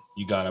 Yeah.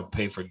 You gotta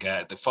pay for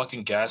gas. The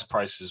fucking gas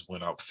prices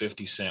went up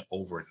 50 cents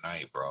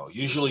overnight, bro.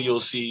 Usually you'll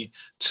see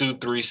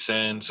 2-3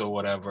 cents or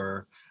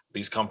whatever.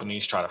 These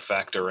companies try to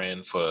factor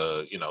in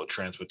for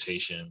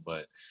transportation,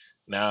 but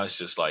now it's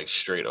just like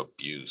straight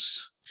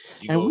abuse.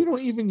 We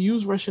don't even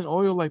use Russian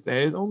oil like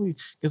that.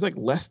 It's like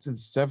less than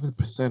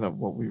 7% of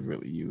what we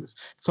really use.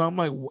 So I'm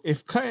like,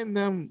 if cutting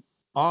them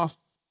off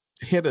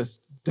hit us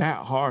that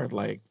hard,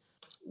 like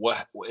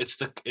what? It's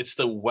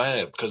the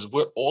web, because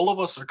all of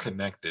us are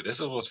connected. This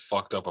is what's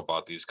fucked up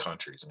about these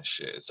countries and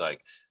shit. It's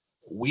like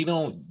we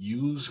don't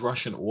use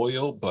Russian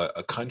oil, but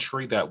a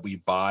country that we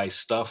buy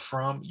stuff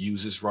from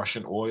uses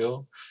Russian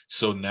oil.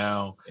 So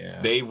now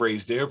they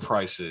raise their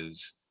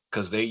prices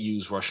because they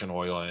use Russian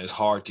oil, and it's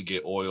hard to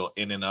get oil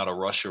in and out of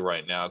Russia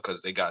right now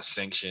because they got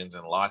sanctions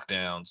and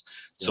lockdowns.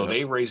 So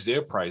they raise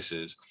their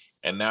prices.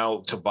 And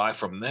now to buy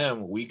from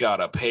them, we got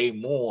to pay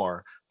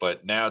more.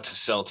 But now to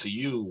sell to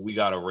you, we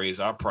got to raise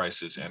our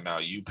prices, and now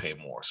you pay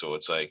more. So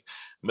it's like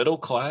middle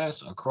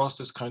class across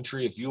this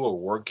country, if you are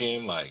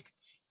working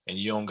and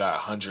you don't got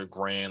 100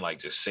 grand like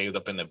just saved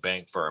up in the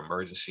bank for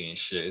emergency and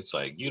shit, it's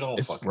like you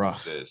don't fucking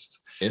exist.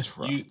 It's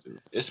rough.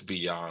 It's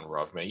beyond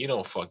rough, man. You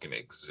don't fucking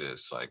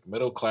exist. Like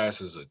middle class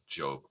is a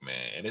joke,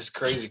 man. And it's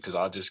crazy because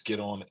I'll just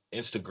get on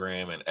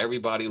Instagram and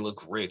everybody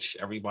look rich.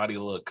 Everybody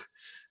look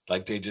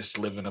like they just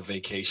living a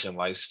vacation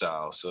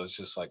lifestyle. So it's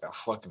just like I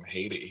fucking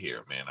hate it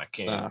here, man. I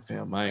can't.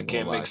 Fam, I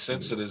can't make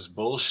sense of this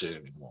bullshit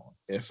anymore.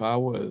 If I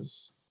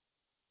was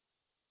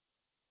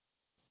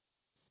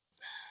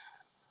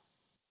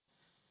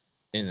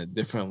in a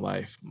different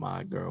life,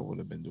 my girl would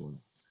have been doing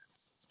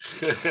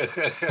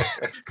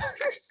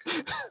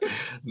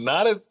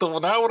Not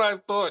what I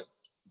thought.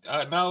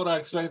 Not what I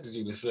expected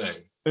you to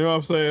say. You know what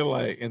I'm saying?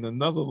 Like in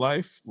another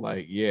life,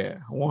 like yeah,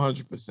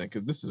 100%.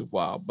 Because this is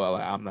wild, but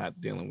like I'm not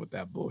dealing with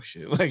that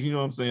bullshit. Like you know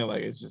what I'm saying?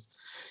 Like it's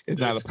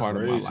not a It's part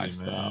of my crazy,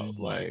 lifestyle. man.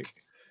 Like Like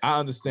I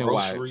understand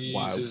groceries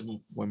why is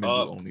women do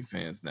up.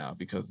 OnlyFans now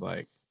because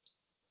like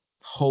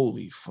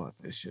holy fuck,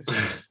 this shit's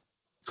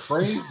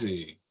crazy.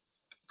 Crazy.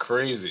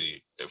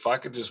 Crazy. If I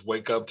could just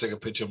wake up, take a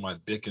picture of my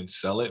dick and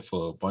sell it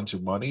for a bunch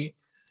of money,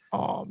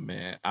 Oh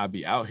man, I'd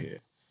be out here.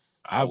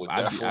 I would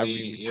I'd definitely,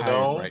 be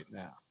retired right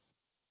now.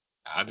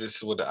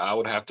 I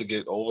would have to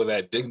get over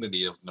that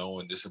dignity of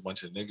knowing just a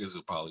bunch of niggas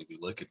would probably be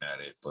looking at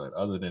it. But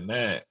other than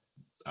that,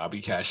 I'll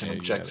be cashing Yeah,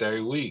 them you checks got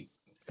every week.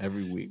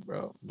 every week,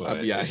 bro. I'd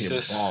But be out here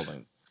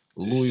balling. it's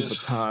Louis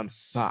just Vuitton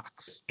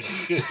socks.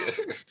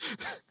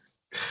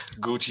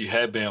 Gucci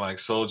headband like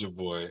Soldier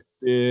Boy.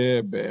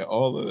 Yeah, man.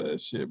 All of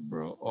that shit,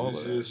 bro. All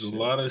It's of that just a shit.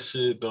 lot of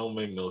shit don't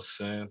make no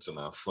sense, and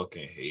I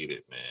fucking hate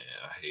it, man.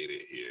 I hate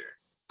it here.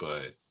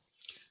 But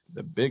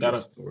The biggest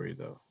that story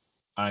though.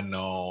 I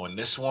know, and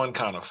this one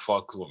kind of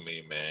fucked with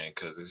me, man,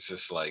 because it's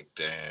just like,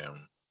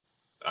 damn,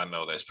 I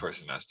know this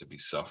person has to be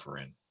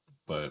suffering.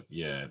 But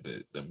yeah,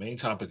 the main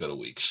topic of the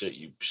week, shit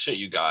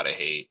you gotta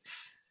hate.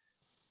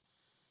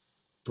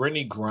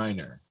 Brittany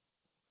Griner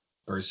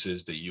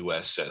versus the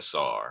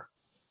USSR.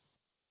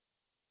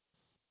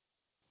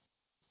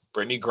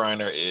 Brittany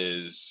Griner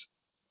is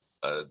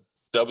a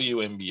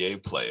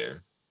WNBA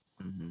player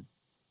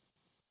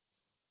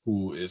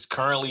who is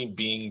currently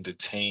being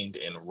detained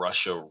in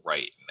Russia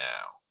right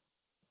now.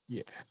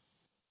 Yeah.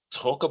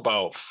 Talk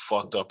about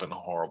fucked up and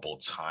horrible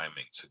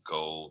timing to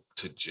go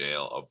to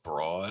jail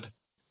abroad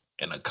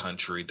in a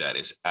country that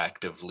is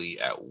actively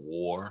at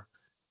war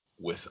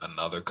with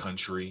another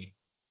country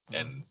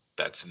and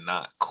that's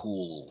not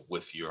cool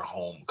with your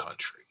home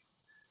country.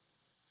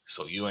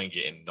 So you ain't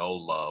getting no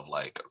love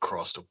like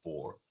across the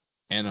board.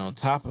 And on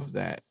top of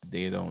that,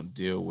 they don't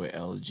deal with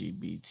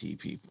LGBT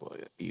people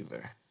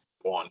either.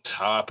 On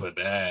top of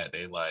that,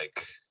 they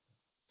like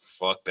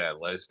fuck that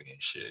lesbian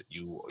shit.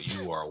 You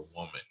are a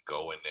woman,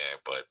 go in there.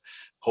 But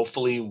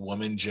hopefully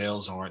women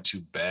jails aren't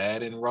too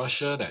bad in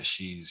Russia that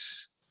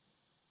she's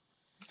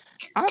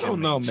I can don't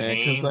know, man,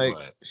 because maintain, like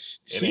but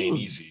it ain't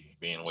easy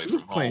being away from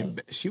home.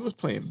 She was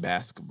playing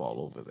basketball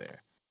over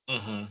there,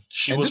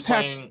 She and was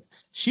playing.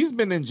 She's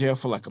been in jail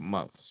for like a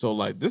month, so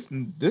like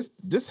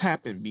this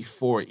happened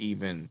before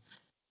even.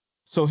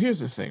 So here's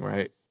the thing,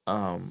 right?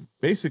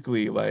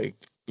 Basically, like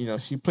you know,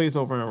 she plays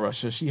over in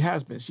Russia. She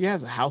has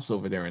a house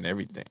over there and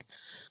everything.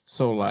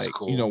 So That's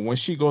like you know, cool. when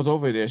she goes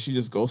over there, she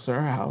just goes to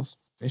her house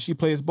and she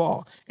plays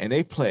ball, and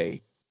they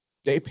pay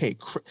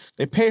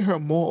her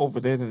more over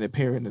there than they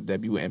pay her in the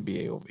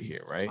WNBA over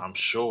here, right? I'm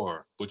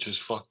sure, which is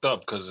fucked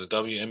up because the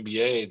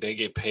WNBA they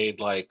get paid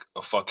like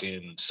a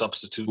fucking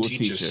substitute School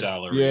teacher teacher,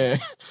 salary. yeah.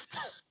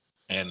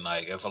 And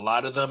like if a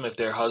lot of them, if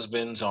their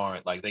husbands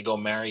aren't like they go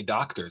marry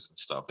doctors and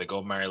stuff, they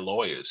go marry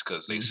lawyers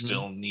because they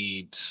still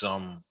need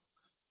some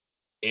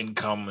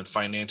income and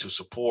financial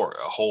support.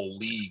 A whole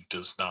league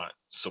does not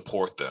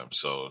support them.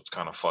 So it's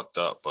kind of fucked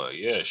up. But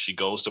yeah, she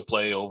goes to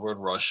play over in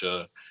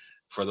Russia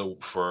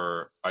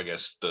for I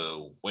guess the The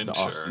off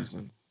winter,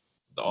 season.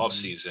 the off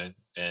season,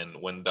 and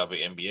when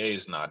WNBA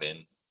is not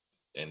in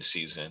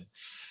season.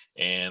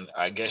 And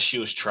I guess she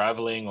was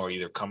traveling or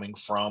either coming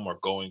from or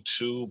going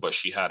to, but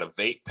she had a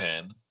vape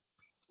pen,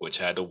 which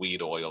had the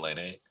weed oil in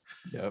it.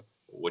 Yep.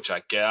 Which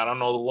I get. I don't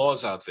know the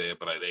laws out there,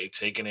 but they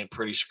taking it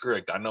pretty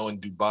strict. I know in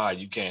Dubai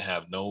you can't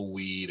have no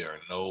weed or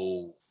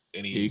no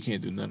any you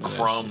can't do none of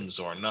crumbs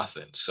or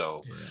nothing.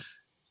 So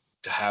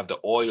to have the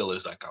oil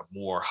is like a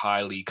more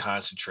highly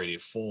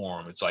concentrated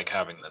form. It's like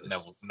having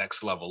the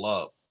next level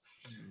up.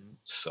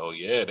 So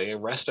yeah, they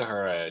arrested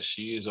her as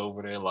she is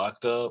over there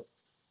locked up.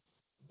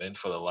 Been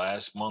for the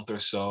last month or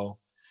so.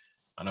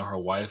 I know her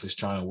wife is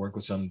trying to work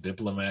with some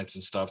diplomats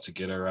and stuff to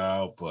get her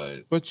out,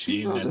 but you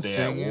being know that the they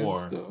at thing is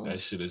war, though. that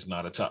shit is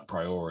not a top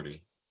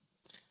priority.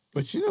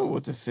 But you know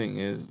what the thing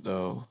is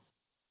though.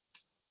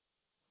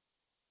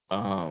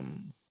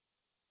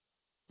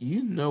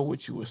 You know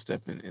what you were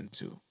stepping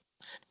into.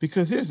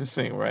 Because here's the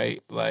thing,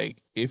 right?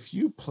 Like if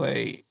you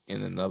play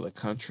in another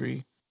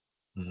country,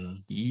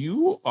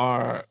 you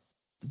are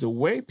the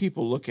way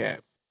people look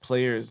at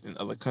players in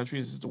other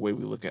countries is the way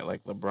we look at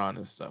like LeBron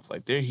and stuff.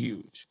 Like they're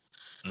huge.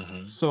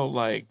 So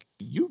like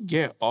you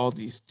get all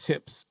these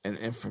tips and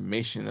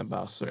information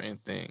about certain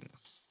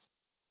things.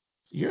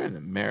 You're an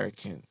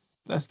American.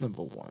 That's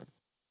number one.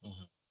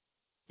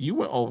 You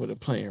went over to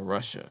play in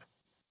Russia.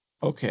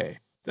 Okay,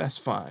 that's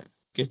fine.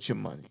 Get your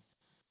money.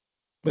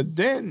 But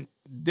then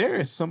there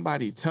is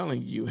somebody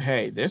telling you,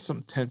 hey, there's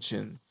some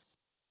tension.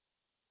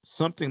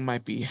 Something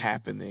might be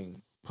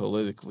happening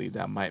politically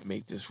that might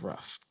make this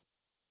rough.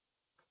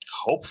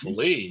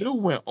 Hopefully. You still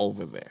went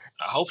over there.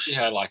 I hope she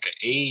had like an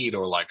aide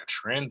or like a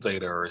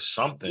translator or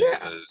something.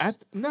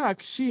 Yeah,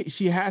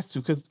 she has to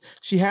because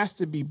she has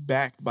to be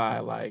backed by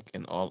like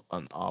an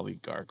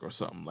oligarch or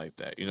something like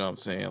that. You know what I'm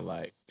saying?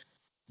 Like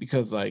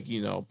because like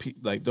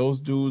like those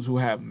dudes who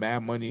have mad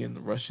money in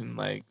the Russian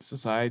like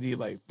society,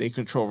 like they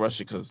control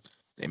Russia because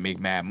they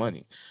make mad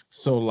money.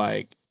 So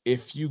like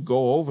if you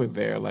go over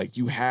there, like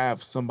you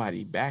have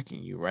somebody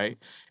backing you, right?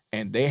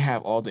 And they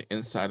have all the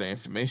insider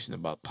information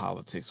about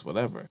politics,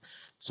 whatever.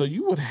 So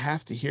you would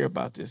have to hear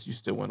about this. You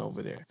still went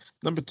over there.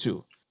 Number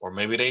two, Or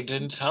maybe they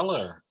didn't tell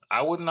her.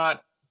 I would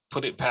not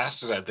put it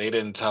past her that they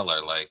didn't tell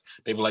her. Like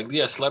they'd be like,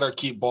 yes, let her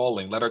keep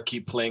balling, let her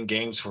keep playing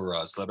games for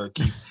us, let her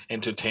keep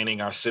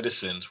entertaining our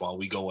citizens while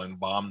we go and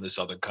bomb this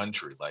other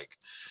country. Like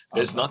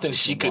there's nothing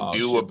she could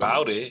do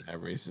about it. That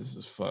racist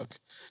as fuck.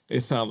 They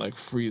sound like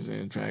Frieza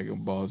and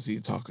Dragon Ball Z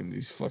talking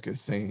these fucking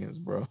sayings,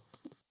 bro.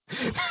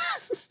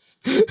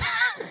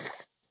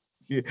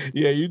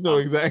 Yeah, you know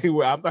exactly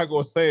what. I'm not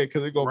gonna say it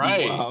because it's gonna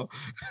be wild.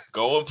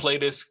 Go and play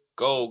this.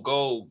 Go,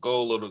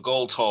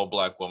 little tall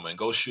black woman.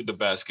 Go shoot the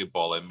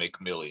basketball and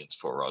make millions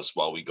for us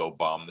while we go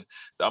bomb.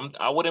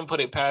 I wouldn't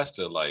put it past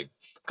her, like,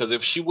 because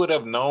if she would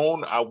have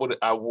known,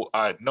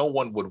 no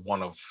one would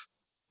want to.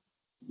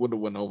 Would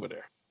have went over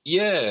there.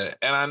 Yeah,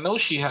 and I know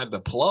she had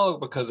the plug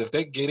because if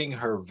they're getting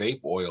her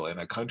vape oil in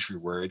a country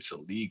where it's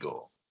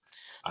illegal,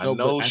 I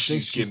know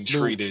she's getting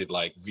treated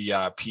like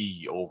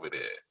VIP over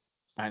there.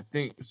 I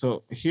think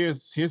so.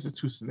 Here's the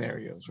two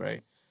scenarios,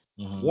 right?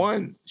 Mm-hmm.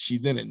 One, she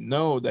didn't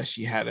know that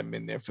she had him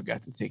in there,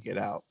 forgot to take it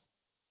out.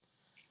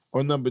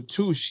 Or number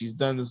two, she's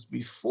done this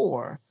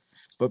before,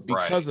 but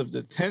because of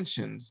the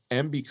tensions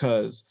and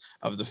because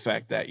of the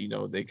fact that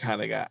they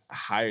kind of got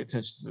higher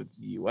tensions with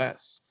the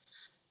U.S.,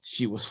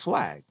 she was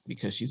flagged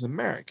because she's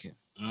American.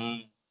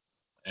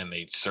 And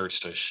they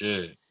searched her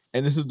shit.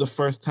 And this is the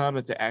first time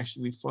that they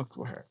actually fucked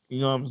with her.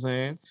 You know what I'm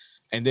saying?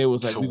 And they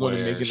was like, we're going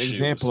to make an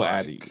example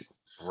out of you.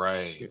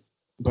 Right.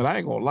 But I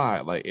ain't gonna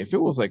lie, like if it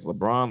was like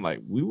LeBron,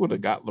 like we would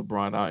have got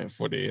LeBron out in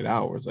 48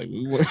 hours. Like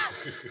we would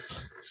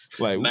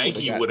like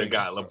Nike would have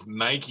got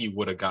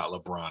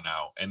LeBron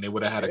out, and they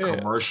would have had a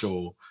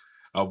commercial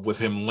with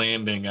him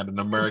landing at an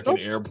American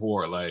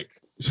airport, like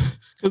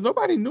because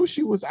nobody knew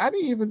she was.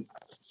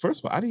 First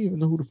of all, I didn't even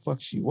know who the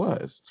fuck she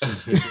was.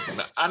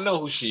 I know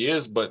who she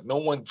is, but no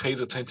one pays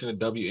attention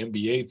to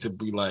WNBA to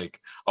be like,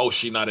 oh,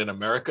 she not in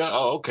America?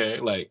 Oh, okay.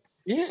 Like,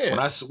 yeah.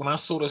 When I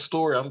saw the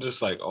story, I'm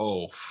just like,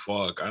 oh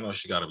fuck, I know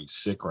she gotta be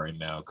sick right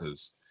now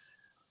because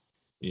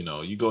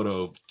you go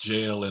to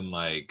jail in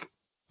like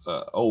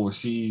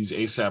overseas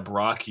ASAP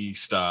Rocky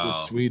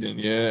style. Sweden,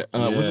 yeah.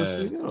 Was it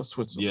Sweden or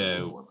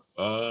Switzerland?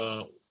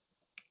 Yeah. I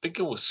think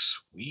it was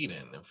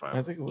Sweden, if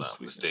I'm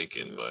not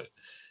mistaken. But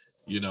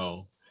you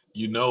know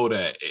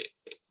that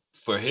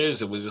for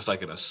his, it was just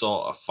like an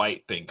assault, a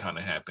fight thing kind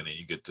of happening.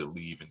 You get to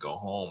leave and go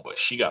home, but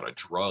she got a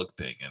drug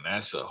thing, and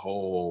that's a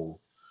whole.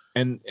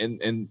 And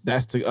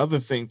that's the other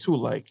thing too.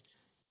 Like,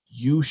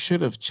 you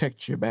should have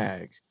checked your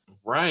bag.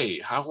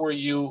 Right? How are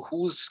you?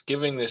 Who's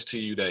giving this to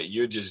you that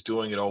you're just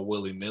doing it all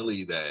willy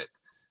nilly? That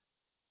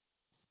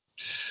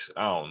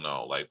I don't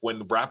know. Like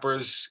when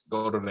rappers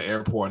go to the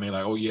airport and they're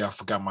like, "Oh yeah, I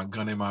forgot my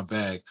gun in my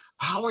bag."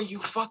 How are you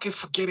fucking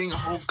forgetting a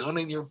whole gun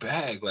in your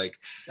bag? Like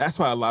that's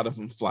why a lot of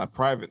them fly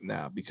private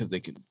now because they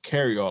can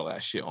carry all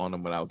that shit on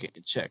them without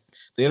getting checked.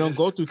 They don't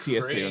go through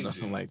TSA or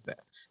nothing like that.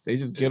 They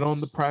just get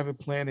on the private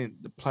plane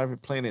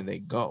and they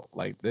go.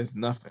 Like there's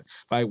nothing.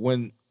 Like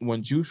when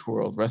Juice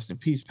WRLD, rest in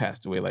peace,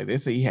 passed away, like they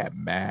say he had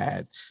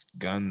mad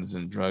guns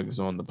and drugs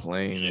on the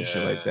plane and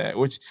shit like that,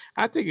 which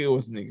I think it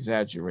was an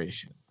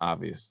exaggeration,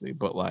 obviously.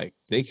 But like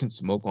they can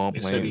smoke on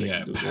planes. Said he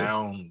had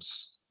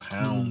pounds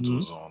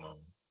was on them.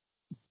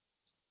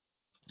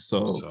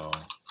 So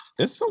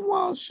it's some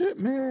wild shit,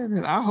 man.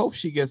 And I hope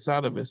she gets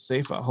out of it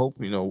safe. I hope,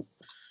 we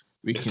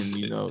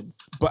can,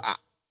 but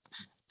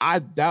I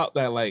doubt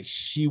that like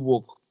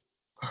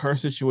her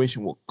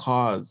situation will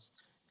cause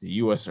the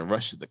US and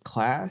Russia to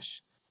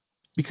clash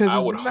because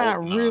it's not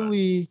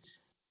really.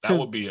 That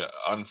would be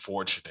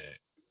unfortunate.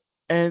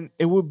 And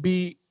it would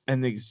be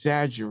an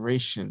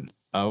exaggeration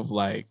of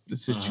like the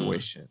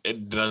situation.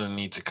 It doesn't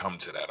need to come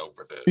to that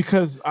over this.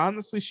 Because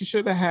honestly, she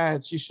should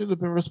have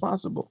been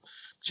responsible.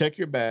 Check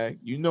your bag.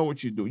 You know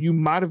what you do. You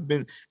might have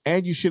been,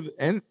 and you should,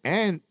 and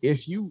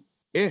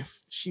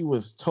if she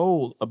was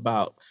told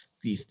about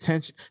these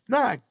tensions,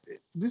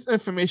 this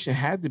information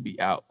had to be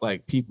out,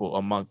 like people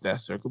among that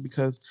circle,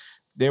 because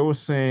they were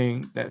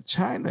saying that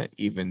China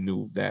even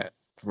knew that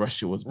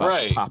Russia was about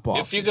to pop off.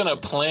 If you're gonna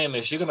plan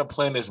this, you're gonna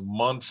plan this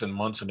months and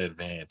months in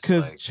advance.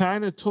 Because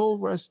China told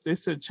Russia, they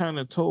said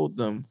China told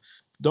them,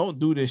 don't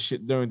do this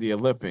shit during the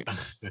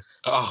Olympics.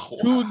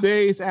 2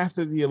 days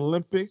after the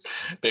Olympics,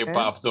 they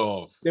popped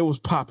off. They was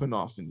popping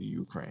off in the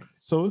Ukraine.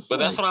 So it's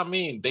that's what I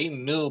mean. They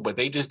knew, but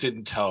they just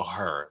didn't tell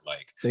her.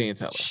 Like they didn't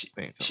tell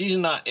her. She's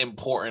not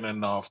important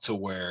enough to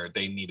where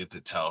they needed to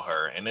tell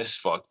her, and it's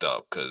fucked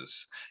up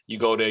because you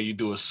go there, you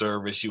do a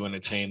service, you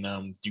entertain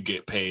them, you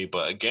get paid,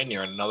 but again,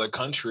 you're in another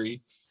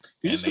country.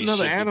 You're just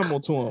another animal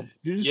to them.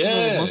 You're just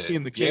another monkey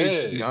in the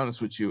cage, to be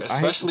honest with you.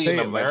 Especially in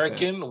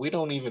American, we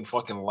don't even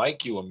fucking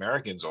like you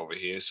Americans over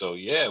here. So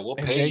yeah, we'll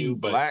pay you,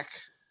 but black.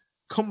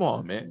 Come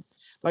on, man.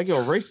 Like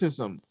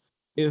racism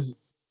is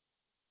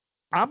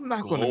I'm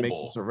not going to make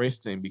global. this a race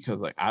thing because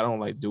like I don't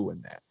like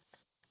doing that.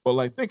 But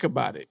like think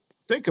about it.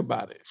 Think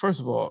about it. First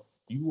of all,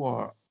 you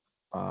are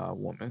a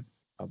woman,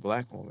 a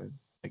black woman,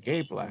 a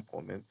gay black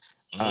woman,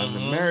 an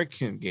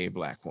American gay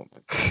black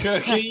woman.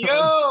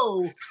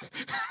 Yo,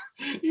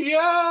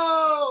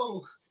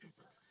 yo.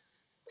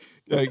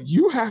 Like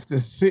you have to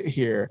sit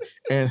here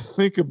and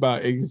think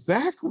about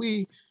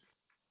exactly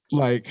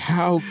like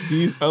how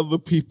these other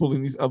people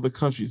in these other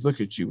countries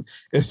look at you,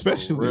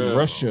 especially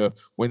Russia,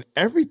 when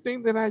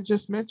everything that I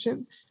just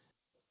mentioned,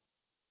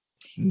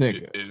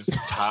 nigga, is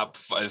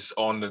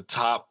on the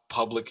top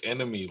public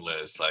enemy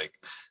list. Like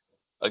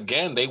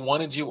again, they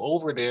wanted you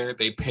over there.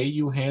 They pay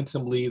you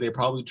handsomely. They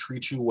probably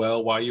treat you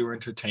well while you're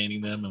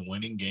entertaining them and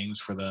winning games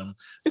for them.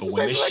 It's but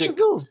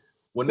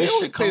when this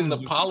shit come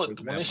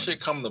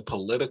to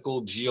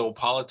political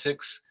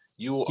geopolitics,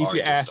 you keep are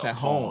your just ass a at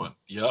pawn. home.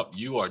 Yep,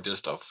 you are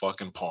just a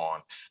fucking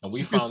pawn. And we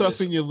keep found yourself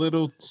this in your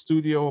little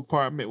studio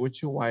apartment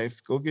with your wife.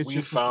 Go get we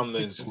your. found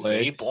this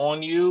vape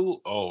on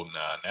you. Oh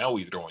nah, now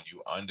we throwing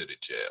you under the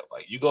jail.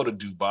 Like you go to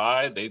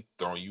Dubai, they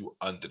throw you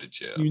under the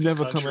jail. You These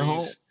never coming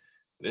home.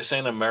 This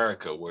ain't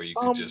America where you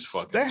could just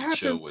fucking that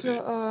chill with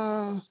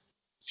it.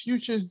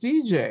 Future's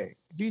DJ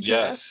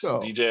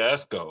Esco. DJ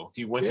Esco.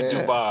 He went to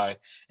Dubai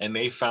and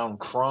they found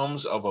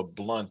crumbs of a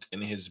blunt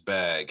in his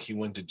bag. He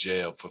went to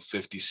jail for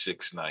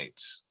 56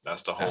 nights.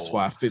 That's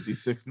why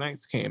 56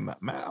 nights came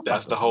out. Man,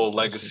 that's the whole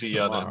legacy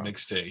of the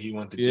mixtape. He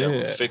went to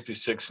jail for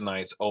 56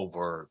 nights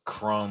over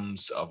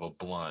crumbs of a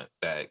blunt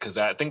bag. Because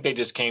I think they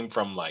just came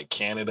from like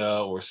Canada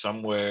or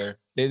somewhere.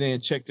 They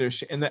didn't check their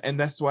shit, and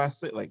that's why I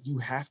said like you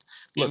have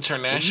to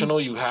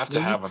international. You have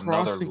to have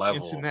another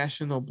level.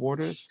 International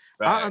borders.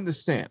 Facts. I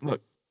understand.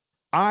 Look,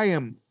 I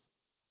am.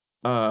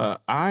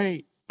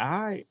 I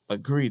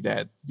agree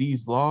that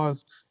these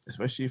laws,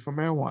 especially for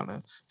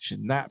marijuana,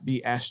 should not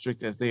be as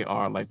strict as they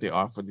are, like they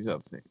are for these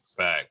other things.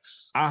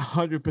 Facts. I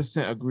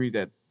 100% agree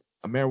that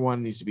marijuana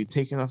needs to be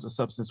taken off the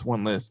substance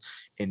one list.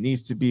 It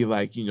needs to be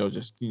like,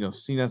 just,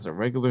 seen as a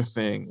regular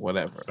thing,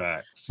 whatever.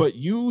 Facts. But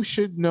you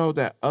should know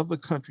that other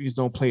countries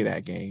don't play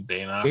that game.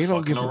 They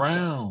don't fucking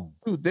around.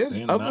 Dude,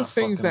 there's other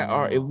things that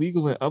are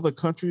illegal in other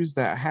countries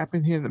that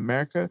happen here in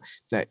America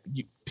that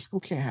people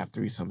can't have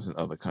threesomes in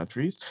other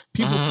countries.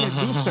 People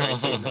can't do certain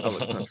things in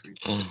other countries.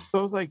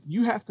 So it's like,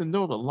 you have to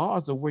know the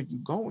laws of where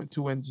you're going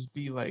to and just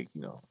be like,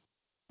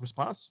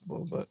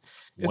 responsible. But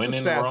it's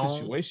a sad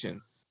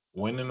situation.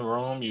 When in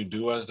Rome, you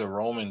do as the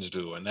Romans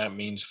do, and that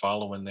means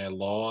following their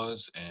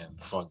laws and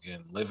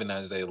fucking living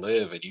as they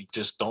live. And you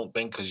just don't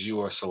think because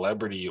you are a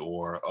celebrity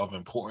or of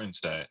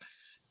importance that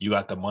you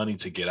got the money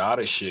to get out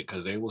of shit,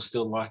 because they will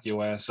still lock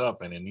your ass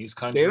up. And in these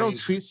countries, they don't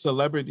treat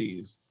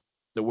celebrities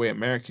the way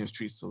Americans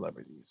treat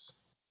celebrities.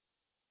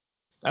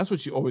 That's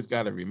what you always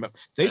got to remember.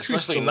 They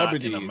treat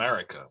celebrities not in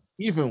America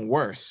even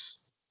worse,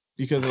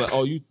 because like,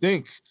 oh, you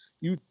think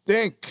they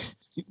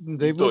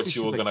thought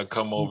you were gonna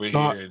come over here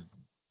and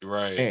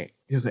right. Hey,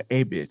 here's a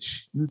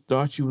bitch. You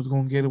thought you was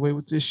gonna get away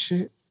with this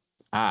shit?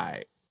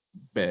 I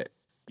bet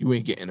you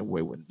ain't getting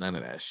away with none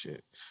of that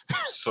shit.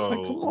 So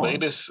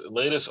like,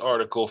 latest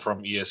article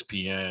from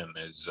ESPN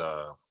is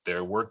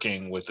they're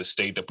working with the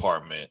State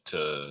Department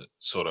to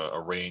sort of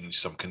arrange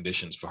some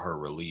conditions for her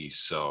release.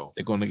 So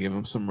they're gonna give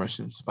him some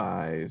Russian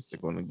spies. They're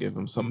gonna give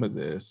him some of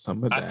this,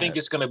 some of that. I think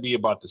it's gonna be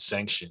about the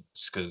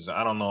sanctions, because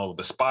I don't know,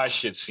 the spy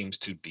shit seems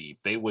too deep.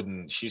 They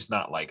wouldn't. She's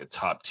not like a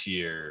top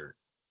tier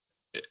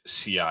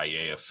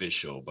CIA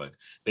official, but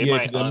they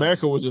might.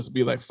 America would just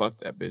be like, "Fuck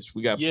that bitch."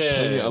 We got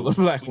plenty of other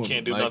black women. We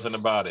can't do nothing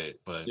about it.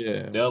 But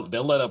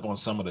they'll let up on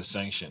some of the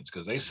sanctions,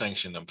 because they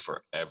sanction them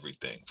for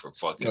everything, for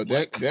fucking.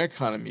 Their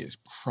economy is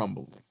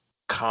crumbling.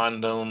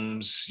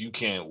 Condoms, you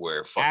can't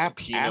wear fucking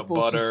peanut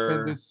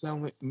butter.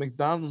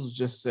 McDonald's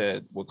just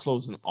said we're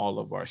closing all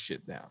of our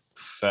shit down.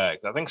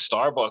 Fact. I think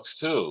Starbucks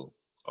too,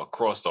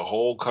 across the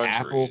whole country.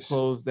 Apple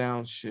closed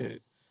down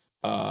shit.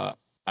 I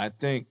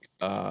think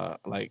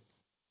like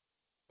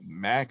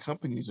mad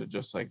companies are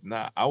just like,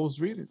 nah. I was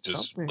reading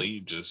something.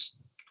 Leave, just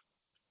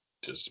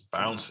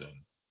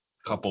bouncing.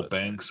 Couple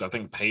banks, I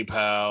think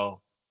PayPal.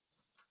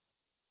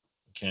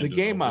 The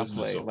game I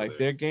play, like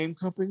their game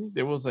company,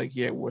 there was like,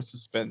 yeah, we're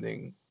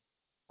suspending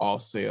all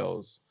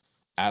sales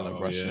out of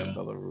Russia and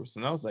Belarus,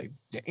 and I was like,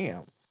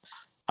 damn.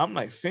 I'm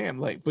like, fam,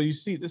 like, but you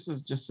see, this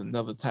is just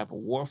another type of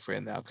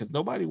warfare now, because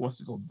nobody wants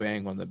to go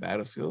bang on the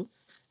battlefield.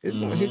 It's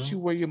gonna hit you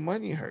where your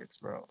money hurts,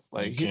 bro.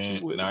 Like,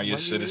 now your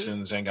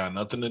citizens ain't got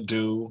nothing to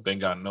do. They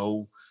ain't got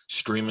no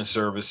streaming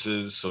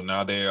services, so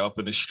now they're up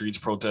in the streets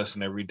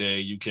protesting every day.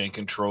 You can't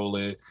control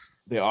it.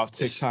 They're off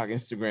TikTok,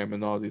 Instagram,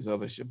 and all these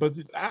other shit. But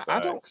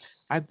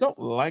I don't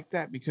like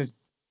that, because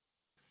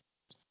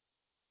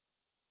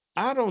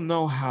I don't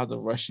know how the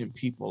Russian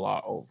people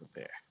are over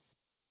there.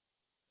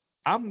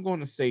 I'm going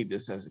to say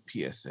this as a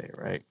PSA,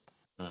 right?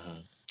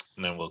 And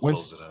then we'll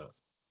close it up.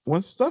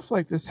 When stuff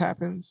like this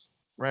happens,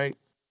 right?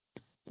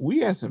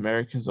 We as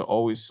Americans are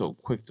always so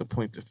quick to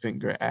point the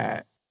finger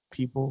at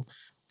people.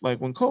 Like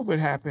when COVID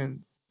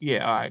happened,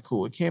 yeah, all right,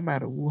 cool. It came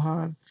out of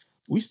Wuhan.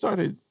 We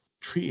started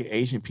treating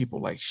Asian people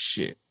like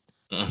shit.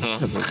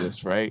 because of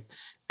this, right?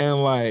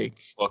 And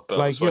fucked up,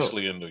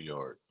 especially in New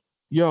York.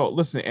 Yo,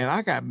 listen, and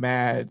I got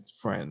mad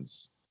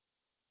friends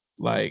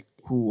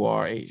who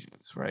are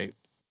Asians, right?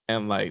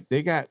 And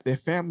they got their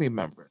family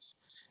members.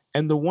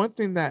 And the one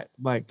thing that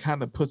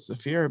kind of puts the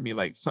fear in me,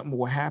 something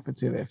will happen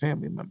to their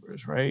family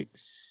members, right?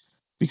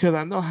 Because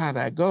I know how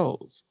that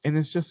goes. And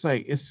it's just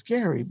it's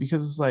scary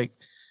because it's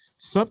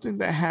something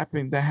that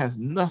happened that has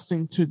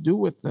nothing to do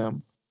with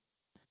them.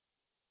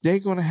 They're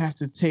gonna have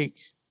to take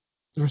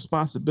the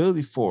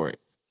responsibility for it.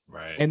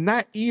 Right. And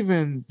not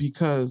even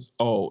because,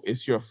 oh,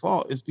 it's your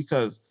fault. It's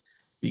because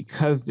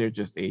they're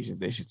just Asian,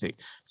 they should take.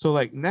 So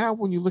now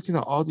when you're looking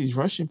at all these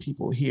Russian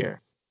people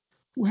here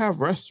who have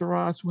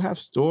restaurants, who have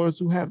stores,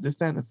 who have this,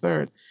 that, and the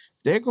third,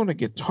 they're going to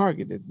get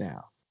targeted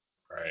now.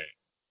 Right.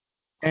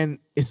 And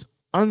it's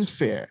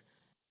unfair.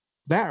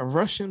 That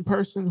Russian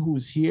person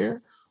who's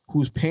here,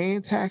 who's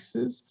paying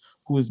taxes,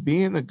 who is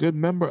being a good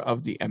member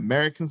of the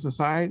American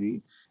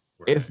society,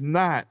 it's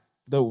not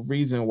the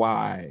reason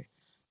why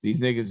these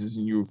niggas is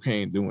in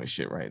Ukraine doing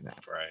shit right now.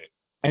 Right.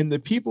 And the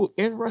people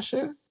in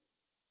Russia,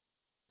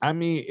 I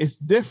mean, it's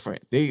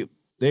different.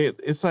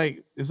 It's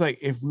like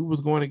if we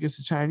was going against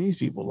the Chinese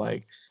people,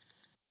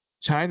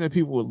 China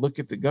people would look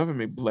at the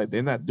government, be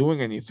they're not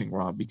doing anything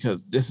wrong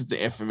because this is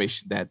the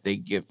information that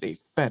they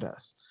fed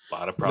us. A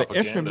lot of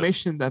propaganda. The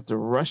information that the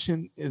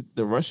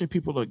Russian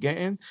people are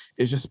getting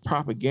is just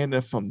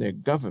propaganda from their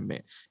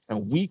government.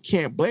 And we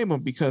can't blame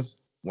them because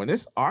when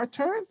it's our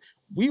turn,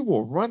 we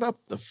will run up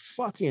the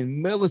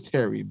fucking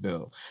military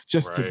bill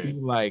just to be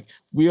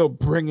we are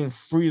bringing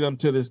freedom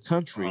to this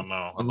country. I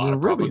know. A lot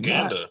of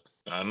propaganda.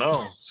 I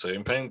know.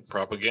 Same thing.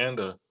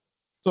 Propaganda.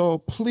 So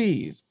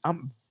please,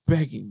 I'm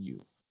begging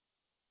you,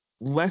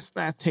 let's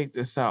not take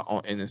this out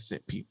on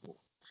innocent people.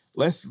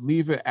 Let's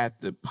leave it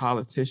at the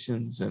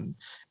politicians and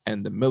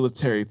the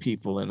military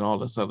people and all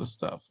this other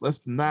stuff. Let's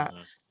not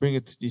bring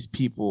it to these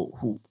people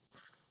who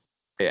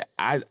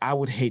I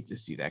would hate to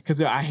see that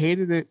because I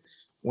hated it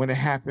when it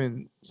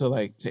happened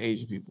to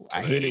Asian people.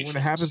 I hate it when it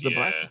happens to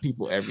Black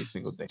people every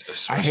single day.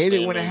 Especially I hate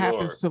it when it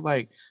happens to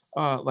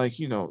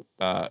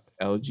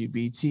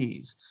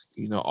LGBTs,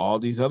 all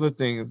these other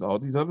things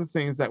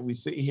that we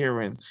sit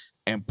here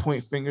and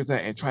point fingers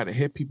at and try to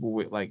hit people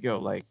with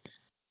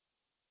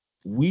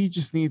we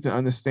just need to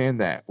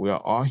understand that we are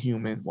all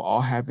human. We're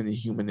all having a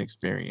human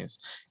experience.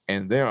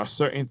 And there are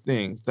certain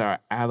things that are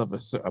out of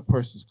a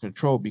person's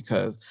control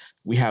because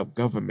we have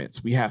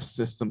governments, we have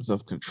systems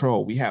of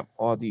control, we have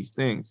all these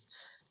things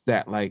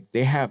that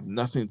they have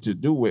nothing to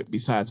do with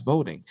besides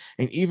voting.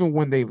 And even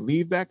when they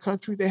leave that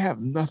country, they have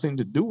nothing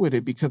to do with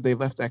it because they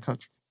left that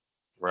country.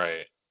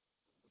 Right.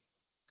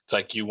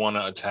 It's you want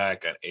to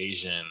attack an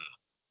Asian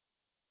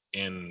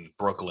in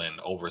Brooklyn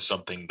over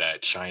something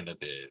that China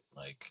did.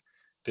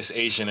 This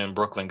Asian in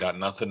Brooklyn got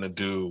nothing to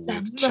do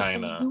with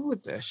China. Nothing to do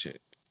with that shit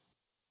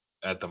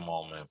at the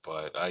moment.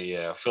 But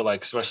I feel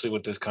especially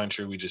with this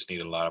country, we just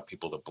need a lot of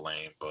people to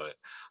blame. But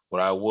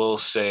what I will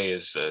say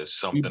is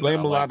something we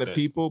blame a lot of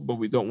people, but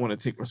we don't want to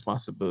take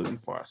responsibility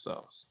for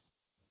ourselves.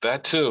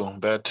 That too.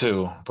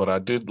 But I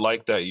did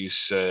like that you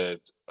said,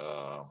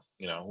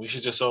 we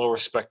should just all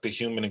respect the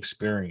human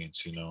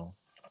experience. No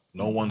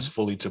one's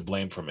fully to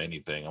blame from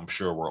anything. I'm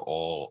sure we're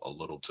all a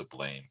little to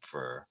blame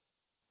for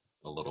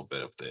a little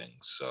bit of things.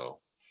 So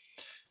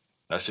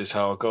that's just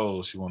how it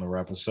goes. You want to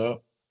wrap us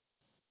up?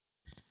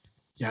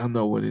 Y'all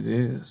know what it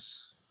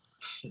is.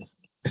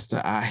 It's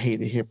the I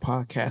Hate It Here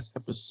podcast,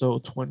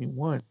 episode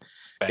 21.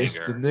 Banger. It's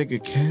the nigga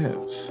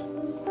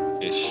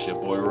Kev. It's your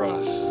boy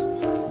Russ.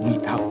 We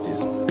out there.